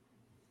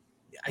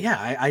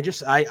 Yeah,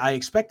 I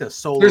expect a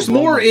Solo. There's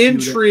more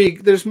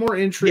intrigue. There's more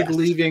intrigue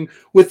leaving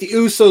with the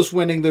Usos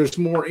winning. There's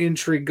more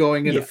intrigue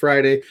going into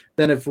Friday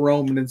than if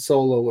Roman and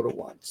Solo would have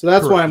won. So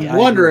that's why I'm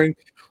wondering,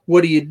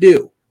 what do you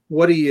do?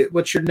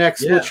 What's your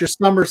next? What's your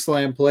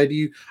SummerSlam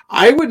play?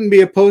 I wouldn't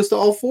be opposed to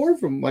all four of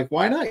them. Like,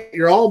 why not?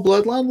 You're all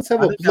bloodline. Let's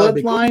have a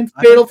bloodline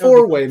fatal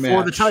four-way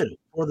match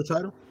for the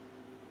title.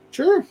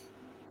 Sure.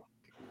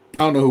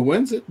 I don't know who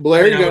wins it.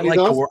 Blair, you got any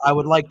thoughts? I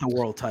would like the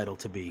world title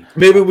to be.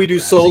 Maybe we do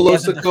Solo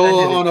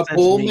Sikoa on a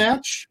pole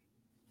match.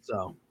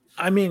 So,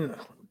 I mean,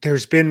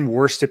 there's been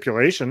worse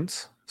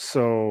stipulations.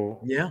 So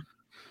yeah.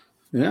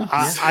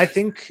 I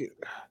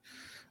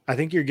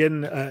think you're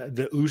getting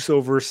the Uso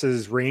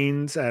versus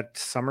Reigns at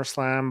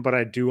SummerSlam, but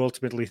I do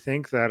ultimately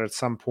think that at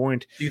some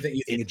point, you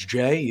think it's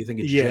Jay? You think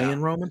it's Jay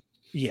and Roman?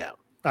 Yeah.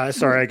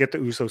 Sorry, I get the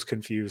Usos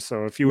confused.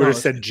 So if you would have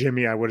said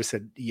Jimmy, I would have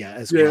said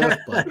as well.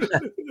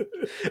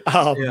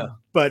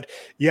 But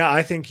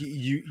I think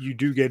you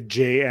do get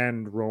Jay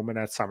and Roman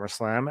at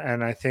SummerSlam,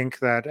 and I think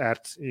that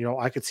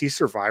I could see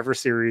Survivor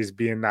Series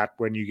being that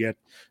when you get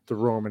the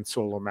Roman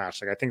Solo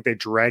match. Like, I think they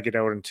drag it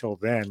out until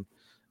then.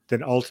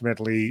 Then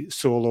ultimately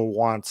Solo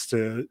wants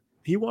to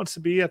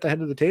be at the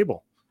head of the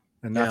table,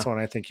 and that's when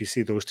I think you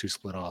see those two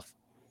split off.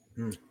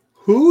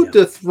 Who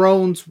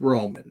dethrones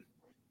Roman?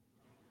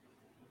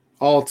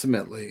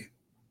 Ultimately,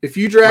 if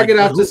you drag it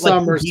out to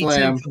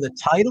SummerSlam for the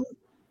title,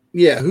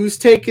 who's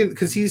taking?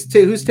 Because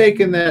who's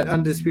taking that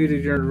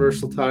undisputed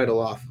Universal title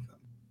off of him?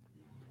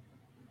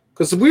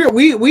 Because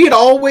we had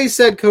always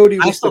said Cody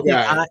was the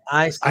guy.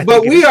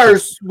 But we're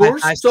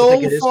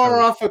so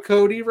far off of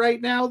Cody right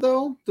now,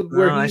 though.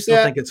 I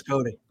still think it's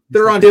Cody.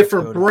 They're on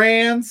different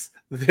brands.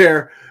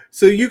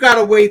 So you got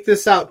to wait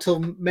this out till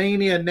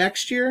Mania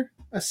next year,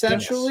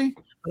 essentially.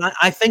 Yes.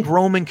 I think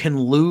Roman can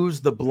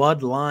lose the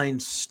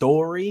Bloodline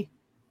story,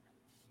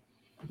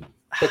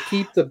 but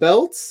keep the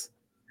belts.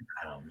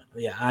 I don't know.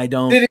 Yeah, I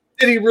don't. Did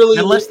he really?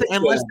 Unless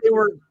they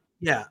were,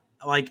 yeah.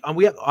 Like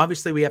we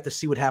have to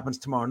see what happens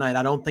tomorrow night.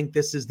 I don't think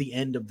this is the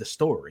end of the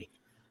story,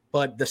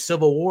 but the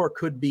Civil War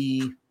could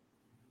be.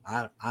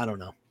 I don't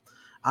know.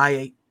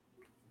 I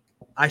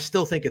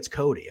still think it's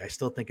Cody. I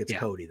still think it's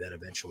Cody that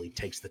eventually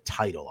takes the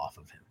title off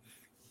of him.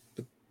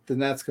 But then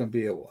that's going to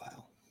be a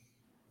while.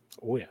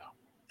 Oh yeah.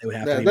 It would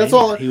have to be that's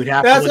all. He would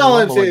have that's to all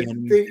I'm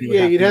saying.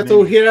 He'd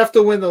have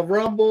to win the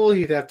Rumble.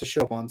 He'd have to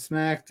show up on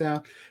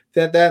SmackDown.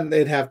 Then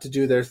they'd have to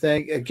do their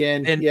thing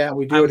again. And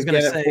we do it again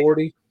at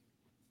 40.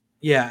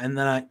 Yeah, and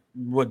then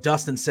what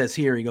Dustin says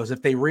here, he goes,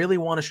 if they really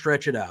want to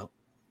stretch it out,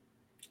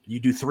 you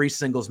do 3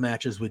 singles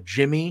matches with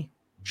Jimmy,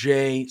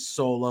 Jay,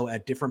 Solo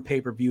at different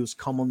pay-per-views,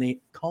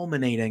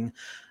 culminating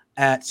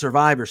at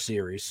Survivor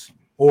Series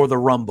or the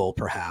Rumble,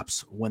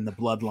 perhaps, when the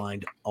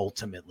Bloodline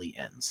ultimately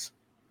ends.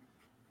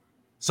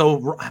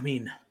 So, I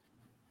mean,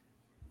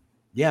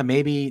 yeah,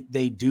 maybe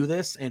they do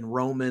this and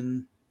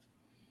Roman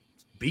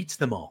beats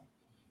them all.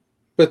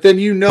 But then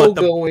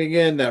going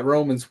in that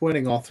Roman's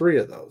winning all 3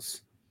 of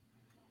those.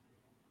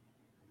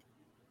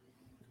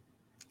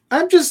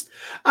 I'm just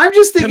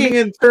thinking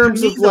in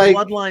terms of like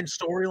the Bloodline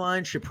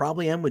storyline should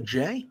probably end with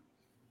Jay.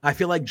 I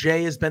feel like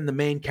Jay has been the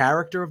main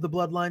character of the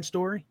Bloodline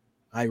story.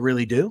 I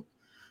really do.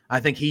 I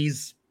think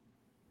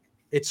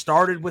it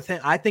started with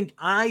him. I think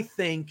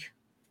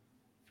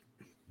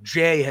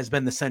Jay has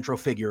been the central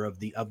figure of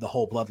the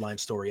whole Bloodline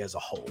story as a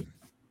whole.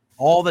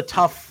 All the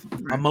tough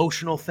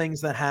emotional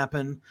things that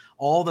happen,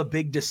 all the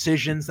big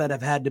decisions that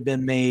have had to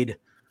been made,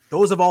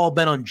 those have all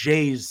been on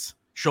Jay's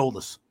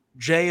shoulders.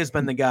 Jay has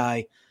been the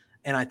guy.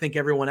 And I think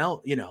everyone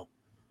else, so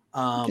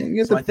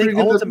I think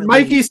ultimately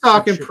Mikey's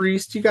talking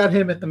Priest. You got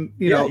him at the,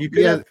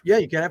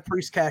 you can have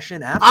Priest cash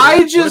in after.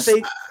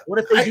 What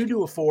if they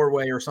do a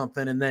 4-way or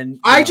something, and then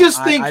I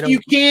think you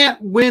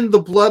can't win the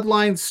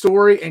Bloodline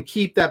story and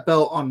keep that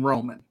belt on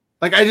Roman.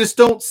 Like I just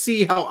don't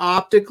see how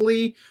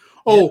optically.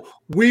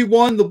 We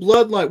won the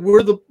Bloodline.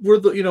 We're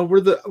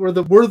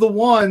the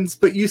ones,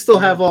 but you still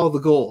have all the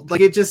gold. Like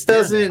it just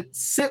doesn't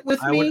sit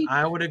with me.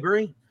 I would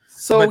agree.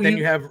 So but then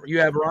you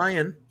have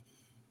Ryan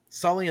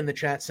Sully in the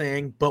chat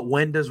saying, but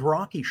when does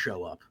Rocky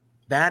show up?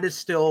 That is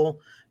still,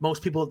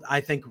 most people,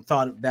 I think,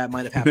 thought that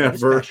might have happened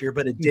this past year,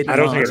 but it didn't. I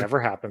don't think it ever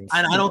happens.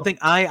 And I don't think,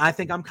 I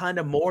think I'm kind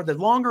of more, the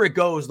longer it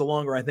goes, the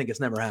longer I think it's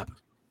never happened.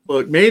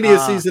 Look, Mania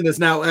season is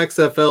now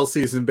XFL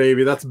season,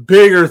 baby. That's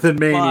bigger than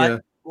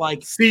Mania.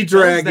 Like, Sea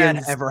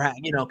Dragons. That ever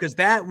because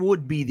that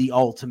would be the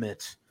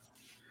ultimate.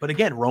 But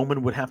again,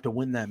 Roman would have to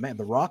win that match.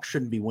 The Rock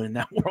shouldn't be winning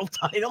that world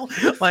title,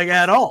 like,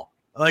 at all.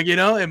 Like,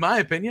 in my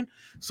opinion.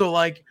 So,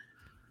 like,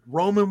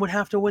 Roman would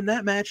have to win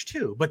that match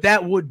too, but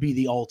that would be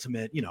the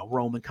ultimate,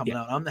 Roman coming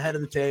out. I'm the head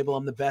of the table.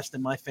 I'm the best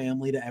in my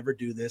family to ever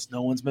do this.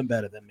 No one's been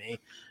better than me.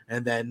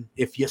 And then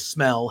if you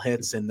smell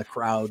hits and the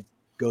crowd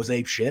goes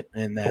ape shit,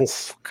 and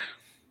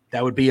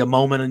that would be a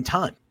moment in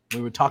time.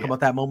 We would talk about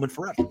that moment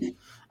forever.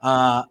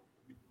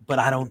 But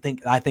I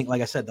think,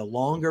 like I said, the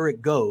longer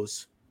it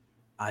goes,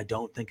 I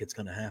don't think it's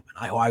going to happen.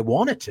 I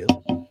want it to,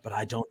 but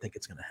I don't think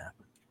it's going to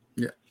happen.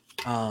 Yeah.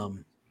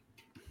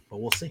 But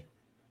we'll see.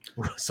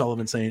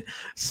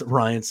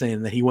 Ryan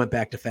saying that he went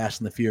back to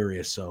Fast and the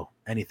Furious, so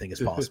anything is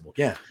possible.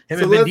 Yeah, him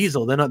and Vin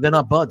Diesel, they're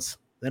not buds.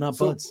 They're not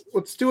buds.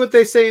 Let's do what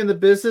they say in the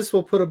business.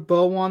 We'll put a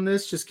bow on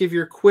this. Just give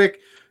your quick.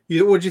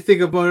 What'd you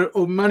think about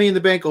Money in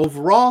the Bank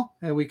overall?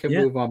 And we can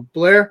move on.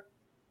 Blair,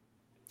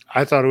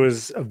 I thought it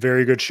was a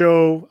very good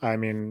show. I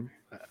mean,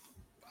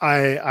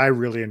 I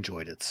really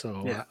enjoyed it,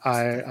 so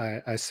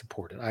I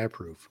support it. I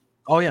approve.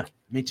 Oh yeah,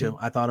 me too.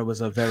 I thought it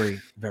was a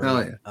very,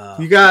 very.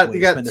 You got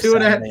two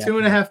and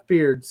a half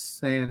beards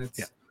saying it's.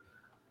 Yeah.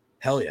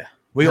 Hell yeah.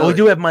 We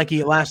do have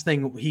Mikey. Last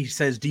thing he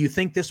says: do you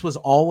think this was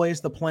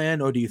always the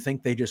plan, or do you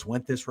think they just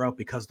went this route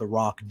because The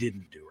Rock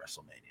didn't do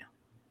WrestleMania?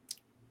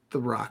 The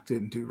Rock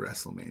didn't do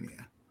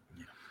WrestleMania.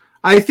 Yeah.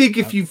 I think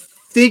if you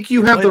think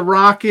you have The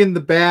Rock in the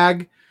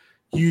bag,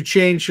 you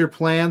change your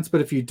plans.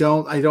 But if you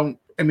don't,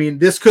 I mean,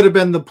 this could have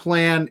been the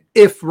plan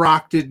if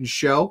Rock didn't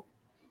show.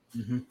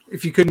 Mm-hmm.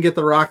 If you couldn't get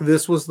The Rock,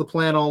 this was the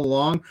plan all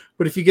along.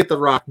 But if you get The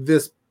Rock,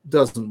 this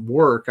doesn't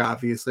work.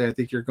 Obviously, I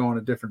think you're going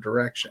a different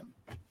direction.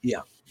 Yeah,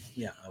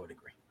 I would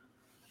agree.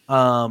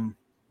 All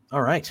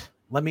right,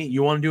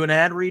 you want to do an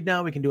ad read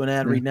now? We can do an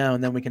ad read now,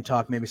 and then we can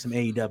talk maybe some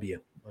AEW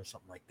or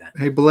something like that.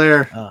 Hey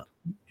Blair,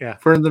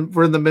 we're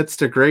in the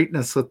midst of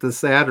greatness with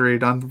this ad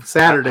read on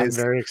Saturdays.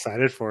 I'm very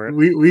excited for it.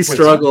 We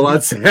struggle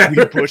on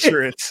Saturday. We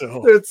butcher it,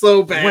 so it's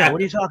so bad. What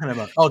are you talking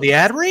about? Oh, the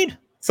ad read.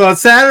 So on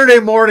Saturday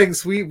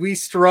mornings, we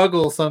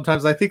struggle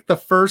sometimes. I think the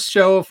first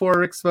show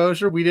for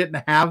Exposure, we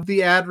didn't have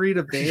the ad read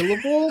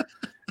available,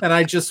 and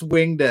I just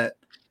winged it.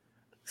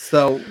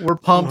 So we're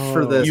pumped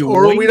for this,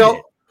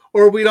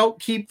 or we don't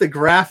keep the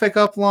graphic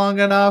up long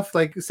enough.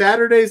 Like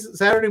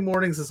Saturday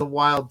mornings is a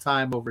wild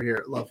time over here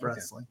at Love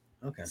Wrestling.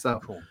 Okay.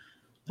 So cool.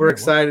 we're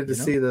excited to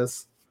see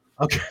this.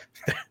 Okay.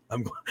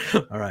 I'm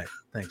all right.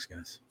 Thanks,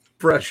 guys.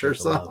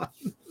 Pressure's on.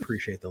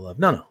 Appreciate the love.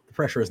 No, the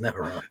pressure is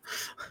never on.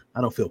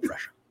 I don't feel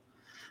pressure.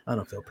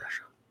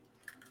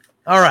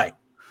 All right.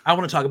 I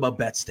want to talk about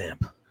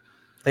BetStamp.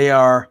 They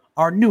are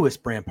our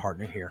newest brand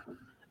partner here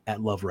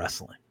at Love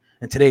Wrestling.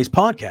 And today's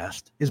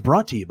podcast is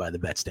brought to you by the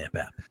BetStamp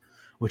app,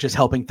 which is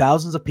helping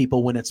thousands of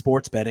people win at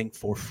sports betting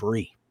for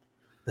free.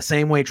 The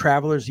same way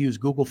travelers use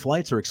Google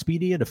Flights or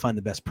Expedia to find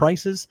the best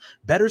prices,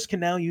 bettors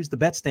can now use the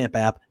BetStamp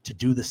app to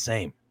do the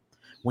same.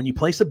 When you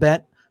place a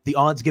bet, the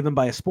odds given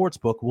by a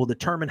sportsbook will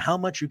determine how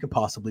much you can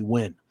possibly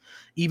win,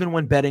 even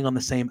when betting on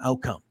the same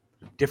outcome.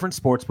 Different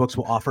sportsbooks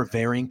will offer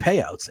varying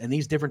payouts, and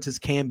these differences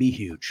can be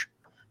huge.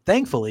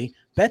 Thankfully,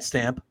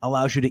 BetStamp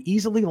allows you to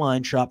easily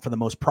line shop for the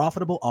most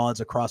profitable odds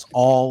across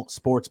all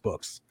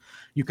sportsbooks.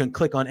 You can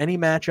click on any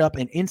matchup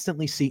and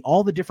instantly see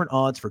all the different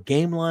odds for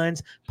game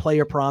lines,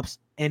 player props,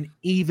 and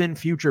even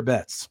future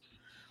bets.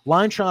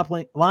 Line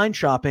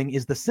shopping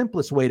is the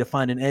simplest way to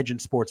find an edge in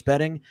sports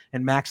betting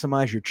and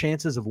maximize your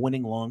chances of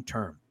winning long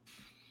term.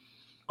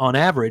 On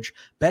average,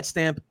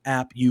 BetStamp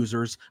app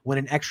users win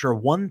an extra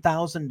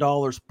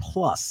 $1,000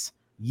 plus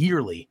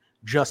yearly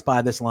just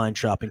by this line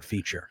shopping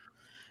feature.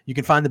 You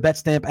can find the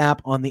BetStamp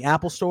app on the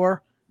Apple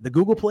Store, the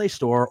Google Play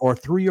Store, or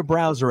through your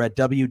browser at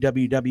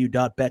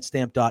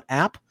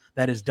www.betstamp.app.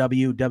 That is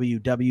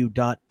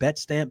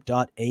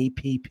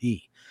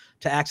www.betstamp.app.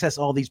 To access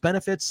all these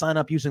benefits, sign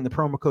up using the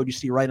promo code you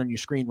see right on your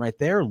screen right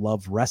there,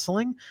 Love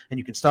Wrestling, and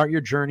you can start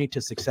your journey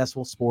to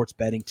successful sports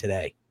betting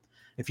today.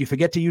 If you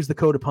forget to use the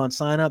code upon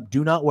sign up,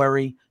 do not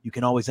worry. You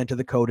can always enter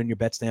the code in your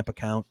BetStamp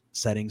account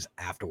settings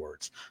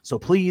afterwards. So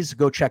please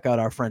go check out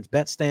our friends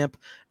BetStamp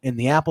in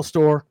the Apple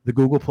Store, the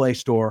Google Play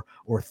Store,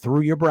 or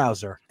through your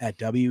browser at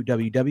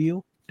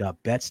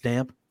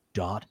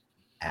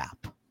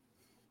www.betstamp.app.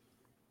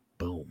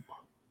 Boom.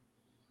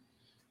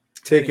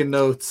 Taking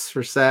notes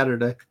for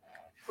Saturday.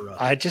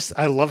 I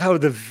love how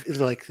the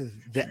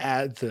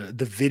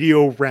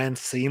video ran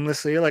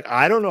seamlessly. Like,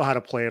 I don't know how to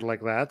play it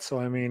like that.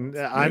 So I mean,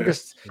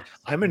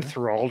 I'm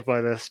enthralled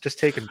by this. Just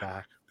taken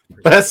back.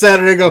 Last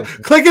Saturday, go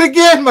click it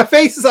again. My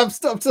face is up,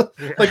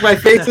 like my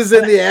face is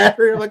in the ad.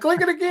 I'm like, click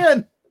it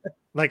again.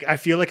 Like, I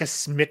feel like a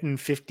smitten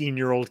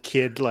 15-year-old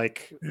kid,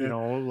 like, you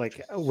know,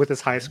 like with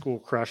his high school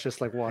crush,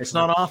 just like watching. It's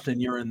not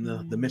often you're in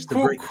the midst of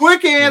greatness.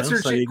 Quick answer,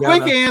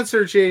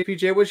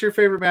 JPJ. What's your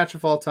favorite match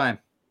of all time?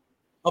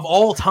 Of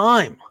all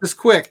time, just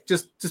quick,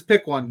 just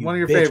pick one of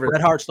your favorites.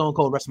 Bret Hart, Stone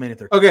Cold, WrestleMania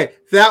 13. Okay,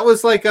 that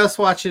was like us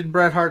watching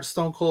Bret Hart,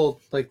 Stone Cold.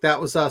 Like, that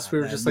was us. We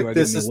were just like,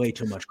 this is way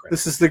too much credit.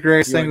 This is the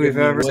greatest thing we've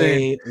ever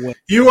seen.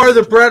 You are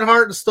the Bret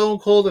Hart and Stone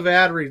Cold of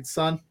ad reads,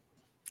 son.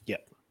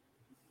 Yep.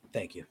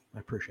 Thank you. I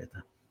appreciate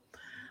that.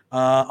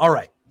 All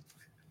right.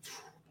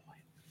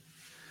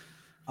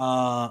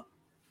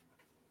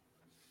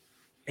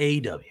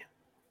 AEW.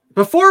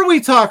 Before we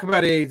talk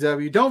about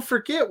AEW, don't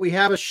forget we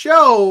have a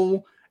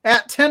show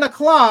at 10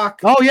 o'clock.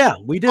 Oh, yeah,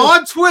 we do.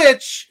 On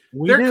Twitch.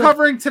 They're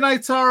covering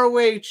tonight's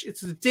ROH.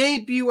 It's a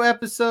debut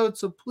episode,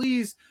 so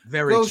please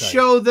go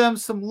show them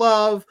some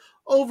love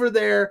over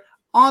there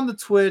on the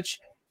Twitch.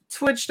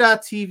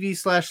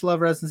 Twitch.tv/Love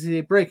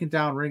Wrestling, breaking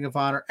down Ring of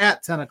Honor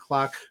at 10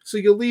 o'clock. So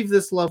you'll leave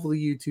this lovely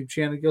YouTube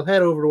channel. You'll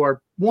head over to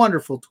our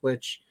wonderful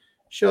Twitch.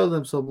 Show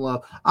them some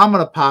love. I'm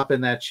going to pop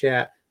in that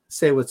chat,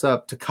 say what's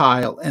up to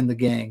Kyle and the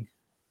gang.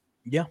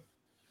 Yeah.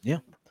 Yeah.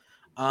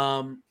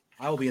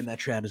 I will be in that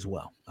chat as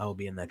well.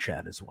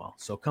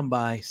 So come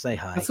by, say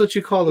hi. That's what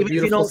you call the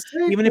beautiful.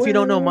 Even if you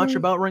don't know much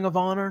about Ring of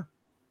Honor,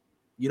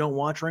 you don't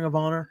watch Ring of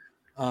Honor,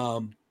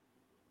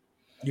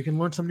 you can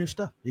learn some new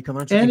stuff. You can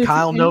learn something. And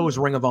Kyle knows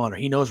Ring of Honor.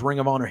 He knows Ring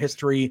of Honor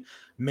history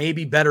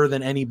maybe better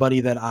than anybody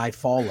that I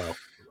follow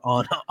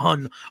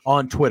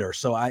on Twitter.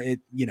 So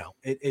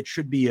it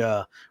should be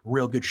a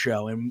real good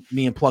show. And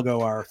me and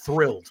Pluggo are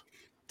thrilled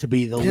to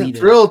be the lead.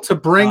 Thrilled to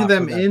bring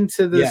them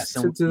into this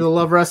to the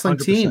Love Wrestling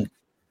 100%. Team.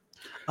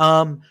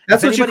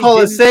 That's what you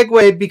call a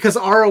segue, because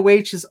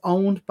ROH is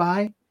owned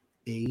by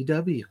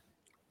AEW.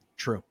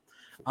 True.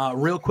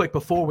 Real quick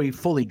before we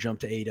fully jump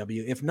to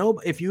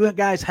AEW, if you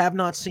guys have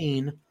not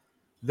seen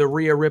the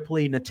Rhea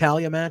Ripley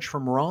Natalya match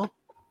from Raw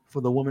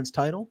for the women's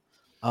title,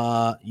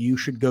 you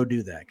should go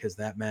do that, because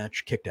that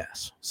match kicked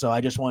ass. So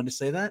I just wanted to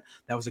say that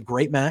was a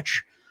great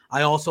match.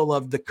 I also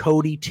loved the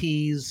Cody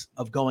tease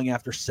of going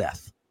after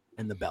Seth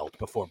and the belt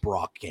before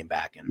Brock came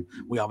back, and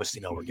we obviously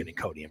know we're getting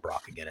Cody and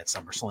Brock again at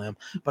SummerSlam,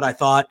 but I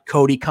thought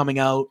Cody coming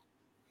out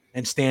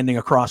and standing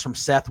across from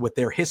Seth with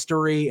their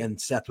history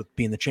and Seth with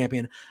being the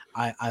champion,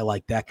 I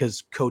like that,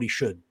 because Cody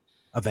should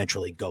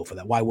eventually go for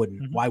that. Why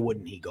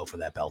wouldn't he go for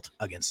that belt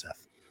against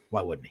Seth?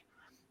 Why wouldn't he?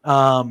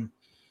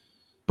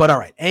 But all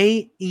right,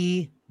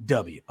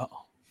 AEW.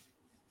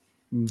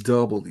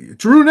 W.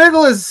 Drew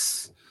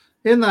Nicholas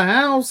in the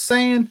house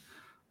saying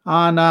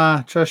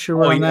on trust your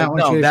word on that one.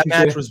 No, that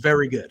match was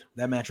very good.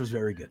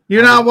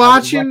 You're not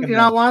watching? You're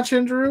not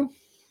watching, Drew?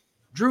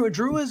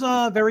 Drew has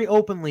very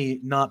openly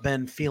not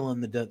been feeling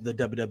the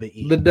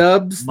WWE. The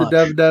dubs, much.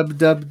 the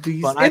dubs.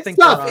 But I It's think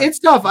tough. It's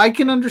tough. I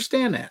can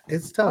understand that.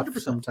 It's tough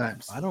 100%.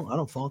 sometimes. I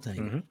don't fault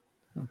anything.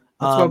 That's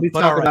why we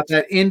but talk all right. about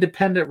that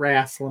independent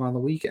wrestling on the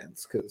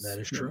weekends. Because That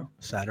is true.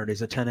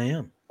 Saturdays at 10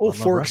 a.m. Oh, I for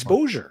love wrestling.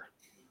 exposure.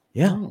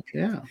 Yeah. Oh,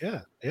 yeah.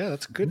 Yeah,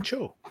 that's a good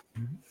show.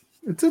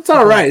 It's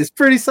all right. It's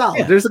pretty solid.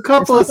 Yeah, There's a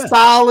couple of it's not bad.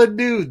 solid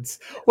dudes.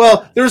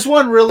 Well, there's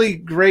one really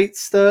great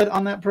stud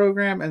on that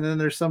program, and then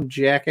there's some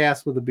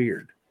jackass with a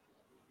beard.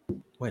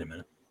 Wait a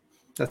minute.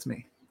 That's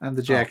me. I'm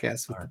the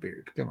jackass with all the right.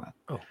 beard. Come on.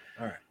 Oh,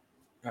 all right.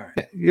 All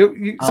right.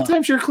 You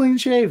sometimes you're clean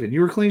shaven. You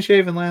were clean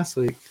shaven last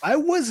week. I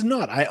was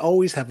not. I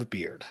always have a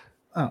beard.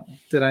 Oh,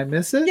 did I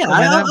miss it? Yeah,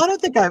 I mean,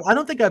 I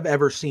don't think I've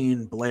ever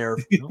seen Blair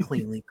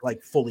cleanly,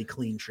 like fully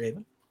clean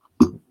shaven.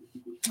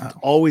 It's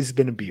always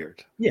been a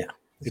beard. Yeah.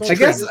 I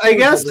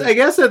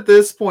guess at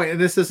this point, and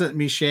this isn't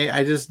me shame,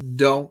 I just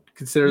don't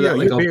consider that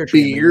like your a beard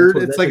beard.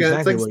 shaming. It's That's like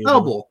exactly it's what like you're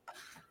stubble.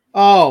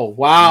 Oh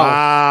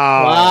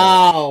wow.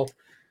 Wow.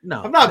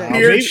 No, I'm not no,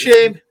 beard maybe-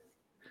 shame.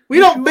 We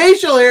don't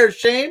facial hair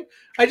shame.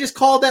 I just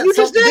called that You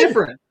just something did.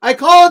 different. I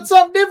call it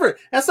something different.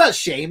 That's not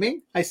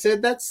shaming. I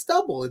said that's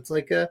stubble. It's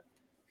like a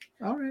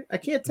all right. I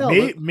can't tell.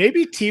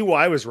 Maybe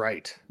TY was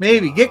right.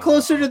 Maybe get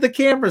closer to the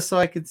camera so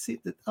I can see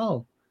that.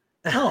 Oh,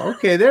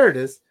 okay, there it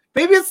is.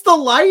 Maybe it's the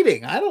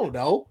lighting. I don't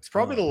know. It's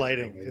probably the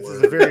lighting. This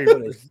is What a very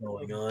is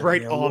going on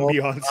bright here?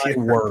 ambiance My here.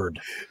 word.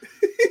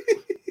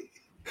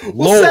 We'll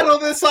Lord. settle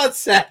this on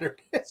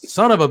Saturday.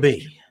 Son of a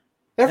bee.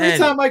 Every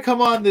And- time I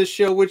come on this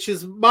show, which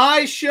is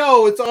my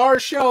show, it's our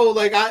show.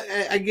 Like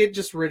I get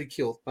just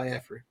ridiculed by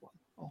everyone.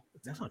 Oh,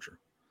 That's not true.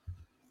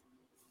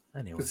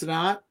 Anyway, it's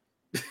not.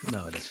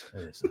 no, it is.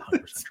 It is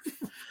 100% true.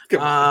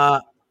 Come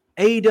on.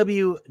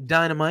 AEW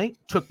Dynamite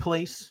took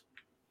place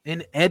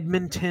in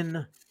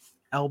Edmonton,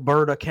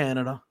 Alberta,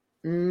 Canada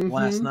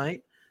last Mhm.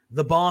 night.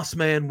 The boss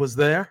man was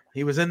there.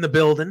 He was in the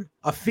building.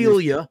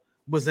 Ophelia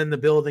was in the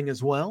building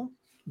as well.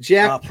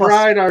 Jack plus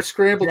Pride, our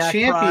scramble Jack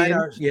champion.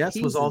 Pride, was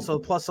He's also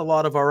plus a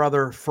lot of our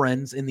other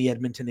friends in the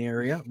Edmonton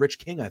area. Rich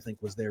King, I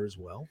think, was there as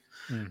well.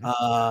 Mhm.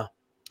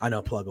 I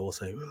know Pluggo will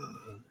say,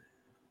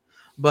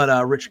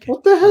 but Rich King.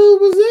 What the hell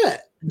was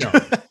that? No,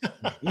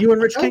 you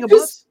and Rich King I'm are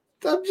just,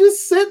 I'm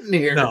just sitting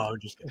here. No, I'm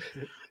just kidding.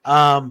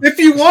 If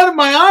you wanted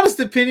my honest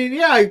opinion,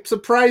 yeah, I'm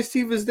surprised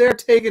he was there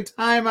taking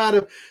time out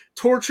of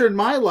torturing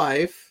my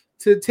life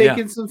to take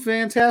in some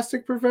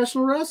fantastic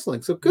professional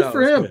wrestling. So good No,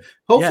 for it was him. good.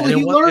 Hopefully and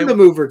he it was- learned it- a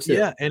move or two.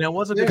 Yeah, and it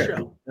was a good There.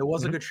 show. It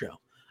was a good show.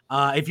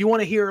 If you want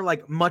to hear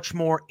like much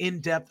more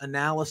in-depth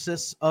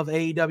analysis of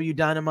AEW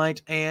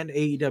Dynamite and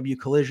AEW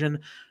Collision,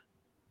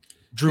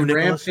 Drew And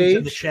Nicholas who's in the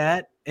Rampage.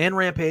 chat and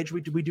Rampage.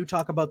 We do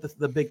talk about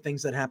the big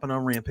things that happen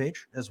on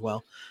Rampage as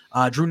well.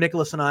 Drew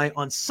Nicholas and I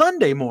on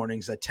Sunday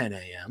mornings at 10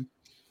 a.m.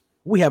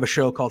 We have a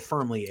show called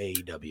Firmly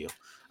AEW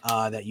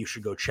that you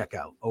should go check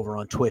out over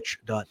on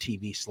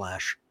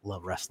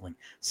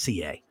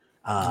twitch.tv/lovewrestlingca.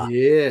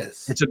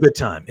 Yes. It's a good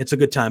time. It's a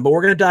good time. But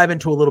we're going to dive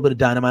into a little bit of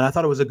Dynamite. I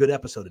thought it was a good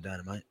episode of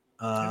Dynamite.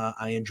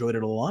 I enjoyed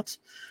it a lot.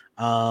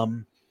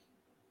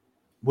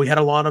 We had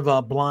a lot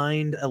of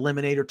blind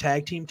eliminator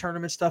tag team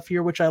tournament stuff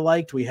here, which I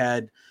liked. We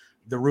had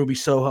the Ruby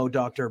Soho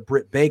Dr.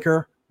 Britt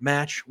Baker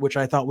match, which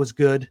I thought was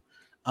good.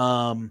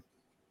 I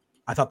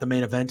thought the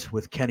main event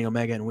with Kenny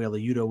Omega and Wheeler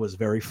Yuta was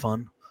very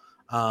fun.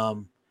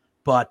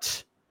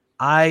 But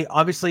I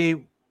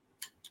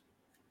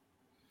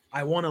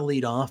want to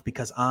lead off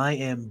because I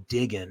am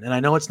digging, and I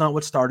know it's not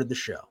what started the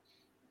show.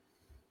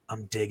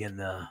 I'm digging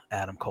the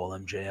Adam Cole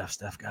MJF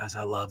stuff, guys.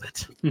 I love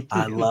it.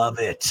 I love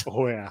it.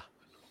 Oh yeah.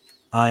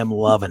 I am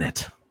loving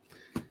it.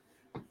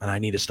 And I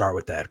need to start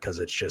with that because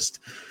it's just,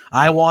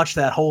 I watched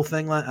that whole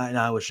thing and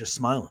I was just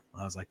smiling.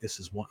 I was like, this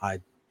is what I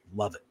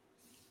love it.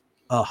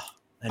 Oh,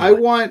 anyway.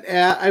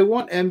 I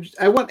want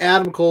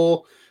Adam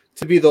Cole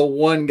to be the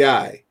one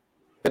guy.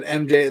 But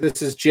MJ,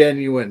 this is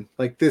genuine.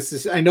 Like this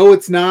is, I know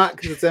it's not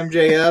because it's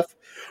MJF,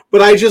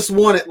 but I just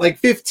want it. Like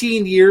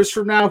 15 years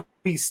from now,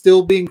 he's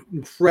still being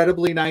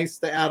incredibly nice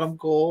to Adam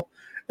Cole,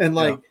 and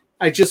like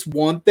I just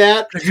want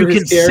that.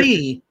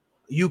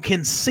 You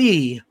can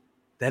see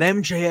that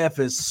MJF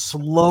is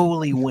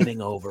slowly winning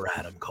over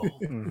Adam Cole,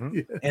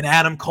 and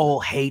Adam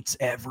Cole hates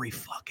every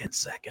fucking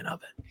second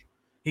of it.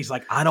 He's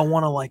like, I don't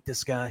want to like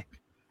this guy,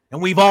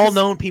 and we've all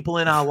known people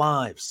in our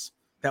lives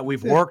that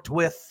we've worked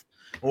with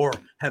or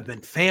have been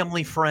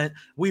family friend.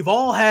 We've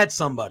all had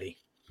somebody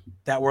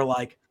that were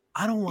like,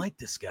 I don't like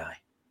this guy.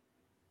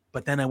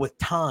 But then with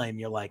time,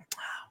 you're like,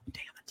 oh,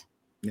 damn it.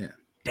 Yeah.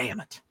 Damn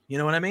it. You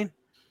know what I mean?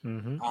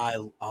 Mm-hmm.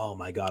 Oh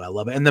my God, I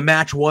love it. And the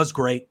match was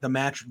great.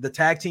 The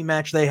tag team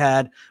match they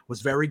had was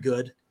very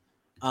good.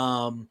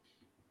 Yeah,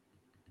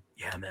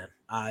 man.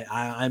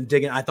 I'm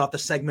digging. I thought the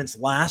segments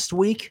last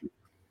week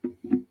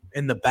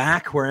in the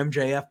back where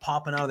MJF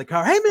popping out of the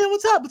car. Hey man,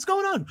 what's up? What's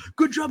going on?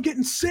 Good job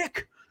getting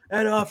sick.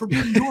 And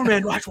Forbidden Door,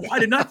 man, why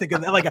did not think of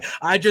that? Like,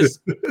 I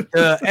just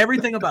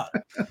everything about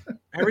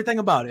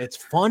it. It's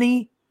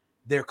funny.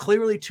 They're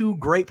clearly two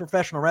great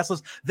professional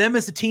wrestlers. Them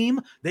as a team,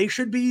 they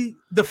should be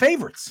the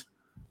favorites.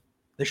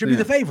 They should be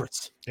the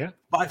favorites, yeah,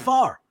 by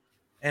far.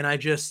 And I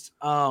just,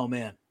 oh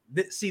man,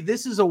 see,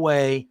 this is a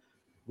way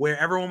where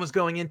everyone was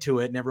going into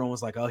it and everyone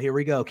was like, oh, here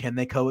we go. Can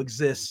they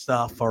coexist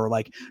stuff? Or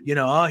like,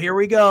 oh, here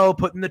we go.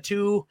 Putting the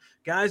two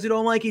guys who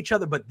don't like each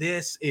other. But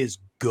this is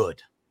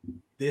good.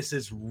 This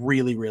is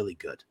really, really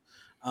good.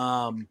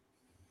 Man,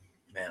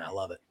 I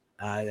love it.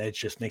 It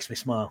just makes me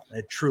smile.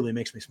 It truly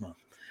makes me smile.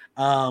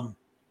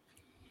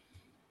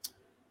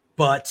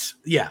 But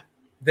yeah,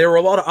 there were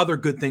a lot of other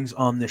good things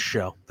on this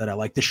show that I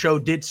like. The show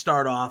did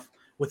start off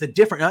with a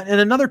different, and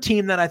another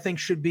team that I think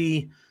should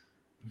be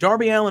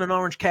Darby Allin and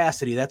Orange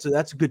Cassidy. That's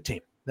a good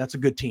team. That's a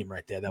good team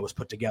right there that was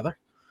put together.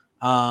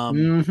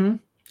 Can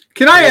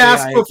I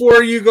ask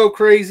before you go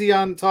crazy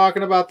on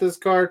talking about this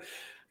card?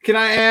 Can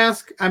I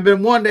ask? I've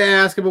been wanting to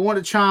ask. I've been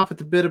wanting to chomp at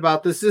the bit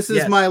about this. This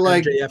is my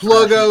like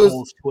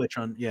Plugos Twitch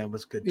on. Yeah, it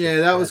was good.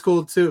 Yeah, that was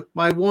cool too.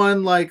 My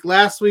one, like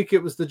last week,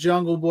 it was the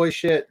Jungle Boy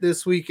shit.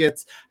 This week,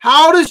 it's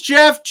how does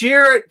Jeff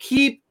Jarrett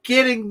keep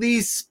getting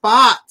these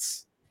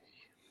spots?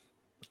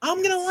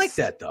 I'm gonna like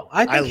that though.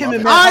 I think him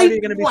and Matt Hardy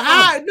are gonna be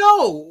fun.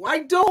 No,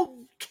 I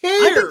don't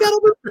care. I think that'll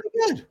be pretty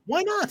good.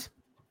 Why not?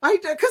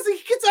 Because he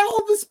gets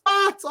all the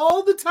spots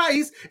all the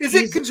time. Is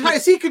he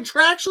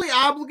contractually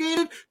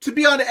obligated to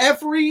be on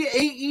every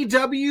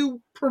AEW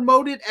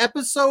promoted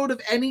episode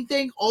of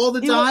anything all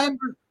the time?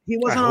 He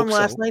wasn't on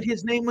last night.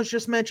 His name was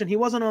just mentioned. He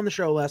wasn't on the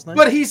show last night.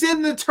 But he's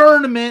in the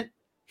tournament.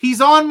 He's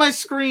on my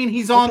screen.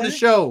 He's on the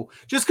show.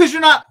 Just because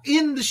you're not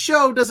in the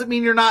show doesn't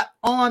mean you're not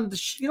on the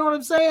show. You know what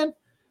I'm saying?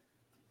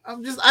 I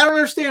don't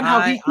understand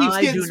how he keeps getting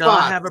spots. I do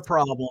not have a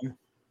problem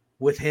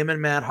with him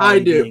and Matt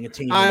Hardy being a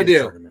team in the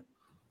tournament.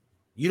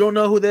 You don't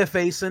know who they're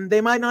facing.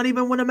 They might not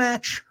even win a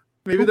match.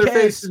 Maybe they're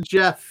facing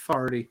Jeff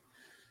Hardy.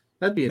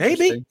 That'd be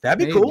interesting. Maybe.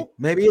 That'd be cool.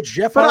 Maybe it's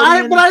Jeff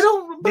Hardy.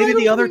 Maybe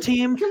the other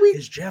team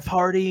is Jeff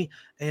Hardy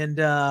and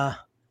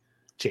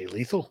Jay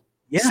Lethal.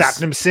 Yes.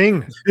 Satnam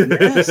Singh.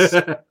 Yes.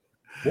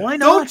 Why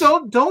not?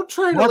 Don't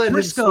try to let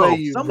him sway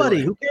you.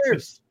 Somebody, who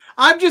cares?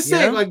 I'm just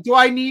saying, like,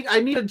 I need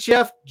a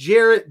Jeff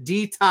Jarrett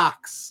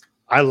detox.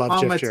 I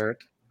love Jeff Jarrett.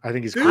 I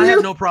think he's great. I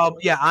have no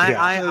problem. Yeah,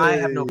 I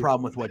have no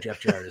problem with what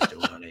Jeff Jarrett is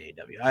doing on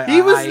AEW.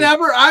 I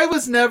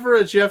was never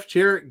a Jeff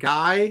Jarrett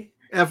guy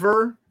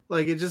ever.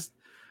 Like it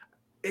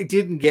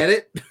didn't get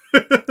it.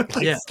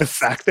 The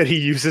fact that he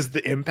uses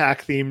the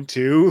Impact theme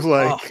too,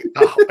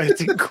 it's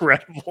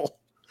incredible.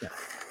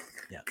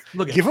 Yeah.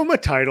 Look, give him a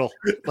title.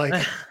 Like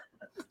I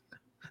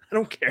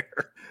don't care.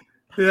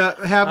 Yeah,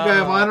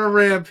 I'm on a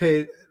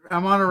rampage.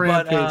 I'm on a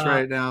rampage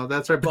right now.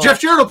 That's right. But Jeff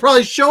Jarrett will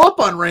probably show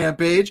up on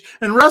Rampage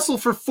and wrestle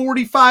for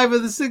 45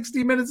 of the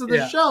 60 minutes of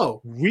the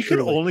show. We could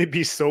only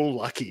be so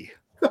lucky.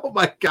 Oh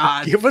my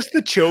God. Give us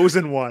the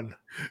chosen one.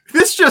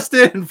 This just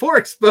in, 4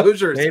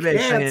 exposures. Maybe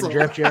saying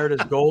Jeff Jarrett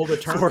is gold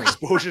eternal. 4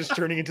 exposures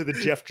turning into the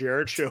Jeff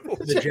Jarrett show.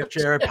 The Jeff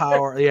Jarrett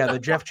power. Yeah, the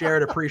Jeff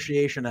Jarrett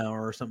appreciation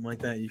hour or something like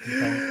that. You can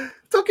call it.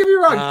 Don't get me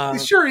wrong.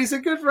 Sure, he's a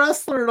good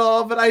wrestler and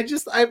all, but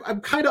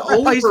I'm kind of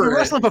over it. He's been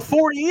wrestling for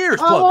 40 years.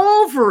 I'm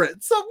over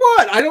it. So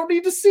what? I don't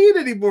need to see it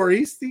anymore.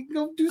 He can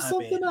go do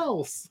something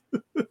else.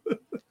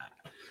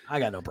 I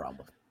got no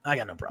problem.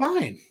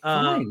 Fine.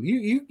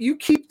 You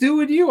keep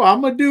doing you. I'm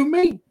gonna do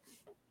me.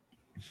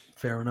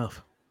 Fair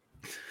enough.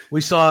 We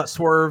saw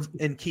Swerve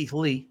and Keith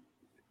Lee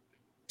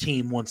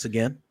team once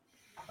again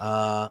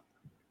to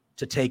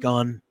take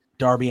on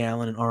Darby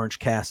Allin and Orange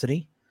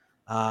Cassidy.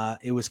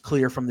 It was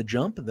clear from the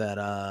jump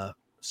that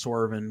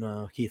Swerve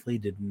and Keith Lee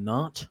did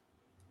not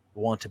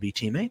want to be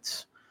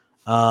teammates.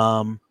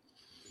 I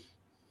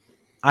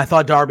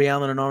thought Darby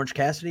Allin and Orange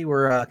Cassidy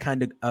were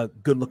kind of a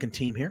good-looking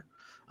team here.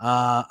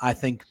 I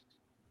think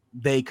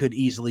they could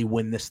easily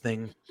win this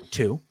thing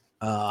too.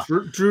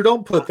 Drew,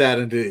 don't put that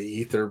into the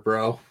ether,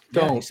 bro.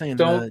 Don't start.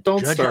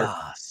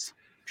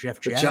 Jeff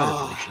Jarrett.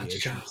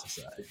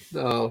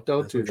 No,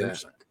 don't do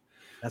that.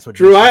 That's what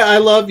Drew. I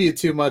love you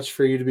too much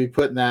for you to be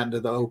putting that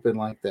into the open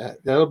like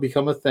that. That'll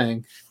become a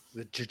thing.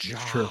 The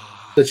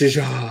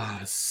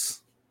Jajas.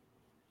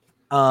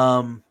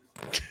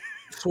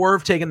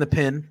 Swerve taking the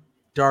pin.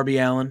 Darby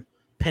Allin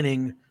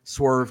pinning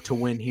Swerve to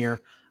win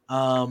here.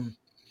 And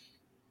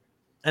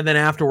then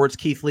afterwards,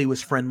 Keith Lee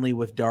was friendly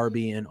with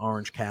Darby and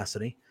Orange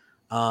Cassidy.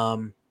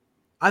 I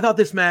thought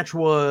this match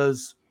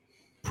was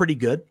pretty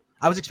good.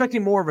 I was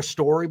expecting more of a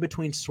story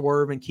between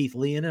Swerve and Keith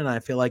Lee in it, and I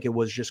feel like it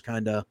was just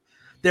kind of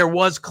 – there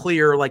was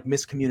clear, like,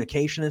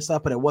 miscommunication and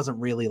stuff, but it wasn't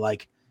really,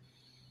 like,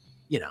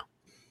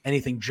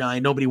 anything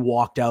giant. Nobody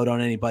walked out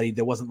on anybody.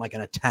 There wasn't, like, an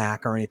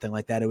attack or anything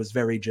like that. It was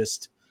very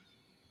just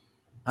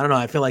 – I don't know.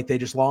 I feel like they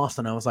just lost,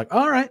 and I was like,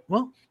 all right,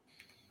 well,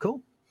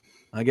 cool.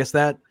 I guess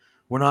that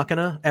we're not going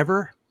to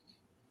ever –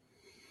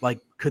 like,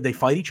 could they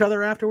fight each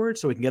other afterwards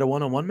so we can get a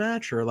one-on-one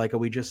match? Or, like, are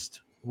we just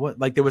 – what?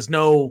 Like, there was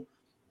no –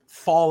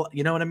 fall,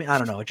 you know what I mean? I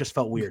don't know. It just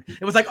felt weird.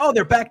 It was like, oh,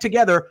 they're back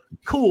together.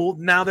 Cool.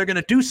 Now they're going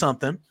to do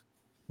something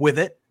with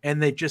it. And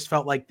they just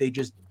felt like they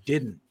just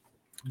didn't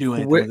do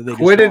anything.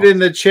 Quit it in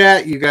the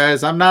chat, you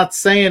guys. I'm not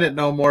saying it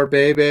no more,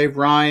 baby.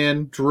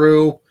 Ryan,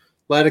 Drew,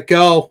 let it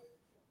go.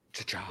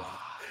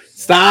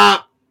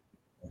 Stop.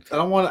 I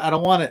don't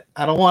want it.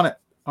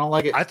 I don't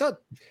like it. I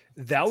thought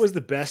that was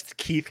the best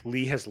Keith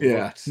Lee has looked.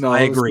 Yeah, no,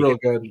 I it was agree. real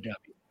good.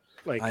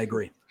 Like, I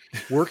agree.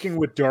 working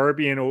with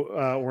Darby and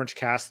Orange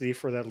Cassidy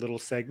for that little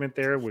segment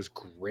there was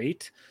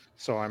great.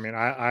 So I mean,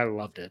 I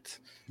loved it.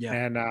 Yeah.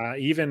 And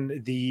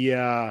even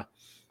the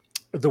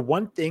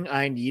one thing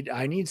I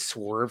need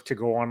Swerve to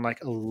go on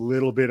like a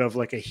little bit of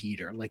like a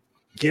heater, like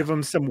give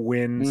him some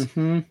wins.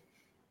 Mm-hmm.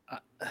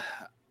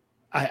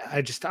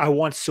 I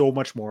want so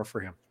much more for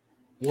him.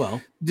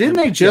 Well, Didn't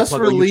they just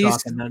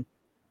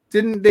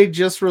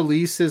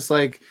release his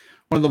like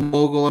one of the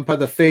mogul empire,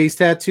 the face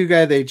tattoo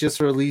guy? They just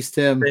released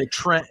him.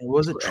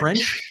 Was it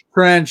Trench?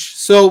 Trench.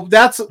 So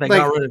that's They like,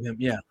 got rid of him.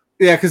 Yeah.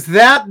 yeah, because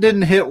that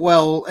didn't hit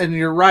well. And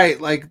you're right.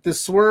 Like the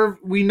Swerve,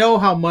 we know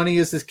how money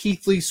is. This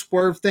Keith Lee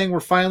Swerve thing.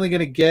 We're finally going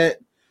to get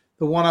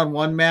the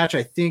one-on-one match.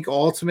 I think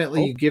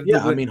ultimately you give.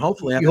 Yeah, I mean,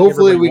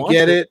 hopefully we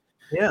get it.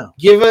 Yeah.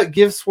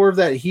 Give Swerve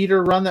that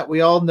heater run that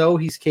we all know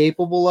he's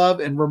capable of,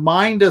 and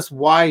remind us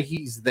why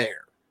he's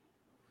there.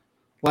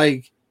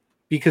 Like,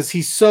 because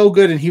he's so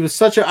good, and he was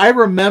such a. I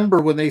remember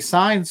when they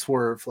signed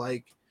Swerve,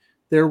 like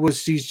there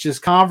was these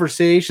just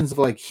conversations of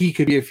like he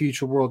could be a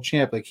future world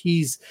champ. Like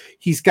he's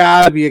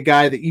got to be a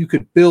guy that you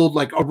could build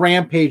like a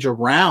Rampage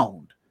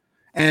around,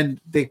 and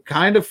they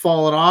kind of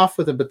fallen off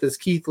with him. But this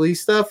Keith Lee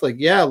stuff, like,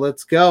 yeah,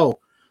 let's go.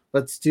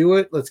 Let's do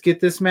it. Let's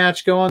get this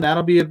match going.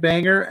 That'll be a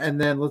banger. And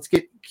then let's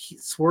get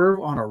Swerve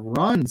on a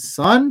run,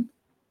 son.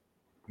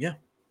 Yeah.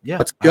 Yeah.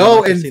 Let's go.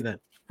 Like and see that.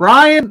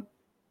 Ryan.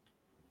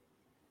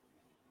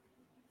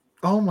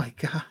 Oh my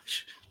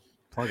gosh.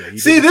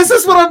 See, this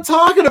is what I'm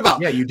talking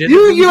about. Yeah, you did.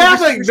 You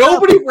act like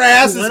nobody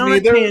harasses me.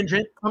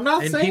 Tangent, I'm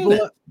not saying people,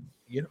 it.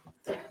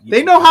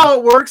 They know how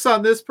it works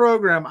on this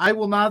program. I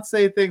will not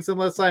say things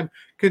unless I'm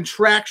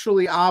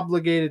contractually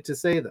obligated to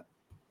say them.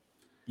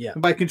 Yeah.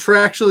 And by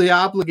contractually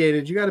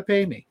obligated, you got to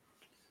pay me.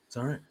 It's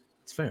all right.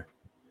 It's fair.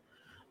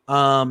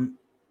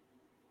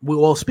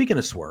 Well, speaking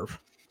of Swerve,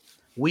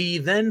 we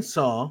then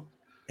saw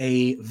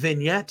a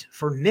vignette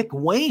for Nick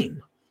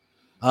Wayne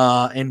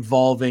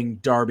involving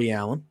Darby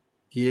Allin.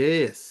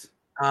 Yes.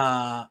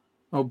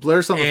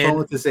 Blair's on the phone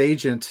with his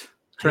agent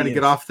trying to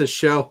get off the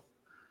show.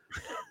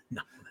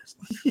 No, that's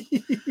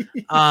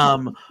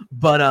not.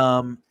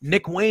 But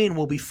Nick Wayne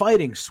will be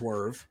fighting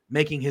Swerve,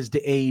 making his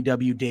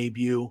AEW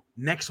debut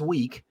next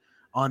week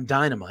on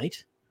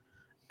Dynamite.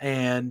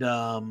 And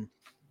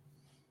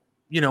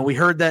we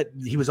heard that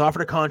he was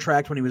offered a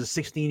contract when he was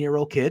a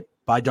 16-year-old kid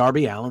by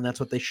Darby Allin. That's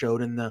what they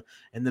showed in the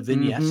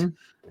vignette. Mm-hmm.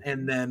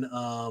 And then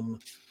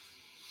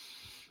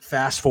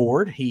fast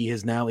forward, he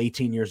is now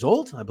 18 years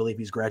old. I believe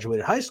he's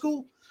graduated high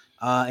school.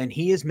 And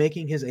he is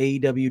making his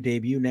AEW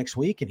debut next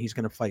week, and he's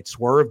going to fight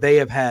Swerve. They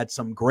have had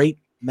some great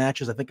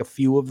matches, I think a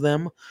few of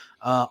them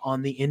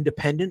on the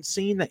independent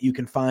scene that you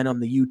can find on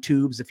the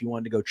YouTubes if you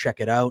wanted to go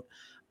check it out.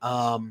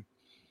 I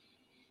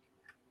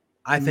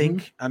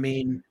think, I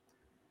mean,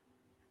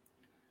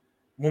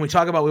 when we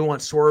talk about we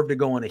want Swerve to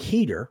go on a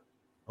heater,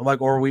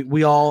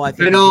 we all, I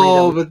think. I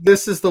know, but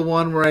this is the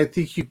one where I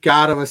think you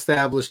got to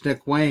establish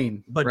Nick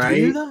Wayne. But right?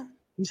 Do you, though?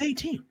 He's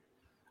 18.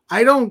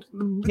 I don't.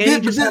 Can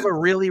you just have a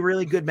really,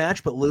 really good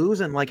match but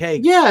lose and hey,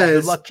 yes,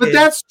 good luck, kid. But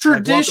that's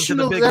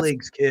traditional. Welcome to the big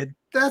leagues, kid.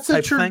 That's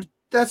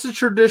a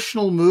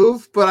traditional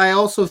move. But I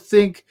also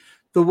think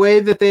the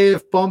way that they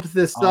have bumped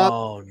this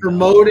up,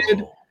 promote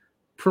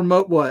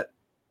what?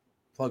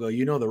 Pluggo,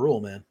 you know the rule,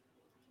 man.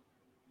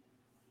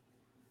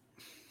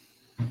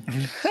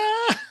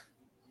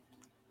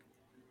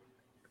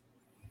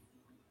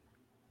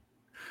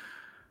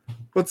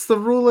 What's the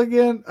rule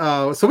again?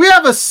 Oh, so we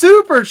have a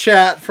super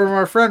chat from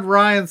our friend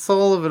Ryan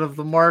Sullivan of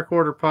the Mark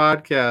Order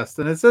podcast,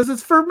 and it says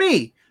it's for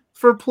me,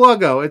 for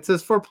Pluggo. It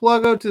says for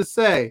Pluggo to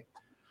say,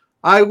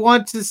 I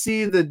want to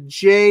see the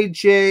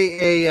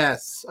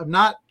JJAS. I'm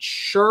not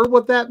sure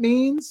what that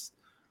means,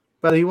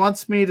 but he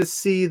wants me to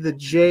see the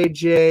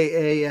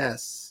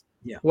JJAS.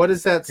 Yeah. What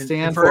does that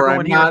stand for?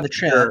 I'm here not in the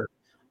sure.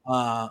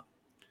 Chat,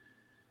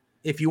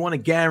 if you want to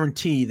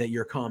guarantee that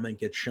your comment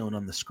gets shown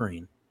on the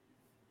screen,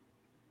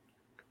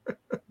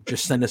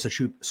 just send us a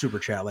super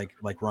chat like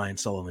Ryan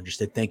Sullivan just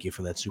did. Thank you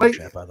for that super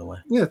chat, by the way.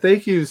 Yeah,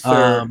 thank you,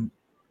 sir.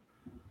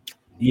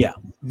 Yeah,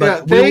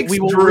 but we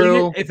will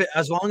read it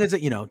as long as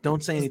it,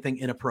 don't say anything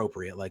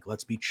inappropriate.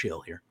 Let's be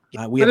chill here.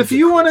 But if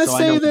you want to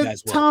say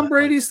that Tom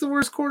Brady's the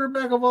worst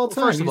quarterback of all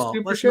time, first of all,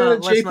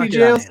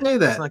 JPJ will say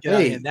that.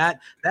 Hey, that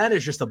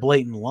is just a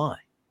blatant lie.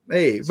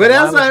 Hey, but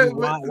as I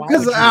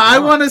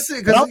want to say,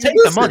 because I'll take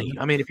the money.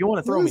 I mean, if you want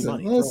to throw me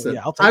money,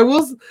 I'll take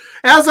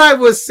as I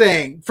was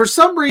saying, for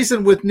some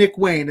reason with Nick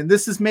Wayne, and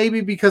this is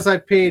maybe because I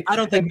paid. I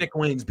don't think Nick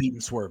Wayne's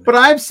beaten Swerve. But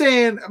I'm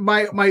saying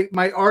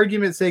my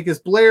argument's sake is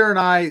Blair and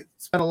I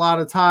spent a lot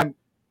of time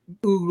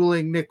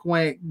Googling Nick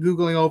Wayne,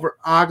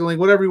 ogling,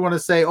 whatever you want to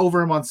say,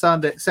 over him on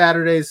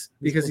Saturdays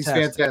because he's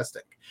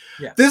fantastic.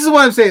 Yeah. This is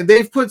what I'm saying.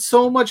 They've put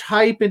so much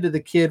hype into the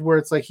kid where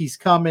it's like he's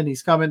coming.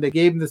 They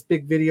gave him this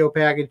big video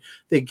package.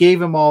 They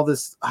gave him all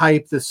this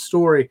hype, this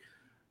story.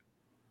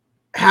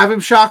 Have him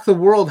shock the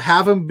world.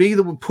 Have him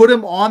put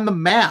him on the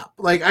map.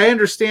 I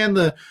understand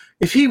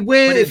if he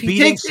wins, if he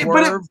takes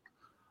Swerve,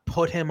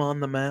 put him on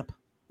the map.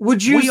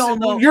 would you? We all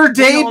know your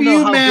we all know debut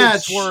how good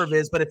match. Swerve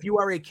is, but if you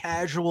are a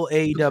casual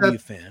AEW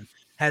fan,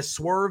 has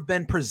Swerve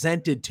been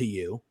presented to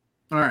you?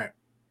 All right.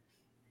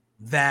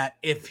 That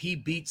if he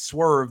beats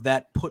Swerve,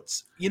 that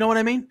puts, you know what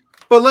I mean?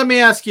 But let me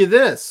ask you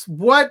this.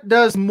 What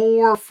does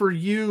more for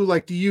you?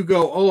 Like, do you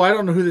go, oh, I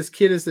don't know who this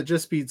kid is that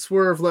just beat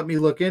Swerve. Let me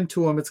look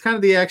into him. It's kind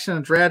of the Action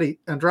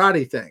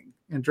Andrade thing.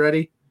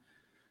 Andretti.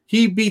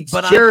 He beats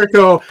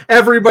Jericho.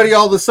 Everybody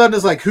all of a sudden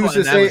is like, who's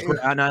this?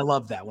 And I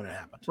love that when it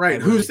happened.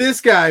 Right. Who's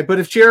this guy? But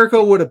if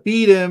Jericho would have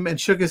beat him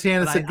and shook his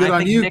hand and said, good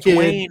on you, Nick kid.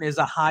 Wayne is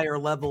a higher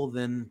level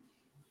than...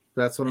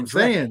 That's what I'm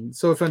saying.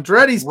 So if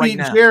Andretti's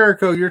beating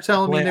Jericho, you're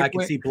telling me I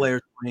can see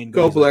Blair's playing.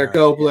 Go, Blair.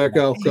 Go.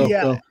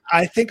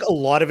 I think a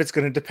lot of it's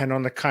going to depend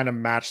on the kind of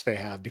match they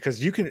have,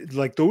 because you can,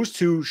 like, those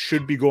two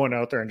should be going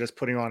out there and just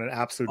putting on an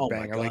absolute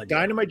banger. Like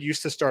Dynamite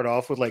used to start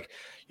off with, like,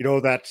 you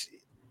know, that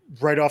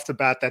right off the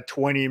bat, that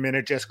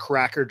 20-minute just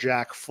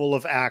crackerjack full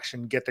of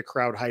action, get the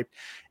crowd hyped.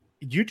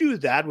 You do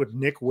that with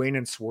Nick Wayne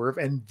and Swerve,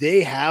 and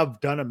they have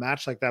done a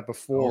match like that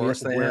before,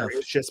 where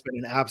it's just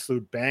been an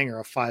absolute banger,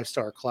 a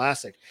 5-star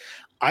classic.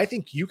 I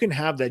think you can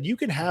have that. You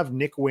can have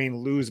Nick Wayne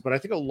lose, but I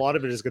think a lot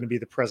of it is going to be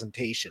the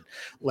presentation.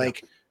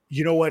 Like,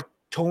 you know what?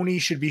 Tony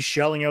should be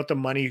shelling out the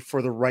money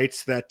for the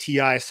rights to that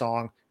TI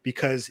song,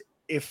 because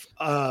if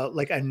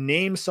like a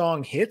name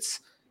song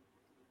hits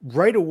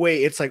right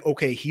away, it's like,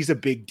 okay, he's a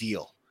big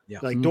deal. Yeah.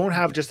 Like, don't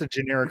have just a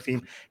generic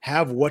theme.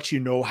 Have what you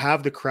know,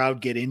 have the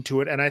crowd get into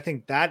it. And I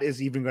think that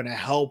is even going to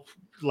help,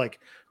 like,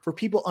 for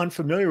people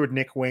unfamiliar with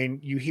Nick Wayne,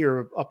 you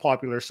hear a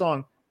popular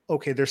song,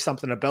 okay, there's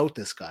something about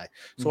this guy.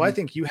 So I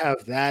think you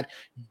have that.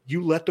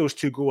 You let those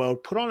two go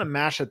out, put on a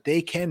match that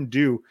they can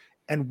do,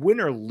 and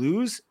win or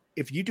lose.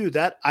 If you do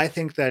that, I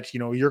think that, you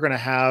know, you're going to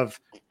have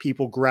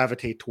people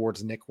gravitate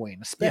towards Nick Wayne,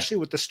 especially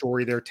with the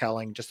story they're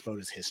telling just about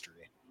his history.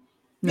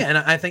 Yeah, and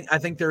I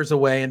think there's a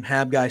way, and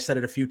Hab Guy said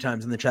it a few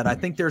times in the chat. I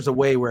think there's a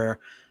way where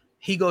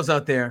he goes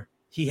out there,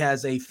 he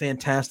has a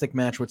fantastic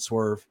match with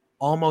Swerve,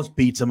 almost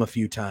beats him a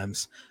few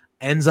times,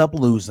 ends up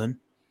losing.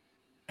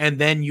 And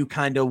then you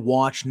kind of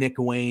watch Nick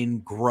Wayne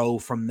grow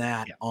from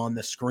that on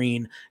the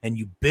screen, and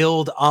you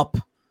build up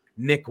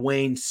Nick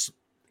Wayne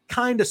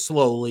kind of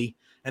slowly,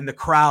 and the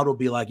crowd will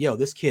be like, yo,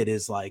 this kid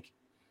is like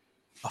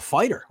a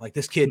fighter. Like,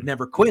 this kid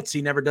never quits.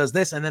 He never does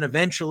this. And then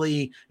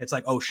eventually it's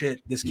like, oh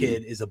shit, this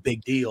kid is a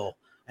big deal.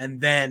 And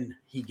then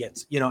he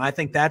gets, you know, I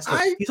think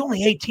he's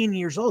only 18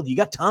 years old. You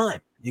got time.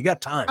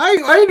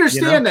 I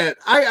understand that.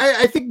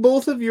 I think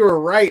both of you are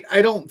right.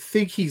 I don't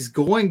think he's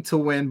going to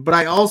win, but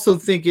I also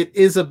think it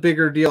is a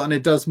bigger deal, and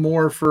it does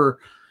more for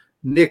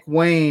Nick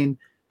Wayne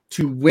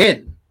to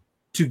win,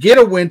 to get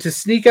a win, to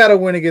sneak out a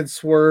win against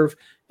Swerve,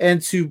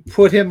 and to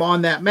put him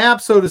on that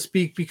map, so to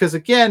speak, because,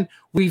 again,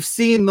 we've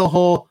seen the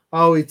whole,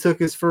 oh, he took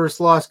his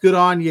first loss. Good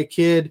on you,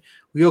 kid.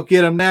 We'll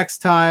get him next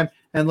time,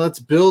 and let's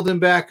build him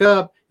back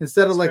up.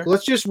 Instead of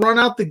let's just run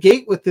out the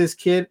gate with this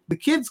kid. The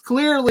kid's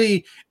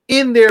clearly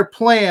in their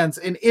plans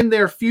and in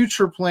their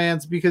future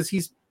plans, because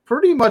he's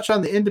pretty much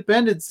on the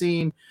independent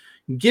scene,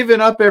 giving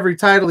up every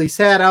title he's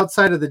had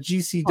outside of the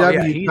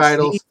GCW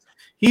titles.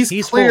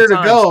 He's clear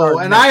to go.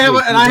 And I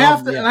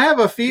have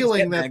a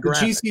feeling that the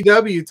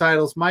GCW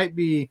titles might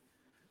be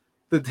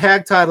the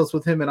tag titles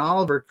with him and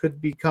Oliver could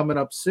be coming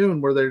up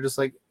soon, where they're just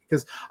like,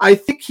 because I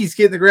think he's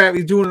getting the grab,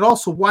 he's doing it all.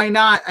 So why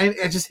not?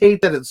 I just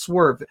hate that it's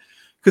Swerve.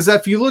 Because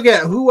if you look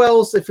at who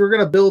else, if you're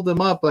going to build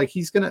them up, like,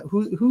 he's going to,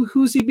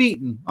 who's he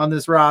beating on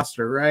this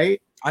roster, right?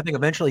 I think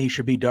eventually he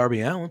should beat Darby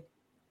Allin.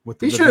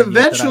 He should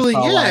eventually,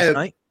 yeah.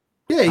 I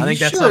think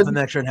that's something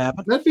that should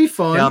happen. That'd be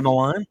fun. Down the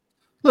line.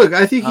 Look,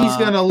 I think he's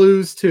going to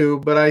lose too,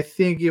 but I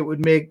think it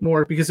would make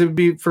more, because it would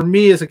be, for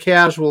me as a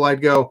casual,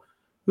 I'd go,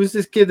 who's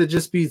this kid that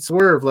just beat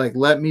Swerve? Like,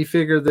 let me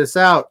figure this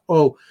out.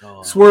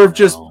 Swerve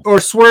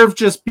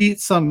just beat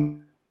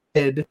some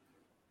kid.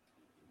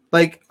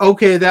 Like,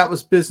 okay, that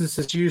was business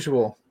as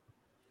usual.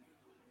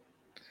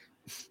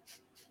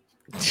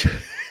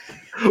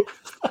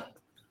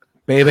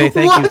 Baby,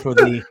 thank you for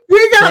the.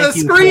 We gotta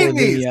screen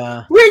these.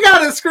 We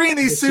gotta screen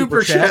these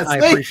super chats. I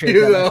appreciate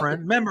that, my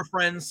friend. Remember,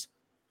 friends,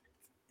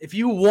 if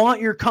you want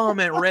your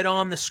comment read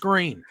on the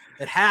screen,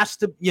 it has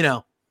to, you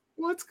know.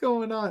 What's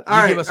going on? All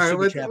right, give us a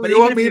super chat. But you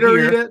want me to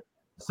read it?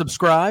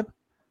 Subscribe,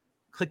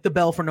 click the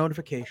bell for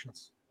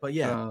notifications. But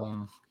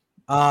yeah.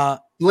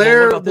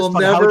 Blair will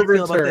never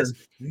return.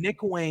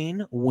 Nick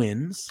Wayne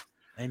wins,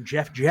 and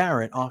Jeff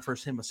Jarrett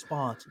offers him a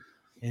spot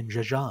in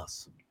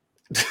Jajas.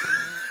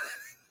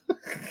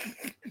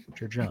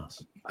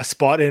 Jajas. A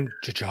spot in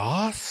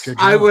Jajas?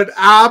 I would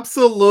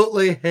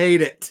absolutely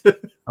hate it.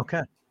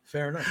 Okay,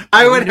 fair enough.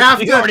 I'd have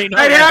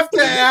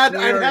to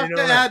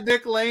add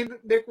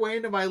Nick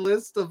Wayne to my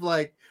list of,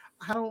 like,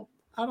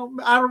 I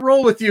don't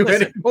roll with you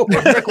anymore.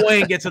 If Nick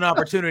Wayne gets an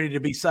opportunity to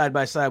be side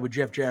by side with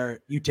Jeff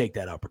Jarrett, you take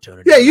that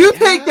opportunity. Yeah, you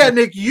take that,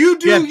 Nick. You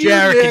do. Jeff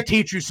Jarrett can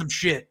teach you some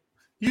shit.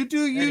 You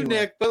do you,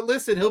 Nick. But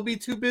listen, he'll be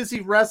too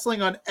busy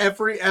wrestling on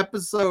every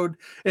episode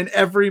and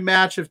every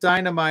match of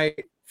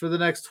Dynamite for the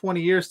next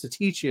 20 years to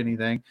teach you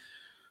anything.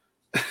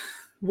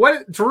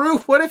 Drew,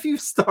 what if you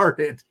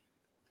started?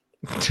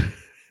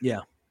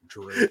 Yeah.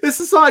 Drew. This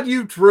is on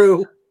you,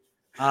 Drew.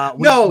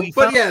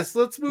 Yes,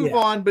 let's move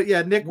on. But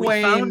yeah, Nick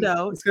Wayne found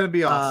out it's going to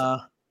be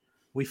awesome.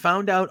 We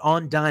found out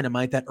on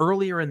Dynamite that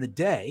earlier in the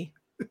day,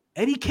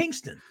 Eddie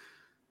Kingston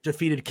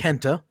defeated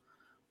Kenta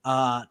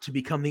to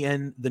become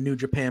the New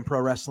Japan Pro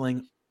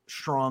Wrestling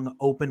Strong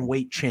Open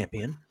Weight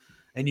Champion.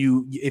 And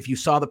if you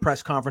saw the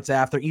press conference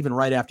after, even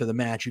right after the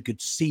match, you could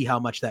see how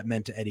much that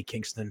meant to Eddie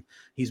Kingston.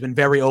 He's been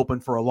very open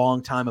for a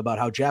long time about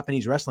how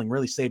Japanese wrestling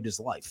really saved his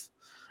life.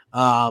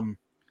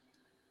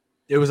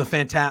 It was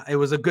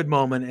a good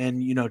moment,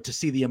 and to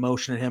see the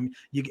emotion in him,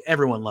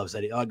 everyone loves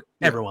Eddie.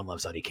 Everyone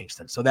loves Eddie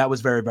Kingston, so that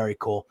was very, very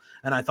cool.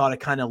 And I thought it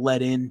kind of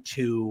led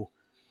into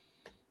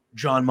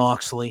Jon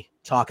Moxley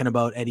talking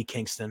about Eddie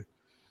Kingston.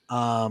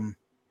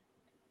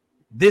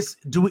 This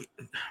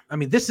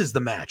is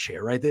the match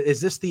here, right?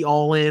 Is this the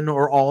all-in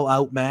or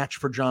all-out match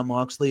for Jon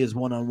Moxley is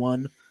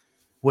one-on-one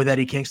with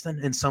Eddie Kingston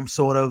in some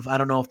sort of, I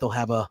don't know if they'll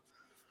have a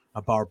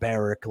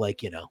barbaric,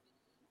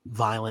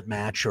 violent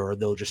match or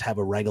they'll just have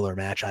a regular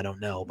match. I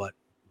don't know, but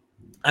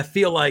I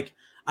feel like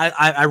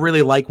I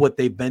really like what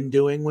they've been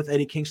doing with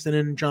Eddie Kingston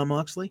and Jon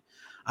Moxley.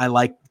 I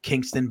like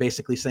Kingston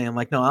basically saying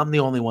no, I'm the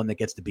only one that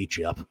gets to beat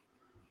you up.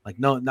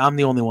 No, I'm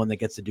the only one that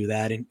gets to do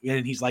that. And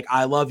he's like,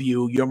 I love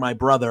you. You're my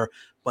brother,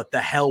 but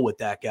the hell with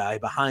that guy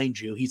behind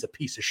you. He's a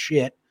piece of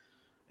shit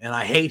and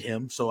I hate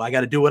him. So I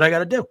got to do what I got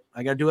to do.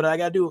 I got to do what I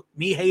got to do.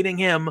 Me hating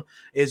him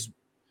is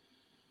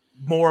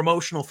more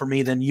emotional for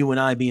me than you and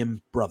I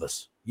being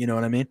brothers. You know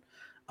what I mean?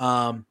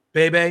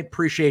 Bebe,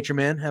 appreciate you,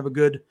 man. Have a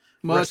good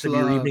rest of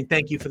your evening.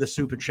 Thank you for the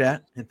super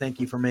chat. And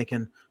thank you for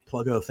making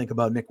Pluggo think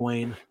about Nick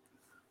Wayne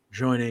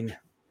joining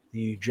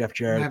the Jeff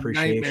Jarrett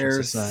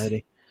Appreciation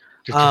Society.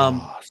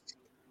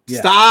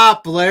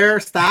 Stop, Blair.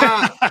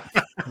 Stop.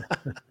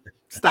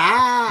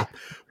 Stop.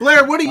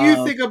 Blair, what do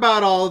you think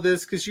about all of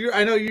this? Because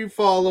I know you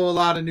follow a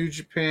lot of New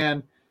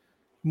Japan,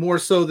 more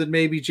so than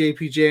maybe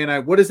JPJ and I.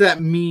 What does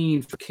that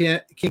mean for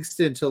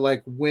Kingston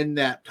to win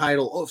that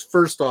title? Oh,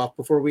 first off,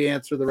 before we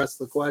answer the rest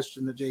of the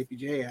question that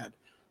JPJ had,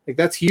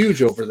 that's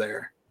huge over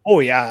there. Oh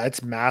yeah,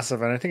 it's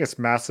massive, and I think it's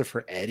massive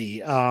for Eddie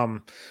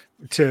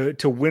to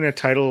win a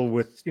title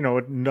with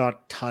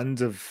not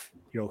tons of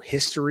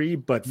history,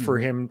 but for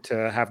him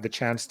to have the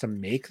chance to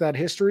make that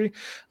history,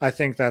 I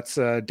think that's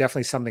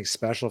definitely something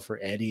special for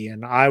Eddie.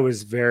 And I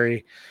was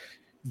very,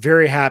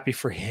 very happy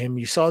for him.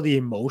 You saw the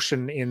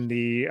emotion in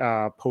the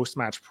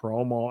post-match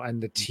promo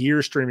and the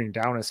tears streaming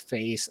down his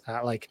face.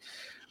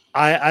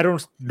 I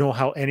don't know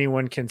how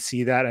anyone can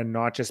see that and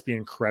not just be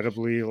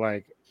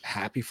incredibly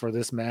happy for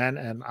this man.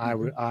 And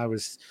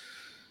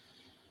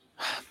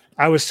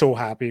I was so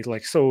happy,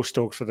 so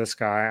stoked for this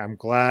guy. I'm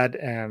glad,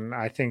 and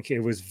I think it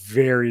was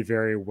very,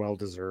 very well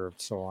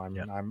deserved. So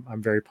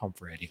I'm very pumped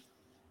for Eddie.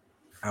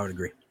 I would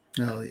agree.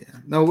 Oh yeah,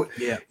 no,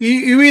 yeah.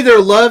 You either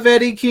love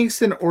Eddie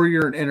Kingston or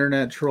you're an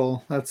internet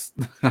troll. That's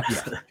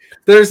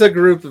there's a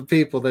group of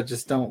people that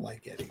just don't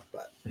like Eddie,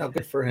 but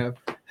good for him.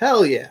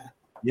 Hell yeah.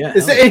 Yeah,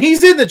 and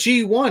he's in the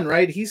G1,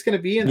 right? He's going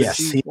to be in the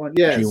G1.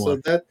 Yeah,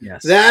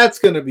 G1. So that's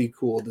going to be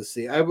cool to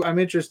see. I'm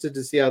interested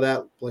to see how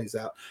that plays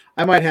out.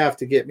 I might have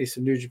to get me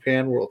some New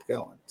Japan World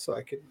going so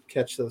I can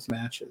catch those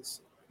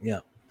matches. Yeah.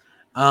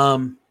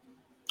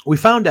 We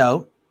found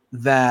out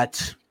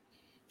that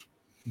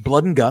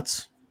Blood and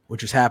Guts,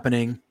 which is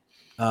happening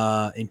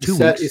in 2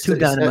 weeks, two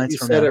Dynamites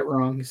from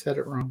now. You said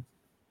it wrong.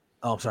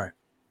 Oh, I'm sorry.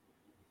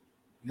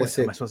 What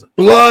am I supposed to?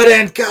 Blood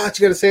and Guts.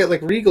 You got to say it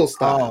like Regal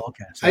style. Oh,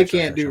 okay. I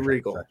can't do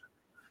Regal.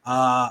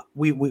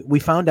 We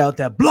found out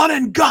that Blood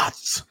and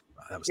Guts.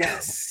 That was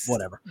terrible.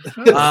 Whatever.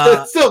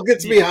 It still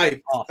gets me hyped.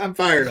 I'm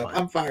fired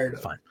up.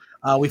 Fine.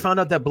 We found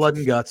out that Blood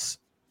and Guts,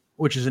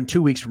 which is in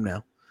 2 weeks from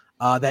now,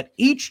 that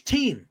each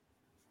team,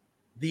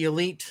 the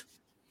Elite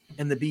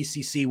and the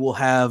BCC, will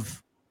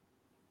have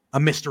a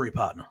mystery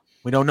partner.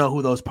 We don't know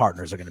who those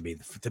partners are going to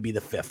be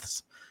the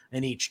fifths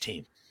in each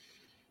team.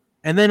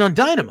 And then on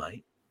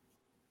Dynamite,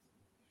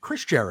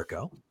 Chris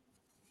Jericho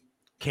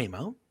came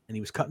out and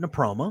he was cutting a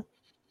promo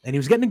and he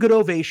was getting a good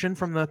ovation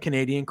from the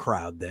Canadian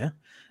crowd there.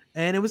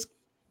 And I'm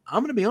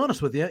going to be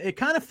honest with you, it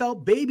kind of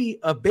felt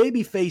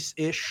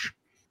babyface-ish.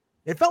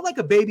 It felt like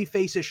a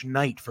babyface-ish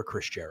night for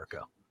Chris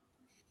Jericho.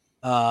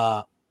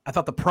 I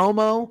thought the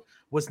promo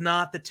was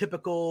not the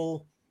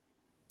typical,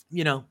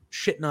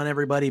 shitting on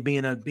everybody,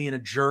 being a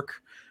jerk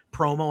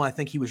promo. I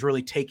think he was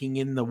really taking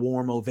in the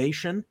warm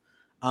ovation.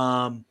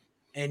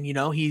 And,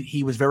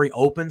 he was very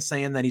open,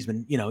 saying that he's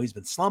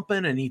been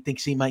slumping and he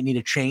thinks he might need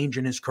a change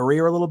in his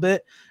career a little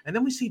bit. And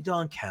then we see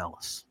Don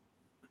Callis.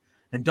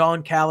 And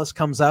Don Callis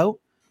comes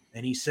out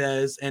and he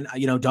says, and,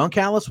 Don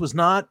Callis was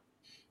not,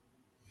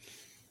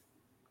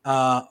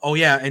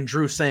 and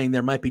Drew saying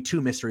there might be two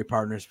mystery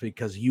partners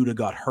because Yuta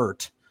got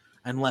hurt,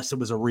 unless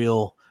they're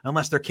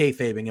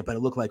kayfabing it, but it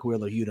looked like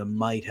Wheeler Yuta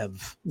might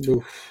have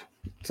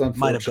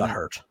got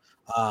hurt.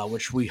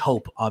 Which we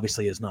hope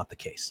obviously is not the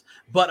case.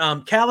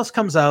 But Callis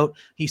comes out.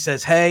 He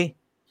says, hey,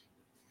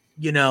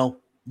 you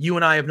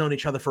and I have known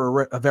each other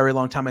for a very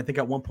long time. I think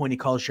at one point he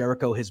calls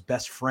Jericho his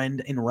best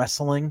friend in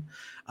wrestling.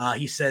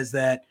 He says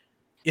that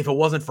if it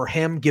wasn't for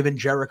him giving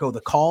Jericho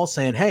the call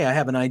saying, hey, I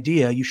have an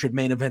idea, you should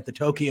main event the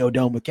Tokyo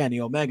Dome with Kenny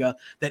Omega,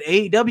 that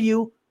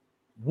AEW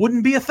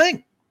wouldn't be a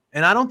thing.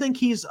 And I don't think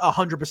he's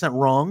 100%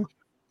 wrong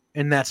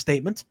in that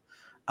statement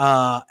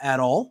at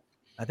all.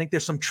 I think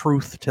there's some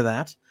truth to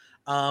that.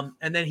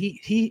 And then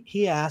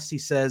he asks, he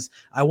says,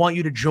 I want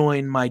you to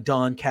join my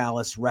Don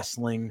Callis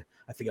wrestling,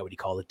 I forget what he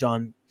called it,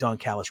 Don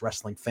Callis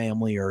wrestling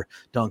family or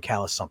Don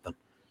Callis something,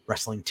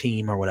 wrestling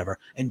team or whatever.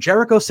 And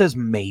Jericho says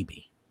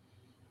maybe.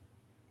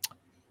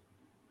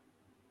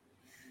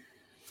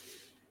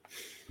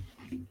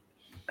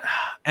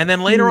 And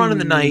then later on in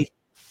the night,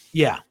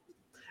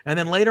 and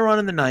then later on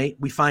in the night,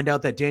 we find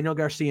out that Daniel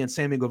Garcia and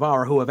Sammy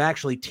Guevara, who have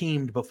actually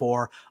teamed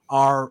before,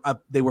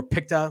 they were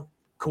picked up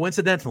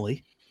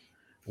coincidentally,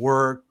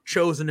 were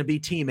chosen to be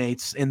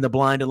teammates in the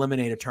Blind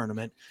Eliminator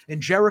tournament.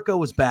 And Jericho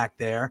was back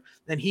there,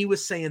 and he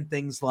was saying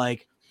things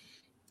like,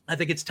 I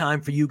think it's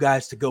time for you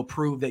guys to go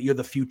prove that you're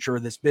the future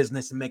of this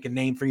business and make a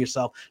name for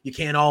yourself. You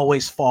can't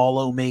always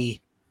follow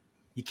me.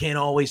 You can't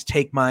always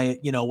take my,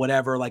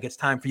 whatever. Like, it's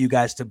time for you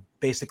guys to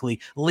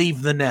basically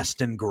leave the nest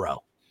and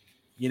grow.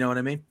 You know what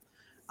I mean?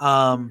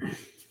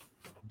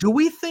 Do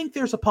we think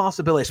there's a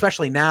possibility,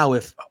 especially now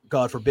if,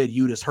 God forbid,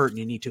 Yuta's hurt and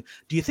you need to,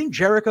 do you think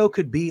Jericho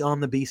could be on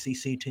the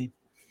BCC team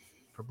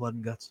for Blood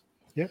and Guts?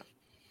 Yeah.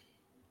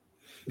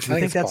 Do you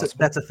think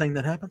that's a thing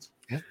that happens?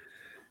 Yeah.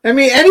 I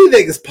mean,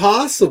 anything is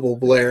possible,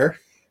 Blair.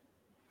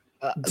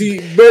 Do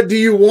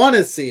you want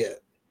to see it?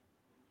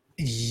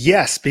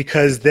 Yes,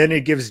 because then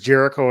it gives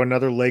Jericho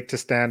another leg to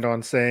stand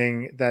on,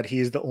 saying that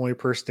he's the only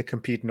person to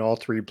compete in all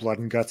 3 Blood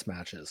and Guts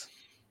matches.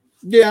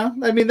 Yeah,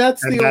 I mean that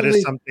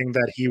is something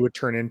that he would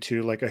turn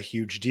into like a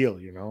huge deal.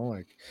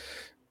 Like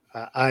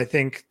I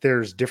think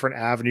there's different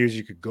avenues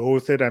you could go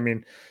with it. I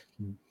mean,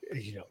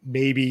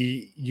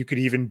 maybe you could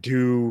even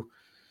do.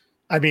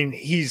 I mean,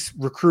 he's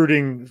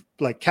recruiting,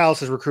 like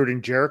Callis is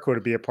recruiting Jericho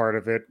to be a part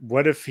of it.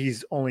 What if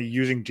he's only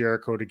using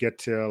Jericho to get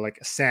to like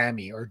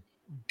Sammy or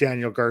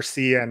Daniel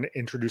Garcia and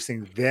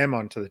introducing them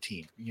onto the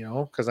team,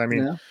 because I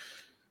mean,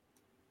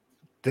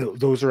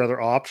 those are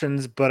other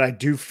options. But I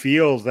do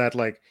feel that,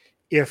 like,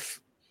 if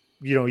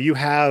you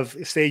have,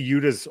 say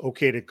Yuta's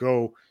okay to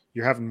go,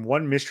 you're having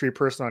one mystery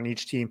person on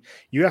each team,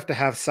 you have to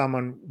have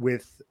someone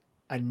with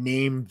a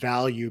name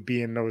value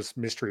being those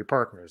mystery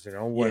partners,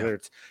 whether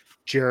it's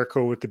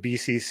Jericho with the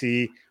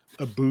BCC,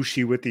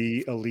 Ibushi with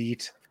the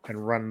Elite,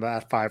 and run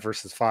that 5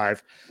 versus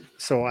 5.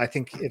 So I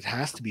think it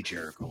has to be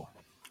Jericho.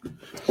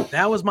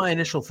 That was my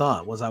initial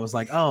thought. I was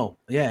like, oh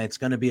yeah, it's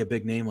going to be a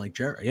big name like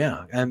Jericho.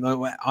 Yeah, and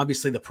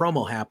obviously the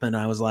promo happened.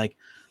 I was like,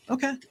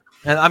 okay.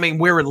 And I mean,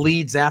 where it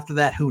leads after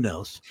that, who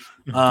knows?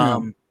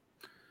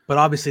 But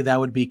obviously that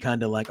would be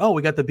kind of like, oh,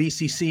 we got the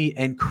BCC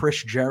and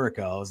Chris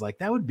Jericho. I was like,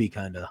 that would be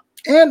kind of.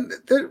 And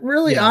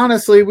really,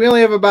 honestly, we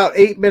only have about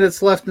 8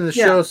 minutes left in the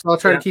show, so I'll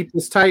try to keep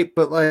this tight.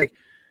 But like,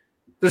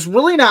 there's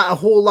really not a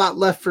whole lot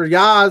left for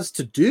Yaz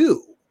to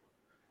do.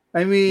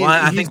 I mean,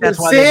 I think that's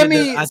why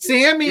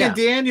Sammy and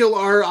Daniel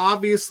are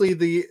obviously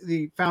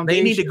the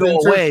foundation. They need to go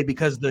away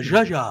because the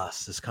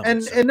Jajas is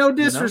coming. And no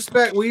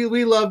disrespect,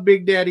 we love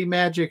Big Daddy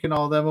Magic and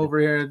all them over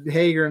here,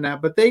 Hager and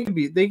that, but they can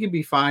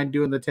be fine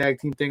doing the tag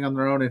team thing on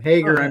their own. And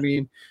Hager, I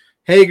mean,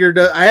 Hager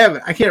does.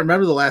 I can't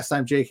remember the last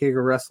time Jake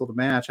Hager wrestled a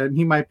match. I mean,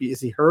 he might be. Is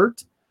he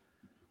hurt,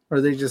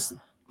 or they just?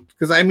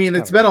 Because I mean,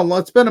 it's been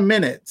a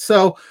minute.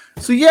 So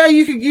yeah,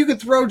 you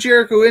could throw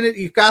Jericho in it.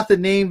 You've got the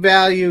name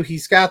value.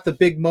 He's got the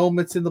big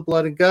moments in the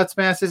Blood and Guts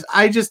matches.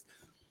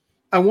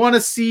 I want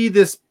to see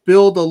this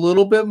build a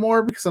little bit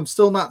more because I'm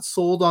still not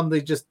sold on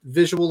the just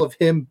visual of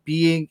him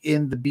being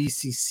in the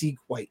BCC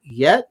quite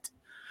yet.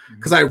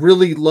 Because I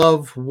really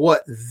love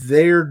what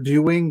they're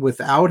doing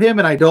without him,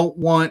 and I don't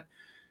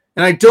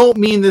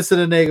mean this in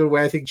a negative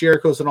way. I think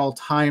Jericho's an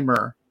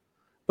all-timer,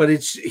 but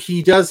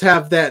he does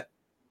have that.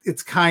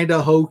 It's kind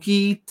of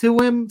hokey to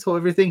him, to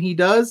everything he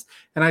does.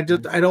 And I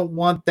don't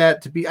want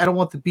that to be, I don't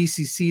want the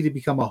BCC to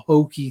become a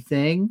hokey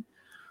thing,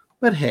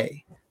 but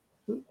hey,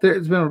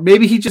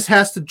 maybe he just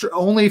has to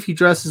only if he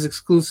dresses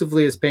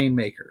exclusively as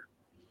Painmaker.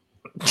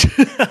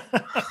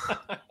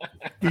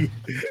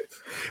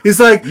 He's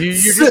like, you're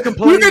just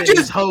complaining that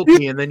he's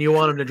hokey, and then you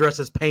want him to dress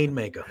as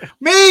Painmaker.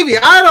 Maybe,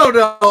 I don't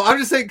know. I'm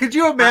just saying, could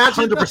you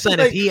imagine? 100%.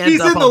 If he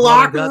ends up in the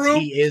locker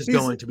room, he is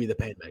going to be the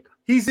Painmaker.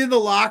 He's in the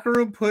locker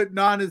room putting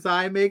on his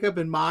eye makeup,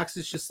 and Mox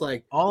is just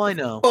like, all I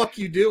know, fuck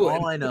you doing?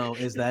 All I know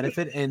is that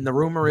and the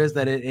rumor is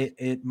that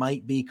it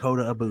might be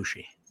Kota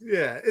Ibushi.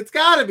 Yeah, it's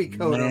got to be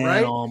Kota,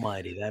 right?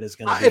 Almighty, that is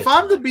going to be. If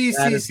I'm the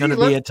BCC,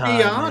 let's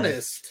be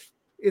honest.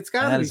 It's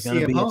got to be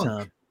CM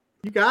Punk.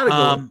 You got to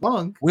go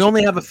Punk. We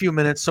only have a few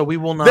minutes, so we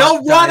will not.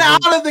 They'll run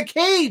out of the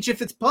cage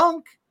if it's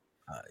Punk.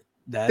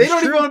 They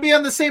don't even want to be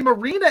on the same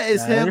arena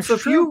as him. So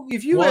if you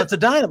it's a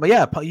Dynamite.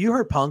 Yeah, you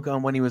heard Punk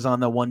on when he was on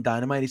the one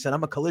Dynamite. He said,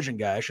 "I'm a Collision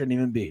guy. I shouldn't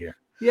even be here."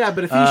 Yeah,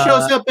 but if he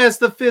shows up as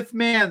the fifth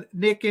man,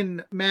 Nick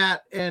and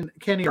Matt and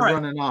Kenny are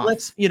running off.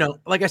 Let's,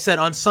 like I said,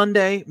 on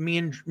Sunday, me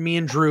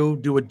and Drew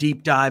do a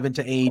deep dive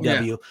into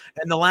AEW.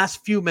 And the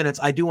last few minutes,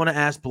 I do want to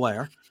ask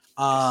Blair,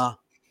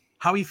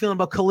 How are you feeling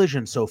about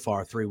Collision so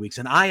far, 3 weeks?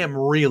 And I am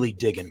really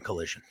digging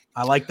Collision.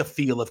 I like the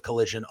feel of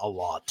Collision a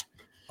lot.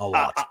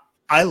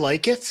 I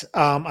like it.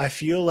 I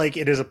feel like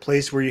it is a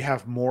place where you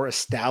have more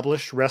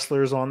established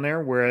wrestlers on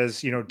there,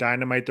 whereas,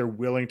 Dynamite, they're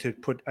willing to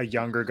put a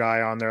younger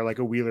guy on there like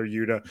a Wheeler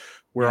Yuta,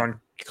 where on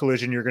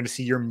Collision, you're going to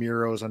see your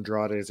Miros,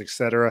 Andrades,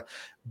 etc.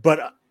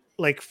 But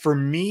like for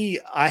me,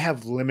 I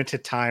have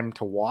limited time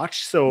to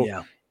watch.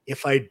 So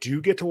if I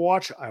do get to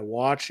watch, I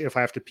watch. If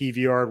I have to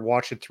PVR and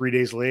watch it 3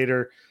 days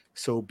later,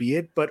 so be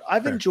it. But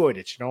I've enjoyed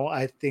it.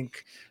 I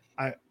think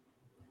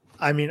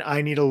I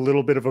need a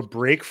little bit of a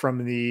break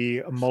from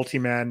the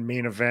multi-man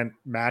main event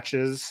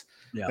matches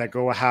that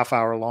go a half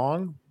hour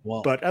long.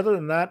 Well, but other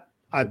than that,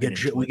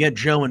 we get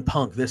Joe and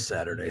Punk this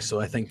Saturday, so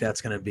I think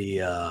that's going to be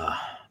a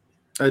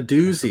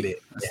doozy.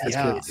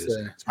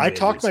 I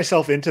talked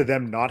myself into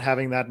them not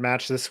having that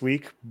match this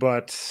week,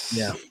 but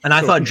and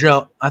I thought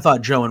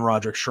Joe and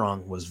Roderick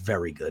Strong was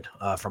very good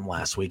from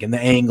last week, and the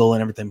angle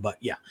and everything. But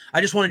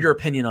I just wanted your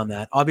opinion on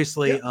that.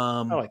 Obviously,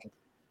 I like it.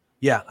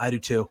 Yeah, I do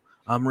too.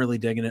 I'm really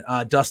digging it.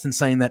 Dustin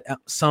saying that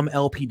some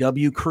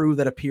LPW crew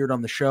that appeared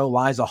on the show,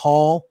 Liza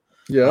Hall,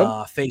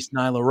 faced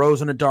Nyla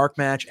Rose in a dark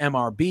match.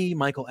 MRB,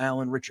 Michael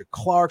Allen, Richard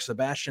Clark,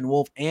 Sebastian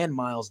Wolf, and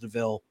Miles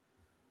DeVille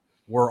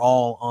were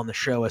all on the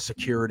show as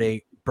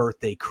security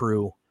birthday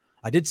crew.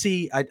 I did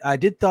think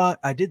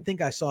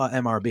I saw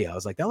MRB. I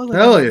was like, that looked like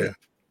MRB. Yeah.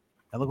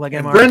 That looked like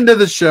MRB. Friend of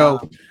the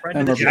show.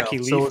 Jackie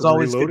Lee, so it was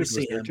always good to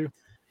see him. Too.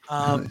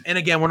 And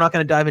again, we're not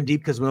going to dive in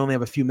deep because we only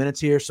have a few minutes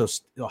here. So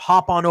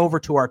hop on over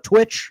to our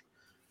Twitch.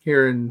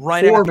 Here in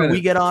right after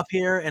we get off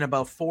here in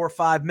about 4 or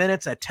 5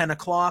 minutes at 10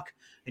 o'clock,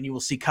 and you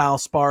will see Kyle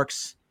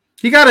Sparks.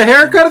 He got a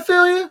haircut,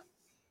 Ophelia?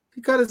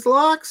 He cut his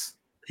locks?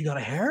 He got a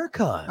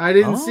haircut. I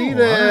didn't see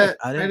that.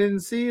 Right. I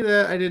didn't see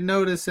that. I didn't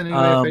notice anyway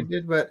if I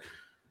did, but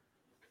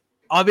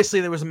obviously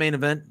there was a main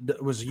event.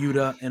 It was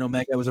Yuta and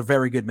Omega. It was a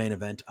very good main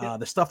event.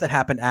 The stuff that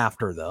happened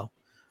after, though,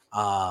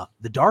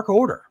 the Dark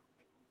Order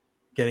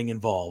getting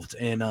involved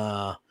in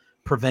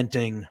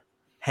preventing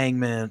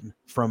Hangman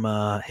from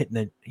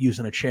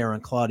using a chair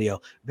on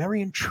Claudio.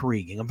 Very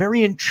intriguing. I'm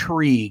very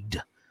intrigued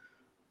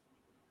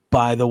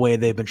by the way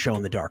they've been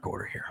showing the Dark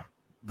Order here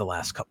the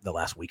last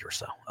week or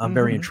so. I'm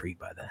very intrigued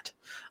by that.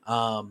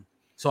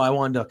 So I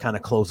wanted to kind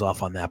of close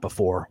off on that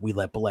before we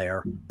let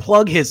Blair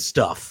plug his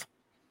stuff.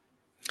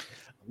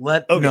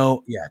 Go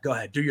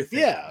ahead, do your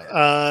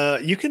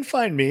thing. You can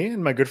find me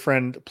and my good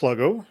friend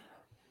Pluggo.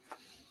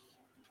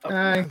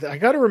 I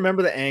got to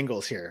remember the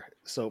angles here.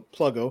 So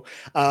Pluggo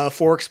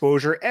for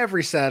Exposure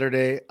every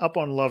Saturday up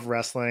on Love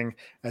Wrestling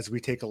as we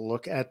take a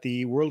look at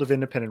the world of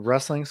independent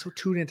wrestling. So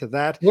tune into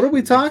that. What are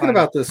we talking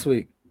about this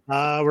week?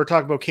 We're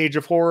talking about Cage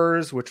of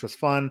Horrors, which was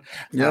fun.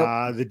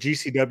 The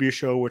GCW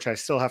show, which I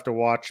still have to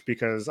watch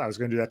because I was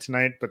going to do that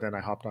tonight, but then I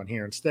hopped on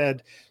here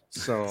instead.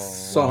 So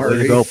sorry.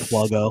 Way to go,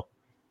 Pluggo.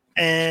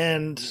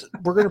 And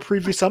we're going to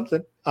preview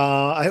something.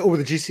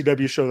 The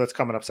GCW show that's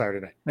coming up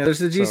Saturday night. Yeah, there's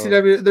the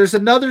GCW. So, there's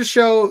another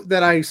show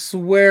that I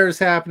swear is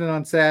happening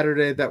on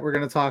Saturday that we're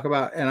going to talk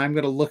about, and I'm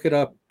going to look it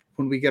up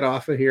when we get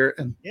off of here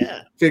and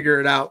figure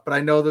it out. But I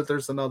know that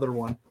there's another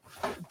one.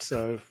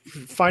 So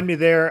find me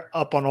there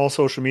up on all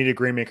social media,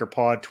 Graymaker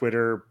Pod,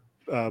 Twitter,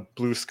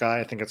 Blue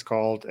Sky, I think it's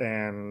called.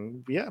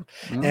 And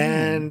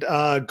and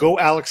go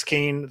Alex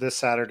Kane this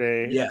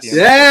Saturday.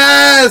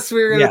 Yes,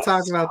 we were going to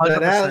talk about 100%.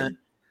 That.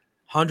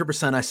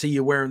 100%. I see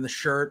you wearing the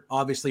shirt.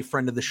 Obviously,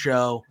 friend of the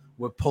show.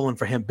 We're pulling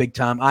for him big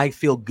time. I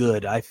feel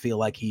good. I feel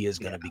like he is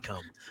going to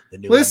become the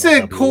new.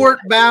 Listen, Court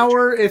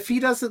Bauer, if he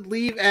doesn't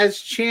leave as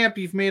champ,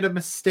 you've made a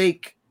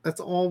mistake. That's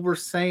all we're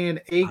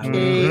saying.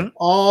 AK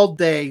all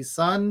day,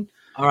 son.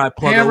 All right,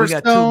 Pluggo, we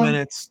got 2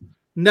 minutes.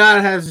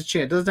 Not has a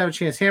chance. Doesn't have a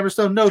chance.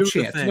 Hammerstone, no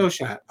chance. No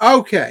shot.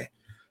 Okay.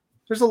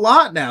 There's a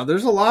lot now.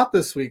 There's a lot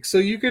this week. So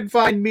you can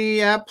find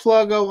me at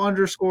Pluggo_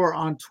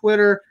 on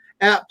Twitter,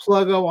 at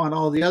Pluggo on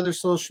all the other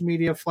social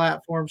media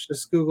platforms.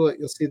 Just Google it.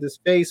 You'll see this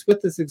face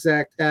with this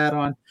exact hat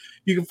on.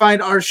 You can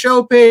find our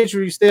show page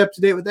where you stay up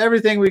to date with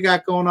everything we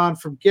got going on,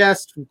 from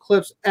guests, from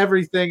clips.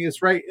 Everything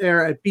is right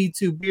there at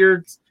B2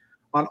 Beards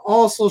on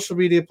all social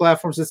media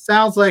platforms. It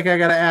sounds like I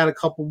got to add a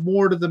couple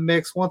more to the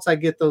mix. Once I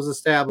get those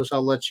established,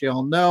 I'll let you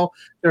all know.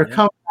 They're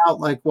coming out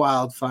like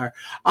wildfire.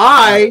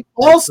 I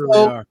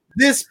also,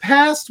 this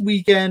past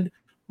weekend,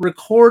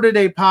 recorded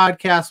a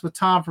podcast with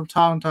Tom from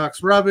Tom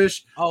Talks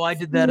Rubbish. Oh, I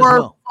did that as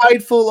well.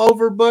 Fightful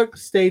Overbooked.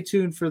 Stay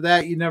tuned for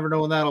that. You never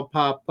know when that'll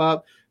pop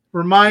up.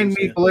 Remind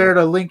me, Blair,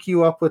 to link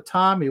you up with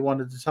Tom. He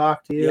wanted to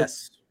talk to you.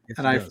 Yes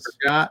and I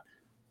forgot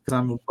because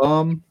I'm a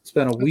bum. It's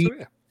been a week.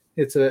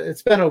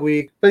 It's been a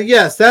week. But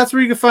yes, that's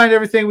where you can find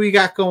everything we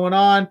got going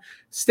on.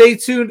 Stay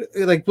tuned.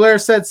 Like Blair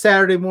said,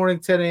 Saturday morning,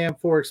 10 a.m.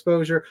 for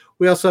Exposure.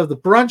 We also have the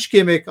brunch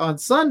gimmick on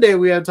Sunday.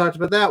 We haven't talked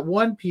about that.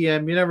 1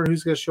 p.m. You never know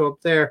who's going to show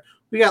up there.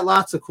 We got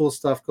lots of cool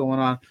stuff going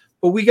on.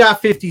 But we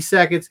got 50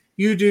 seconds.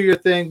 You do your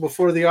thing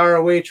before the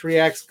ROH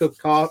Reacts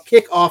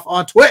kick off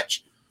on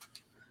Twitch.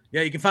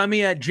 Yeah, you can find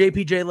me at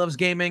JPJ Loves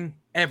Gaming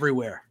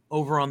everywhere.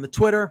 Over on the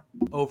Twitter,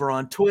 over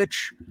on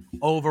Twitch,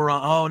 over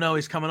on... Oh, no,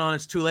 he's coming on.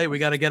 It's too late. We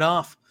got to get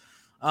off.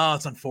 Oh,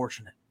 it's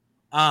unfortunate.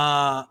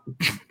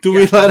 Do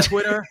we let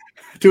Twitter?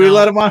 We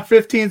let him on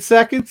 15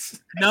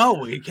 seconds?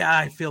 No,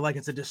 I feel like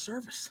it's a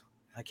disservice.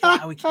 I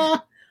can't. We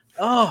can't.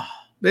 Oh,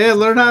 yeah.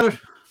 Learn how to.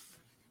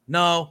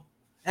 No.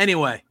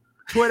 Anyway,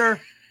 Twitter,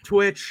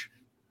 Twitch,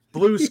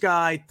 Blue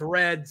Sky,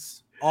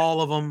 Threads,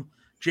 all of them.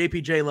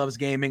 JPJ Loves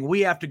Gaming. We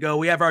have to go.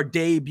 We have our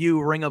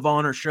debut Ring of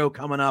Honor show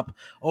coming up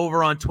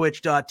over on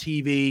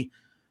twitch.tv.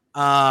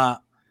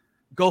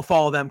 Go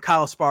follow them.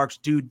 Kyle Sparks,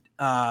 dude,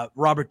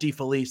 Robert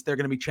DeFelice. They're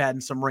going to be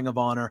chatting some Ring of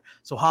Honor.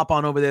 So hop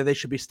on over there. They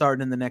should be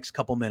starting in the next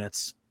couple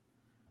minutes.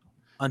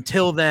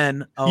 Until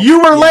then.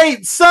 You were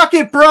late. Suck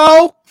it,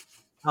 bro.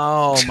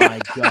 Oh, my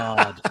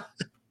God.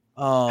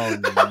 Oh,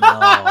 no.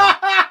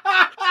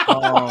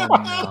 Oh,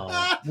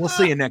 no. We'll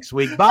see you next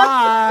week.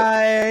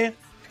 Bye.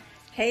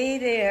 Hey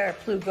there,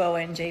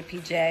 Plugo and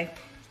JPJ.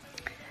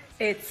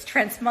 It's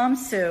Trent's mom,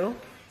 Sue,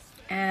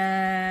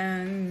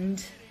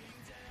 and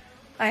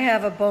I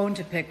have a bone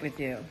to pick with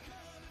you.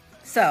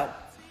 So,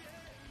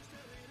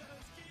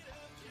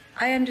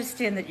 I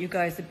understand that you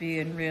guys are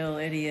being real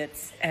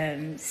idiots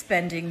and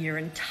spending your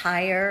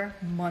entire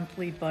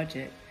monthly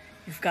budget.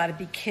 You've got to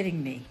be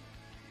kidding me.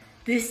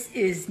 This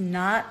is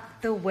not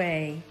the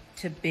way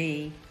to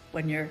be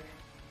when you're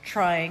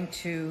trying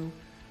to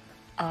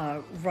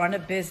run a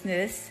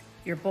business.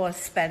 Your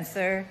boss,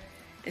 Spencer,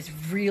 is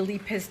really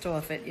pissed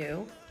off at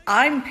you.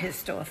 I'm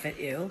pissed off at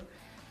you.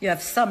 You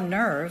have some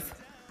nerve.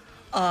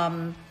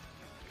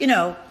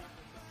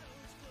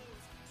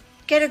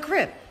 Get a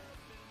grip.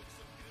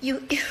 You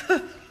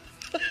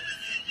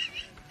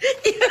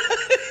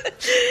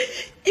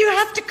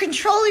have to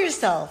control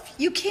yourself.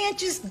 You can't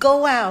just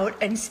go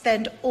out and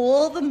spend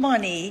all the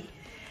money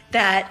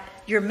that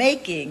you're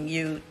making,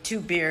 you two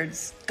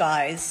beards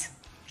guys.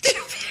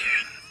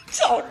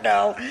 Oh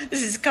no,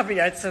 this is coming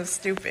out so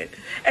stupid.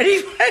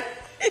 Anyway,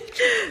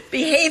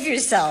 behave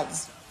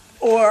yourselves,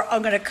 or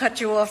I'm going to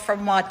cut you off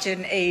from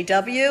watching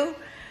AEW.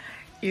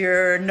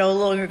 You're no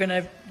longer going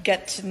to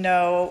get to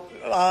know,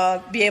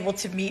 be able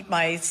to meet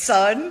my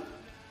son.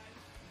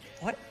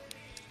 What?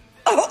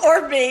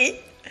 Or me.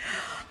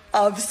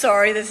 I'm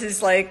sorry, this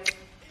is like,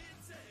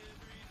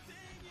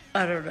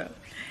 I don't know.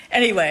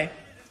 Anyway,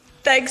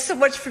 thanks so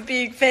much for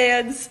being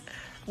fans.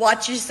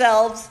 Watch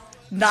yourselves.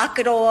 Knock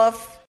it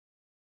off.